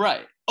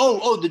 Right.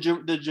 Oh, the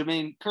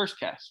Jermaine Kearse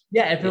catch.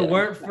 Yeah, if it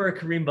weren't for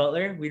Kareem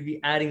Butler, we'd be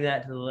adding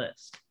that to the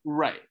list.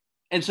 Right.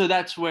 And so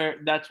that's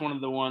one of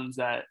the ones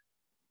that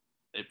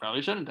they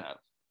probably shouldn't have,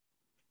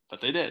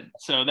 but they did.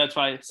 So that's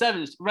why 7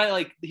 is right.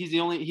 Like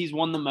he's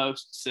won the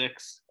most 7,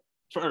 6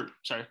 for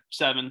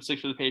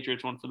the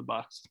Patriots, 1 for the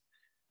Bucks.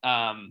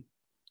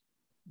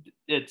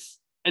 It's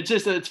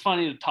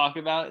funny to talk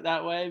about it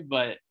that way,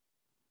 but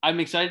I'm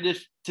excited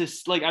to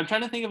like, I'm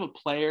trying to think of a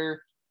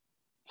player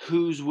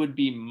whose would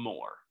be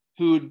more,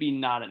 who would be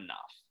not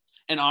enough.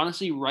 And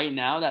honestly, right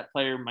now that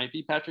player might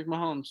be Patrick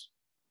Mahomes.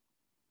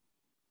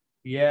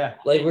 Yeah.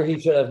 Like where he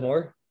should have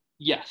more?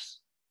 Yes.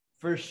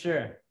 For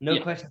sure. No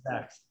questions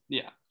asked.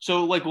 Yeah.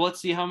 So like, let's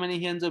see how many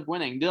he ends up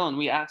winning. Dylan,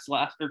 we asked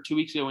 2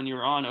 weeks ago when you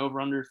were on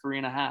over under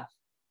 3.5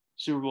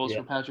 Super Bowls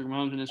for Patrick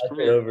Mahomes in his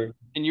career. Over.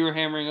 And you were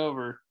hammering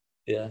over.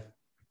 Yeah.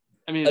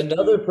 I mean,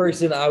 another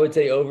person I would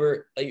say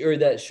over or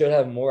that should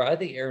have more. I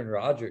think Aaron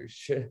Rodgers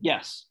should.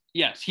 Yes.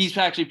 He's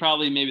actually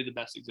probably maybe the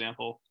best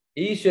example.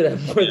 He should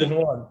have more than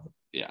one.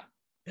 Yeah.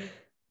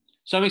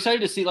 So I'm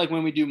excited to see like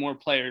when we do more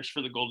players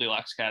for the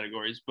Goldilocks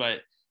categories,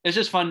 but it's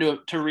just fun to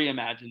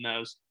reimagine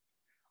those.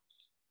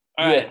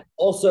 All right.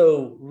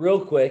 Also,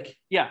 real quick.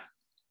 Yeah.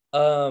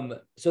 So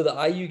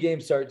the IU game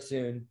starts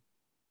soon.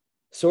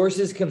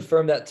 Sources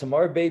confirm that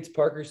Tamar Bates,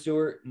 Parker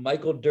Stewart,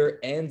 Michael Dirt,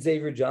 and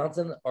Xavier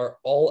Johnson are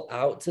all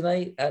out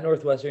tonight at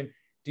Northwestern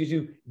due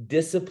to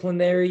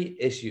disciplinary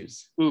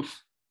issues.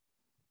 Oof.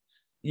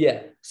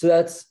 Yeah. So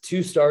that's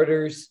 2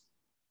 starters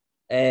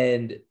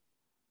and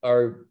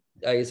our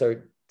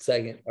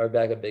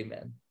backup big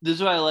man. This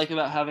is what I like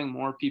about having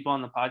more people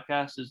on the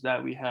podcast is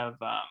that we have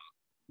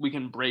we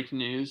can break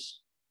news.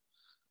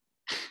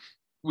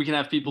 We can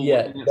have people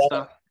looking at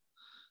stuff.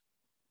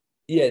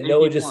 Yeah,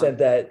 Noah just sent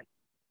that.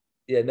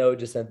 Yeah, Noah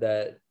just sent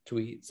that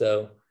tweet.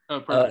 So,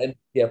 perfect.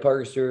 And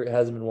Parker Stewart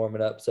hasn't been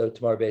warming up, so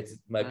Tamar Bates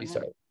might be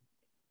starting.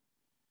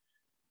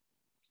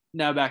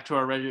 Now back to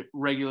our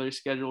regularly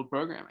scheduled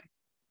programming.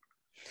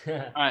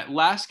 All right,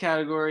 last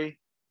category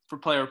for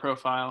player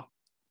profile: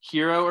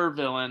 hero or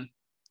villain.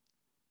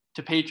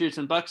 To Patriots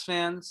and Bucks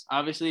fans,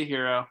 obviously a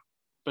hero,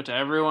 but to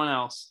everyone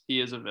else, he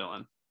is a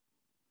villain.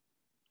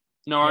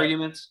 No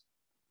arguments?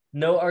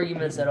 No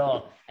arguments at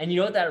all. And you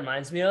know what that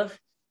reminds me of?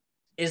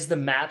 Is the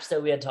maps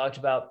that we had talked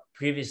about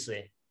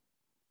previously.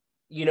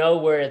 You know,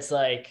 where it's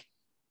like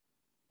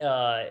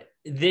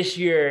this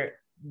year,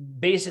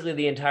 basically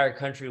the entire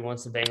country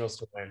wants the Bengals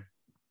to win.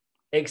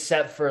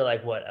 Except for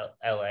like what,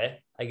 LA,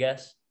 I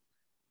guess?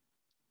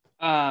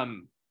 Or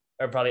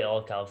probably all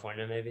of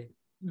California, maybe.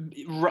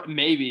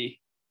 Maybe.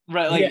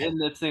 Right, like in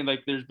this thing,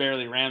 like there's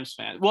barely Rams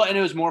fans. Well, and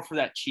it was more for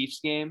that Chiefs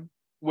game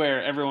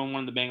where everyone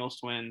wanted the Bengals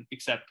to win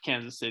except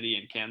Kansas City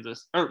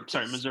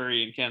and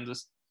Missouri and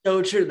Kansas.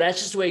 So true. That's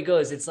just the way it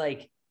goes. It's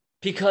like,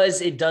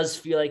 because it does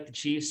feel like the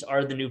Chiefs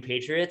are the new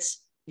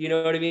Patriots. You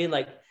know what I mean?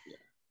 Like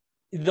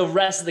the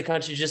rest of the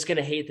country is just going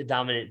to hate the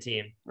dominant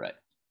team. Right.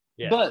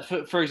 Yeah.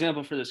 But for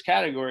example, for this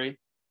category,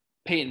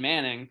 Peyton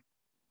Manning,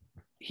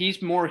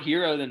 he's more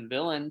hero than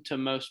villain to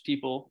most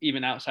people,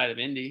 even outside of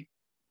Indy.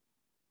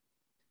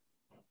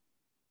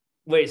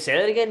 Wait, say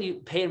that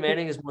again? Peyton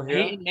Manning is more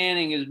hero? Peyton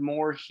Manning is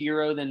more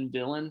hero than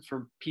villain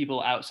for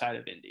people outside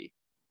of Indy.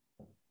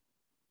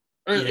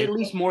 Or at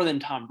least more than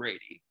Tom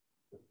Brady.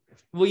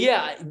 Well,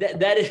 yeah,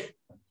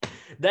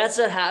 that's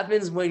what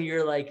happens when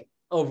you're like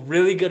a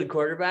really good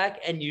quarterback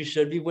and you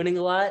should be winning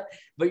a lot,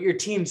 but your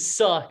team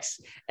sucks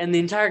and the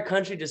entire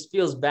country just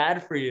feels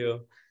bad for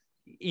you,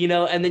 you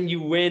know, and then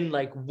you win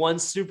like 1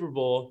 Super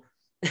Bowl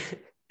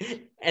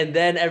and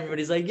then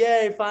everybody's like,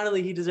 yay,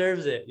 finally he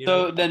deserves it. You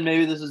know? Then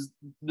maybe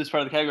this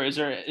part of the category.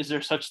 Is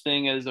there such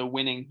thing as a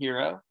winning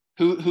hero?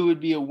 Who would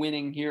be a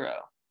winning hero?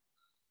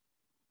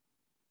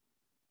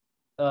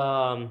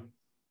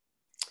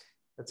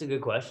 That's a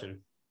good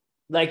question.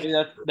 Like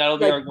that'll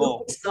be our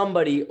goal.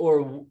 Somebody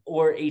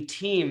or a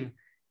team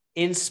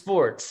in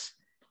sports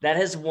that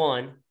has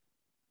won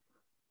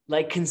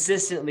like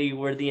consistently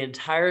where the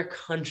entire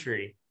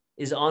country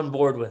is on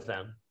board with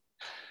them?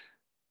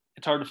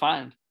 It's hard to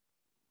find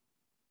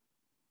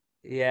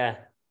Yeah,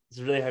 it's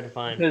really hard to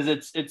find. because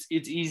it's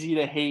easy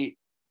to hate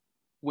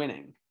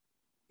winning.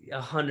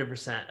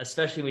 100%,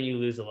 especially when you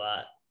lose a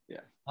lot.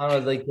 I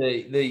don't know, like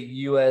the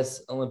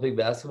U.S. Olympic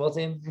basketball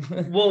team.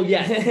 Well,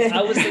 yeah,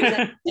 I was thinking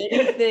that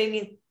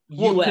anything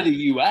Well, US. to the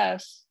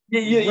U.S.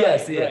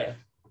 Yes, Right, yeah. right.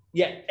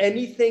 Yeah,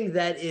 anything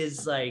that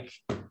is like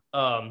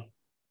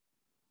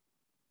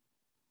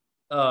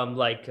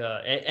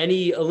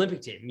any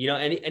Olympic team,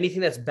 anything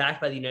that's backed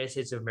by the United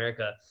States of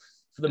America,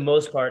 for the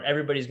most part,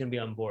 everybody's going to be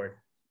on board.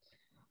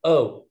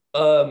 Oh,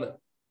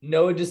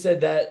 Noah just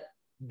said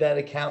that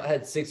account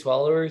had 6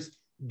 followers.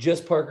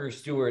 Just Parker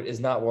Stewart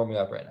is not warming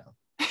up right now.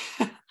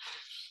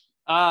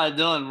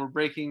 Dylan, we're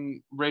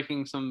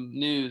breaking some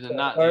news and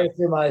not. Sorry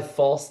for my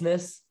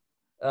falseness.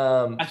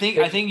 I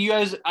think you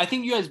guys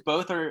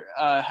both are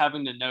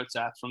having the notes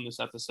app from this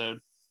episode.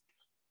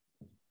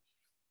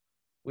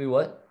 We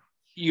what?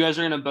 You guys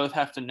are gonna both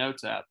have to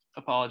notes app.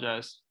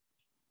 Apologize.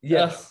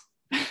 Yes.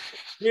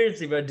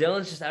 Seriously, bro,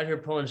 Dylan's just out here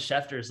pulling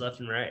Schefters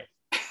left and right.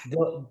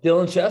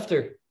 Dylan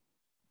Schefter.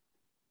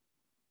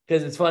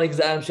 Because it's funny because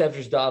Adam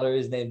Schefter's daughter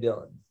is named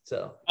Dylan.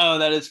 So. Oh,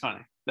 that is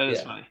funny. That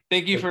is funny.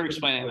 Thank you for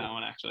explaining that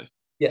one, actually.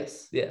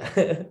 Yes.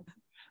 Yeah.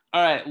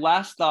 All right.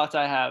 Last thoughts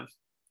I have.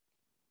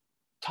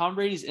 Tom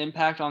Brady's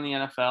impact on the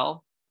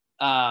NFL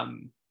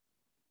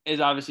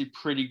is obviously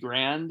pretty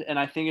grand. And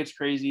I think it's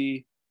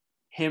crazy.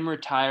 Him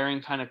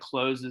retiring kind of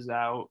closes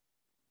out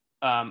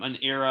an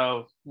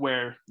era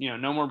where,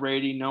 no more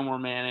Brady, no more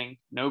Manning,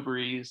 no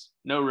Breeze,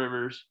 no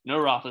Rivers, no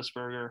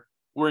Roethlisberger.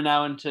 We're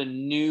now into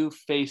new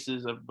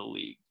faces of the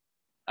league.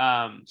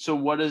 So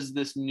what does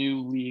this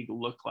new league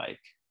look like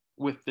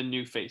with the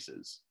new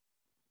faces?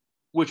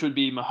 Which would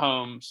be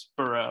Mahomes,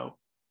 Burrow,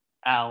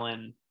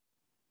 Allen,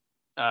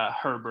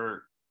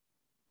 Herbert,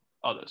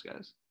 all those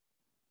guys.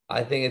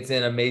 I think it's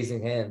in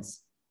amazing hands.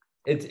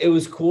 It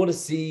was cool to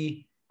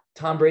see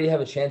Tom Brady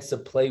have a chance to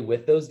play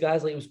with those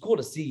guys. Like, it was cool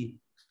to see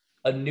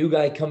a new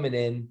guy coming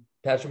in,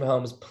 Patrick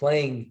Mahomes,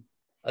 playing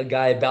a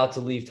guy about to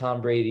leave Tom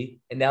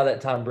Brady. And now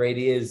that Tom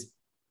Brady is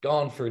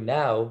gone for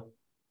now,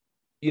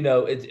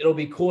 it'll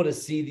be cool to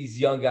see these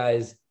young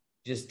guys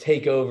just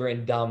take over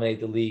and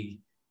dominate the league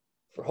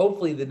for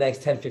hopefully the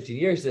next 10, 15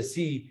 years, to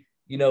see,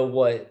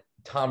 what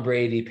Tom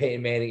Brady,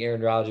 Peyton Manning,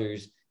 Aaron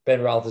Rodgers, Ben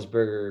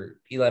Roethlisberger,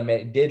 Eli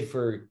Manning did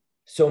for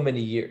so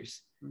many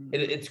years.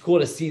 It's cool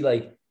to see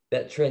like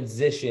that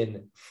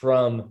transition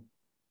from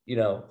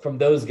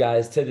those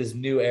guys to this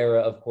new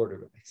era of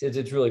quarterbacks.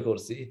 It's really cool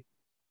to see.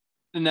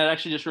 And that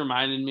actually just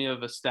reminded me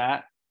of a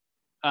stat.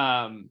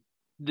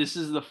 This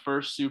is the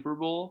first Super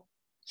Bowl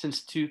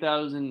since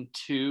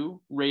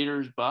 2002,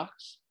 Raiders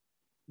Bucks,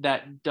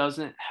 that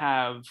doesn't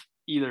have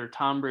either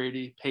Tom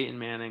Brady, Peyton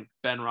Manning,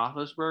 Ben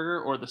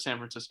Roethlisberger, or the San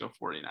Francisco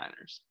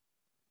 49ers.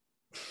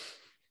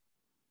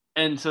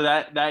 And so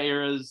that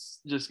era is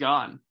just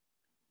gone.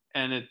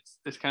 And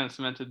it's kind of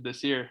cemented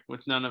this year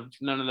with none of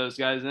those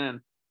guys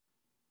in.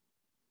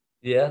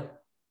 Yeah.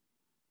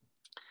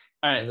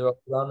 All right. And they're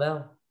all gone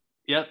now.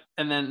 Yep.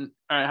 And then,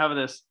 all right, how about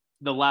this?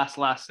 The last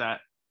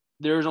stat.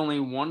 There's only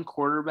one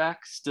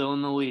quarterback still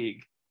in the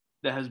league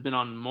that has been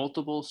on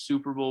multiple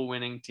Super Bowl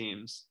winning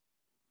teams.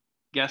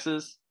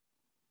 Guesses?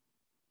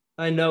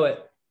 I know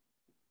it.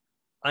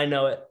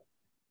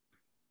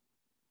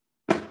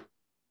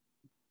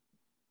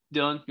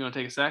 Dylan, you want to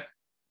take a sec?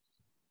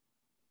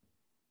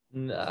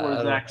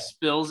 No, Zach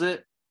spills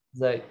it.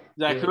 Zach,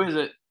 Who is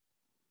it?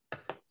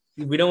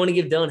 We don't want to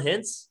give Dylan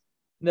hints?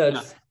 No.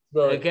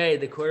 Okay,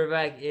 the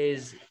quarterback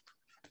is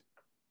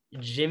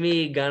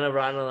Jimmy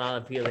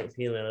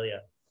Garoppolo.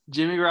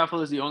 Jimmy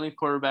Garoppolo is the only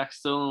quarterback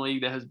still in the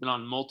league that has been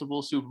on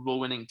multiple Super Bowl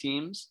winning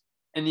teams.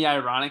 And the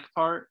ironic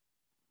part,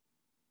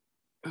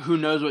 who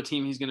knows what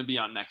team he's going to be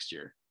on next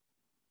year?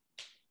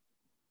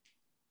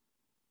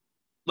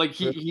 Like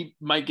he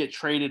might get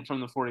traded from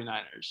the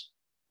 49ers.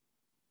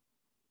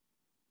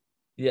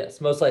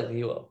 Yes, most likely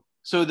he will.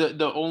 So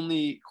the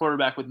only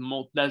quarterback with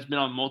that's been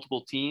on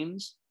multiple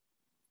teams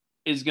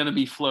is going to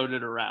be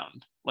floated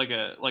around like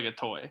a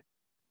toy.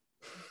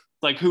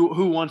 Like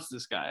who wants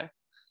this guy?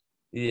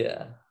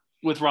 Yeah.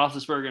 With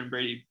Roethlisberger and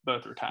Brady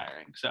both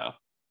retiring. So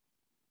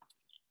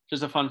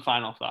just a fun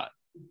final thought.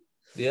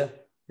 Yeah.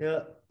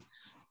 Yeah.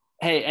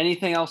 Hey,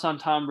 anything else on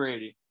Tom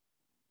Brady?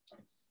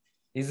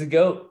 He's a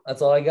GOAT.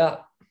 That's all I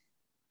got.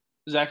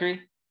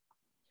 Zachary?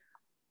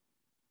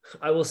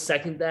 I will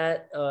second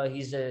that.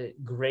 He's a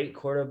great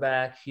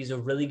quarterback. He's a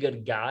really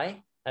good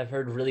guy. I've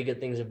heard really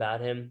good things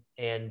about him.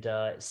 And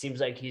it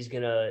seems like he's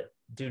going to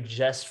do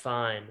just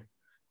fine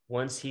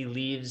once he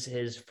leaves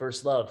his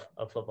first love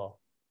of football.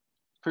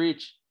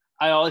 Preach.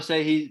 I always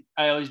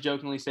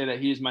jokingly say that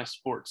he is my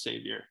sports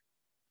savior,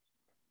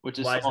 which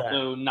is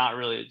also not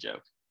really a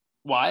joke.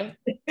 Why?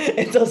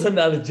 It's also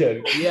not a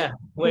joke. Yeah.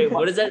 Wait,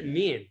 what does that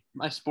mean?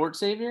 My sports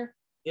savior?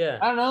 Yeah.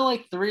 I don't know,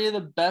 like 3 of the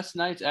best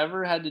nights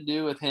ever had to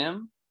do with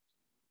him.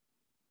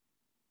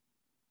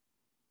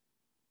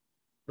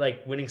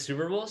 Like winning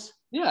Super Bowls?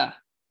 Yeah.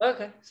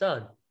 Okay,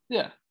 solid.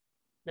 Yeah.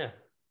 Yeah.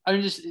 I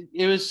mean,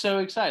 it was so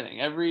exciting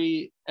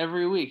every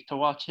week to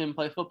watch him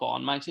play football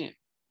on my team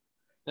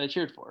that I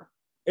cheered for.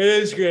 It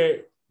is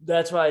great.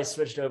 That's why I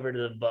switched over to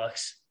the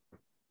Bucks.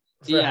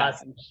 Yeah.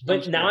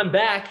 But now I'm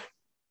back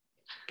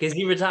because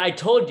he retired. I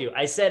told you.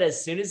 I said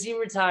as soon as he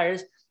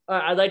retires,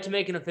 I'd like to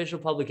make an official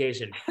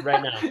publication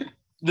right now.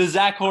 The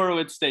Zach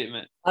Horowitz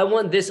statement. I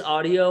want this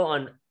audio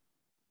on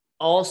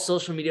all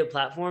social media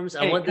platforms.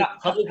 I want this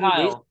public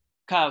release.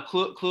 Kyle,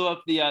 clue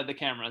up the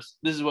cameras.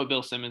 This is what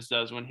Bill Simmons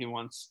does when he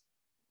wants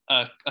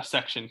a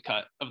section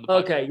cut of the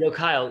podcast. Okay, yo,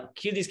 Kyle,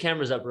 cue these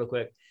cameras up real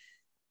quick.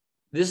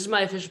 This is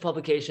my official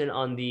publication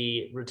on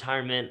the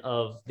retirement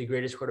of the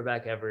greatest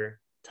quarterback ever,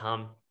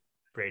 Tom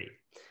Brady.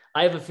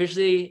 I have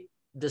officially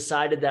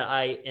decided that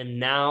I am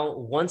now,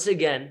 once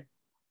again,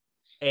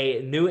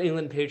 a New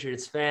England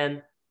Patriots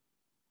fan.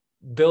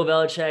 Bill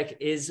Belichick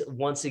is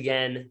once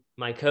again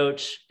my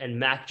coach, and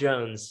Mac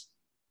Jones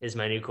is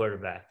my new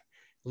quarterback.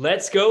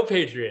 Let's go,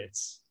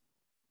 Patriots.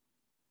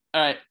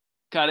 All right,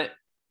 got it.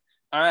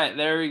 All right,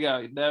 there we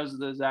go. That was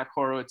the Zach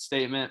Horowitz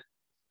statement.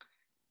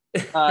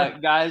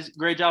 Guys,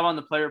 great job on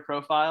the player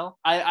profile.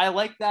 I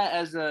like that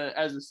as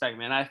a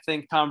segment. I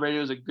think Tom Brady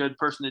was a good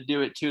person to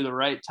do it to the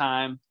right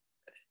time.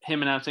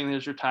 Him announcing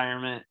his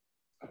retirement,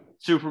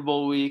 Super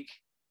Bowl week,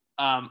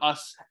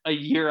 us a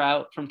year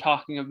out from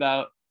talking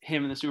about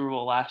him in the Super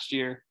Bowl last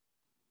year.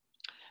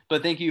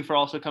 But thank you for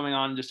also coming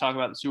on and just talking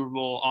about the Super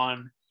Bowl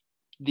on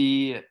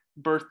the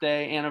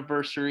birthday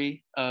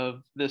anniversary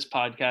of this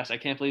podcast. I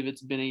can't believe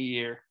it's been a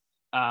year.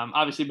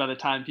 Obviously, by the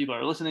time people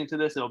are listening to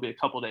this, it'll be a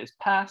couple days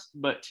past.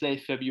 But today,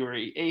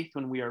 February 8th,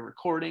 when we are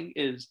recording,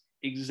 is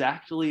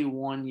exactly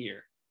 1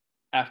 year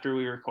after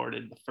we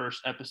recorded the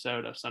first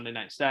episode of Sunday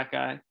Night Stat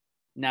Guy,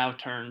 now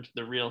turned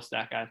the Real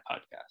Stat Guy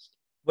podcast.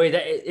 Wait,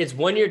 it's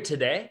 1 year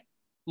today?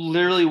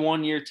 Literally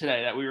 1 year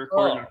today that we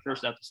recorded our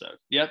first episode.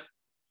 Yep.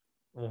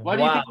 Why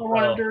do you think I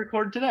wanted to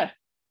record today?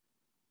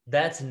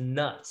 That's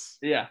nuts.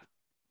 Yeah.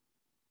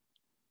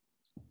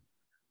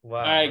 Wow.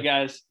 All right,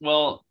 guys.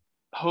 Well,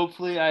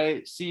 hopefully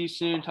I see you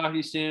soon, talk to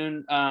you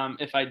soon.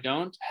 If I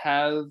don't,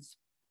 have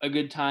a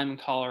good time in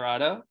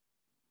Colorado.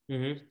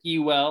 Mm-hmm. Ski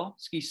well,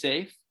 ski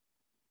safe,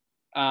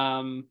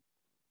 and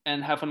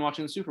have fun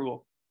watching the Super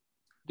Bowl.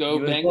 Go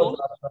Bengals.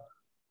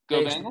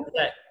 Go Bengals.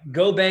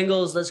 Go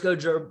Bengals. Let's go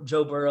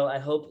Joe Burrow. I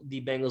hope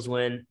the Bengals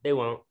win. They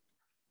won't.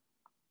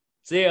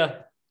 See ya.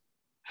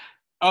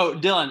 Oh,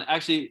 Dylan,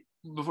 actually,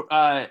 before,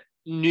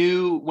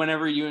 new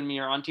whenever you and me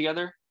are on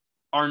together,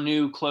 our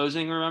new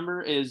closing,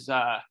 remember, is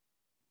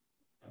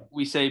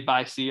we say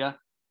bye, see ya.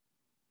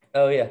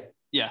 Oh, yeah.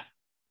 Yeah.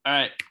 All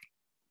right.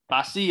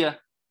 Bye, see ya.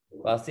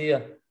 Bye, see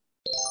ya.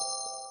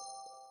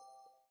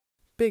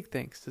 Big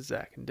thanks to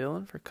Zach and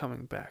Dylan for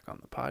coming back on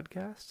the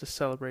podcast to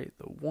celebrate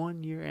the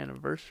 1 year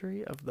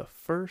anniversary of the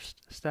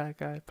first Stat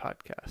Guy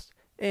podcast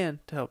and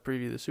to help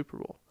preview the Super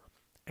Bowl.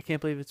 I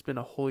can't believe it's been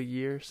a whole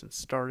year since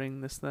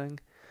starting this thing.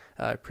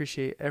 I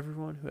appreciate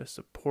everyone who has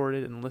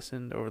supported and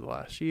listened over the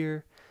last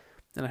year,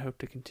 and I hope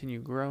to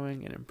continue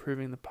growing and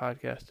improving the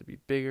podcast to be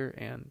bigger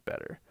and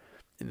better.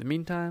 In the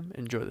meantime,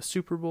 enjoy the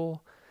Super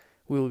Bowl.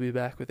 We will be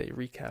back with a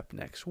recap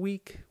next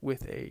week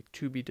with a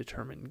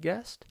to-be-determined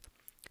guest.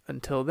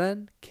 Until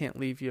then, can't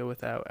leave you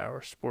without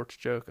our sports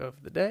joke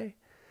of the day.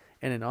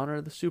 And in honor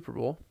of the Super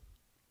Bowl,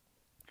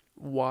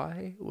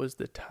 why was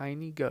the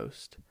tiny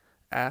ghost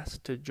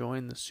asked to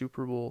join the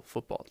Super Bowl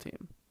football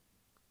team?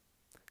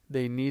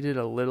 They needed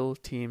a little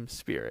team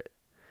spirit.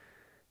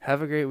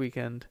 Have a great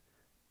weekend.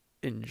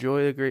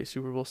 Enjoy a great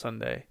Super Bowl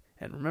Sunday.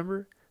 And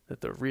remember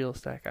that the Real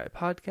Stat Guy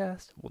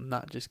podcast will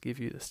not just give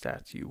you the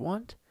stats you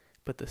want,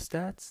 but the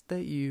stats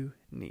that you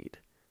need.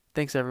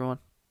 Thanks, everyone.